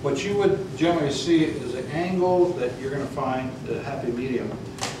 what you would generally see is the angle that you're going to find, the happy medium,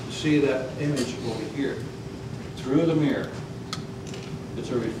 to see that image over here, through the mirror. It's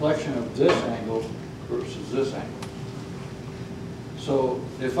a reflection of this angle versus this angle. So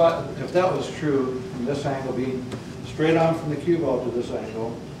if that was true, from this angle being straight on from the cue ball to this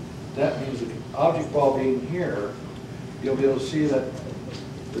angle, that means the object ball being here, you'll be able to see that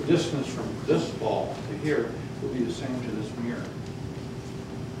the distance from this ball to here will be the same to this mirror.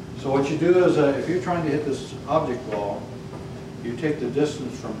 So what you do is if you're trying to hit this object ball, you take the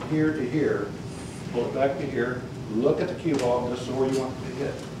distance from here to here, pull it back to here, look at the cue ball, and this is where you want it to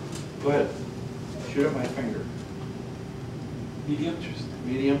hit. Go ahead. Shoot at my finger. Medium?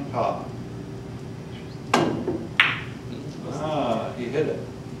 Medium top. Ah, he hit it.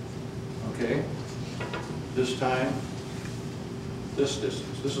 Okay. This time, this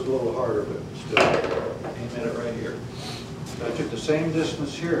distance. This is a little harder, but still, aim at it right here. So I took the same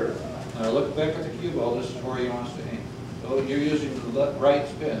distance here, and I look back at the cue ball. This is where he wants to aim. So you're using the right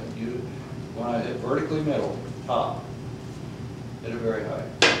spin. You want to hit vertically middle, top. Hit it very high.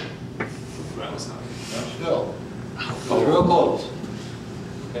 That was not. No, still. It's real close.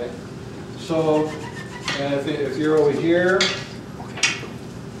 Okay. So, and if you're over here,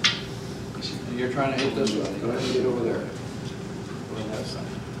 and you're trying to hit this one, go ahead and get over there.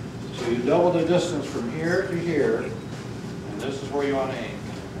 So you double the distance from here to here, and this is where you want to aim.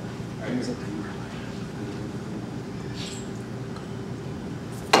 Right here.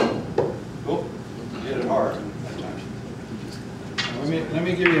 Oh, hit it hard that time. Now let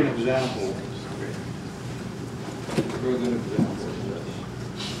me give you an example. A very good example of this.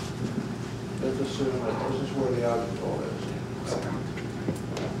 Let's assume that this is where the object ball is.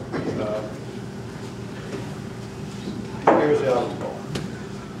 Here's the object ball.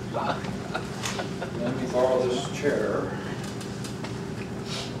 Let me borrow this chair.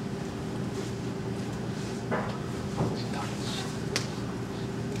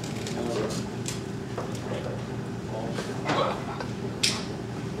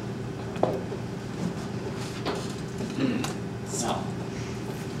 Now,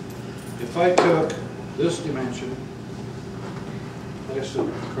 if I took this dimension, placed it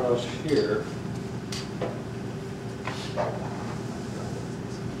across here,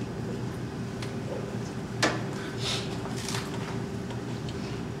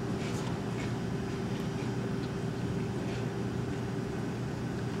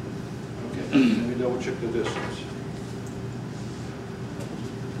 let me double check the distance.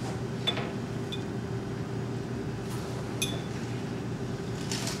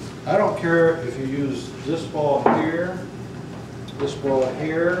 I don't care if you use this ball here, this ball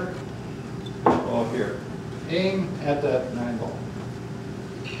here, this ball here. Aim at that 9 ball.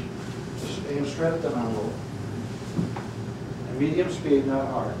 Just aim straight at the 9 ball. And medium speed, not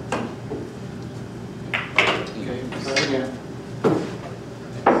hard. Okay, try it again.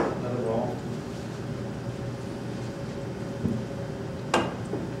 Another ball.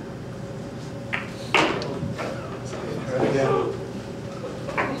 Try it again.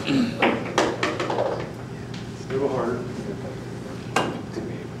 A little harder.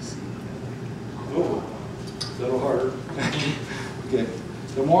 Oh, a little harder. Okay.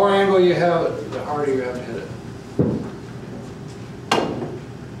 The more angle you have, the harder you have to hit it.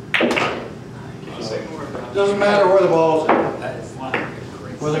 Can you say more about? Doesn't matter where the ball's at,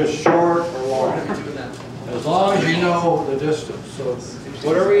 whether it's short or long, as long as you know the distance. So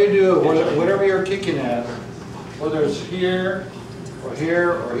whatever you do, whatever you're kicking at, whether it's here or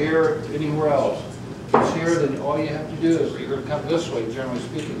here or here, anywhere else, if it's here, then all you have to do is you're going to come this way, generally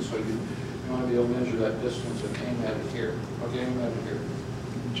speaking, so you want to be able to measure that distance and aim at it here. Okay, aim at it here.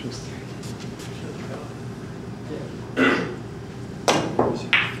 Interesting. So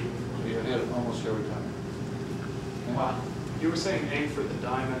you hit it almost every time. Okay? Wow. You were saying aim for the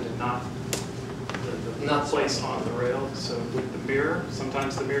diamond and not Not place on the rail. So with the mirror,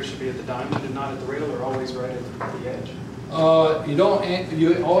 sometimes the mirror should be at the diamond and not at the rail, or always right at the edge. You don't aim,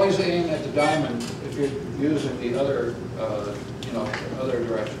 you always aim at the diamond if you're using the other, other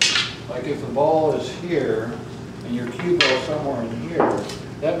direction. Like if the ball is here and your cue ball somewhere in here,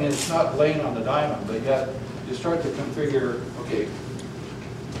 that means it's not laying on the diamond, but yet you start to configure, okay,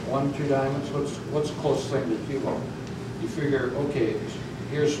 1, 2 diamonds, what's the closest thing to the cue ball? You figure, okay,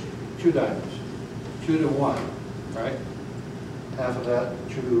 here's 2 diamonds, 2 to 1, right? Half of that,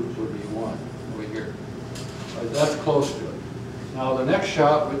 2 would be 1 over here. Right, that's close to it. Now the next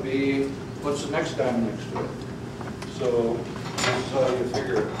shot would be, what's the next diamond next to it? So this is how you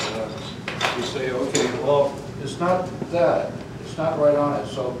figure it. You say, okay, well, it's not that. It's not right on it.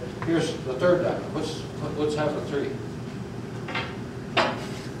 So here's the 3rd diamond. What's half of 3?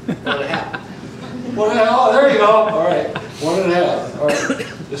 1.5. 1.5. Oh, there you go. All right. 1.5. All right.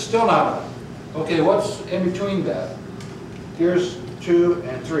 It's still not on it. Okay, what's in between that? Here's 2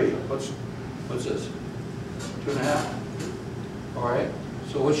 and 3. What's this? 2.5. All right.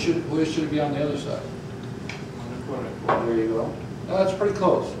 So what should it be on the other side? There you go. Now, that's pretty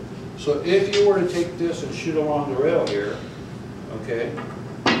close. So if you were to take this and shoot along the rail here, okay,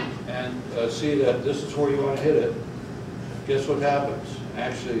 and see that this is where you want to hit it, guess what happens?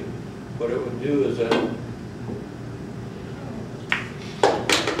 Actually, what it would do is that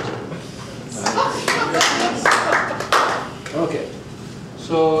okay.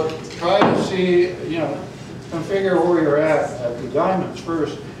 So try to see, configure where you're at the diamonds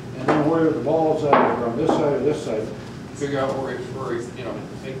first, and then where the ball's at, on this side or this side. Figure out where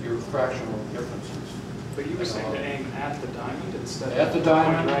make your fractional differences. But you were saying to aim at the diamond instead At of the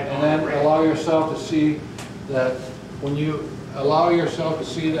diamond, right and on then the rail. allow yourself to see that when you allow yourself to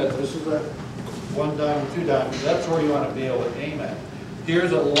see that this is a 1 diamond, 2 diamond, that's where you want to be able to aim at.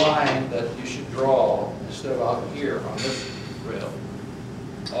 Here's a line that you should draw instead of out here on this rail.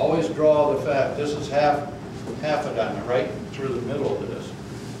 Always draw the fact this is half a diamond, right through the middle of this.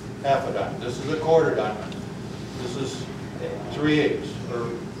 Half a diamond. This is a 1/4 diamond. This is 3/8 or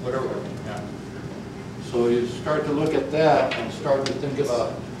whatever. Yeah. So you start to look at that and start to think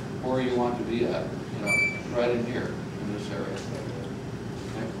about where you want to be at, right in here, in this area.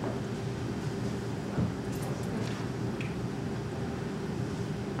 Okay.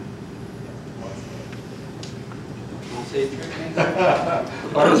 Mass 8 trick?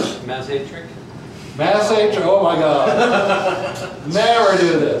 Pardon? Mass 8 trick? Mass 8 trick, oh my God. Never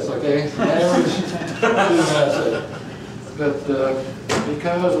do this, okay? Never do mass 8. But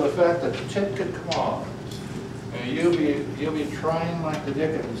because of the fact that the tip could come off, and you'll be trying like the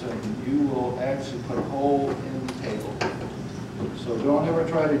dickens, and you will actually put a hole in the table. So don't ever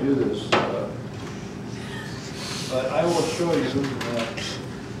try to do this. But I will show you that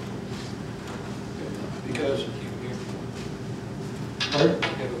because pardon?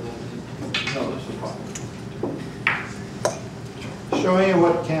 No, this is fine. Showing you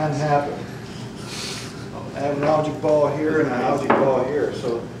what can happen. I have an object ball here and an object ball here,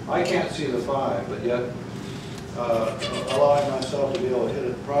 so I can't see the 5, but yet allowing myself to be able to hit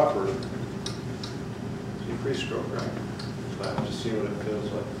it proper. See free stroke, right? So I have to see what it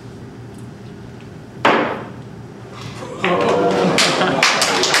feels like.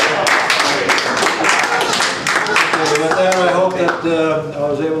 Okay, with that, I hope that I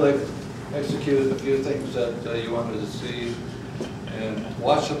was able to execute a few things that you wanted to see, and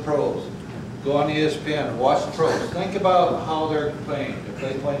watch the pros. Go on ESPN and watch the pros. Think about how they're playing. If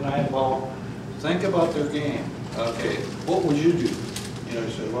they play 9-ball, think about their game. Okay, what would you do? You know,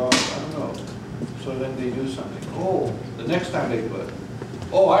 you say, well, I don't know. So then they do something. Oh, the next time they do it.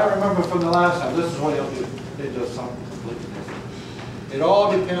 Oh, I remember from the last time, this is what they'll do. They do something completely different. It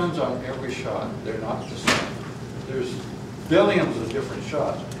all depends on every shot. They're not the same. There's billions of different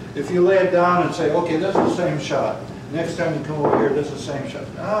shots. If you lay it down and say, okay, this is the same shot. Next time you come over here, this is the same shot.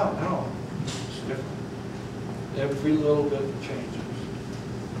 No, it's different. Every little bit changes.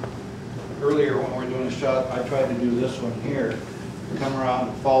 Earlier when we were doing a shot, I tried to do this one here, come around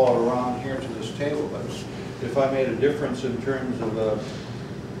and follow around here to this table. But if I made a difference in terms of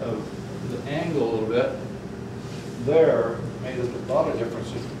the angle a little bit, there made a lot of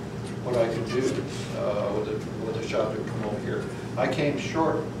difference in what I could do with a shot that would come over here. I came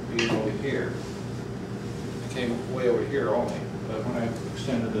short being over here. I came way over here only, but when I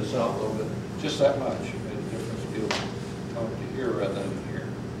extended this out a little bit, just that much, it made a difference being come to here rather than here.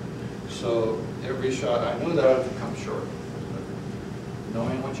 So every shot, I knew that I would come short, but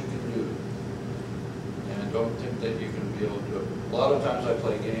knowing what you can do, and don't think that you can be able to do it. A lot of times I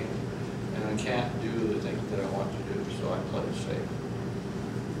play games, and I can't do the things that I want to do, so I play it safe.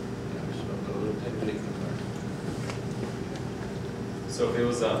 So those are things that you can learn. So if it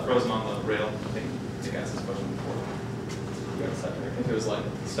was frozen on the rail, I think you asked this question before. You got a second. If it was like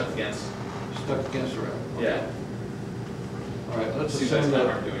stuck against the rail. Okay. Yeah. All right, let's See, assume that's that.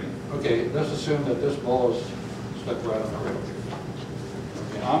 not hard doing it. Okay, let's assume that this ball is stuck right on the rail.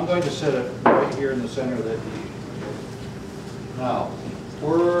 Okay, I'm going to set it right here in the center of that D. Okay. Now,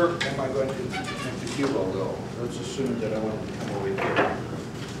 where am I going to make the cue ball go? Let's assume that I want it to come over here.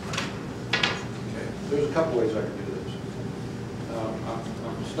 Okay, there's a couple ways I can do this.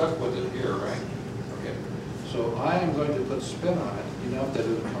 I'm stuck with it here, right? Okay, so I am going to put spin on it enough that it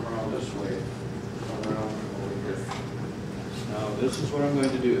will come around this way, come around over here. Now, this is what I'm going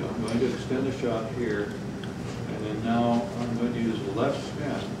to do. I'm going to extend the shot here, and then now I'm going to use the left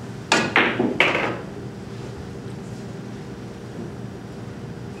spin.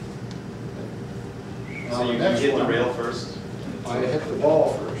 So you hit the rail first? I hit the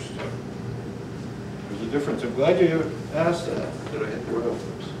ball first. There's a difference. I'm glad you asked that I hit the rail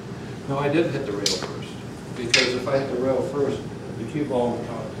first. No, I didn't hit the rail first, because if I hit the rail first, the cue ball would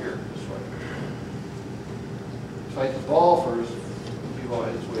come up here this way. If I hit the ball first, the cue ball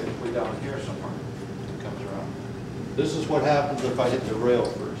hits way down here somewhere. It comes around. This is what happens if I hit the rail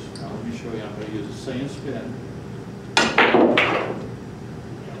first. Now let me show you. I'm going to use the same spin.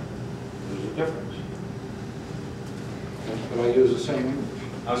 There's a difference. But I use the same.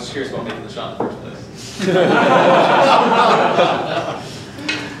 I was just curious about making the shot in the first place.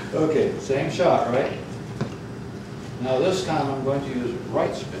 Okay, same shot, right? Now this time I'm going to use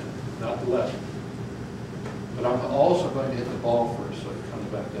right spin, not the left. But I'm also going to hit the ball first, so it comes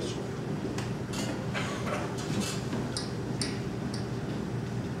back this way.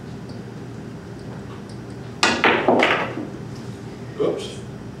 Oops,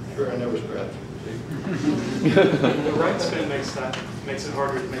 sure I never scratched. The right spin makes it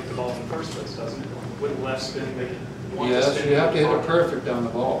harder to make the ball in the first place, doesn't it? Wouldn't left spin make it one to Yes, spin you have to hit harder? it perfect on the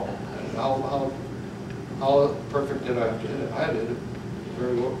ball. And how perfect did I have to hit it? I did it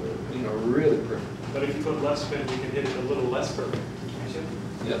very well, really perfect. But if you put left spin, you can hit it a little less perfect, can't you?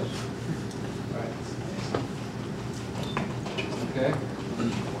 Yes. Right. Okay.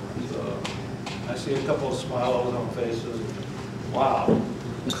 So I see a couple of smiles on faces. Wow.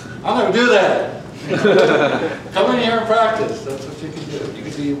 I'm going to do that. Come in here and practice. That's what you can do. You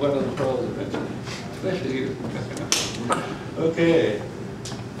can be one of the pros eventually. Especially you. Okay.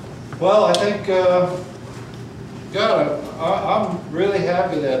 Well, I think, God, I'm really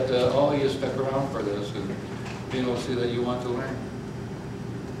happy that all of you stuck around for this and see that you want to learn.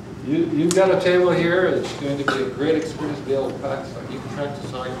 You've got a table here. It's going to be a great experience to be able to practice. You can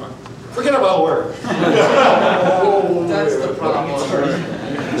practice all you want. Forget about work. That's the problem. You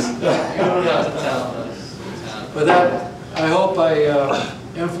don't have to tell us. But that, I hope I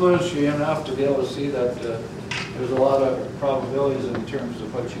influenced you enough to be able to see that there's a lot of probabilities in terms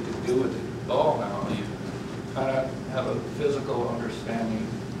of what you can do with the ball now. You kind of have a physical understanding,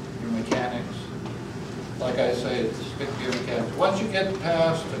 your mechanics. Like I say, stick to your mechanics. Once you get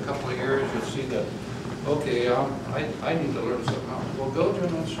past a couple of years, you'll see that, okay, I need to learn something else. Well, go to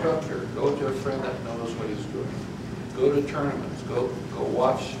an instructor. Go to a friend that knows what he's doing. Go to tournaments. Go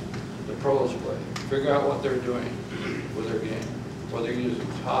watch the pros play. Figure out what they're doing with their game. Whether they're using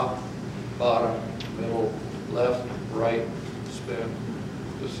top, bottom, middle, left, right, spin.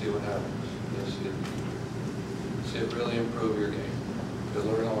 Just see what happens. You'll see it really improve your game. You'll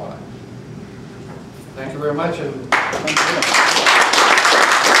learn a lot. Thank you very much. And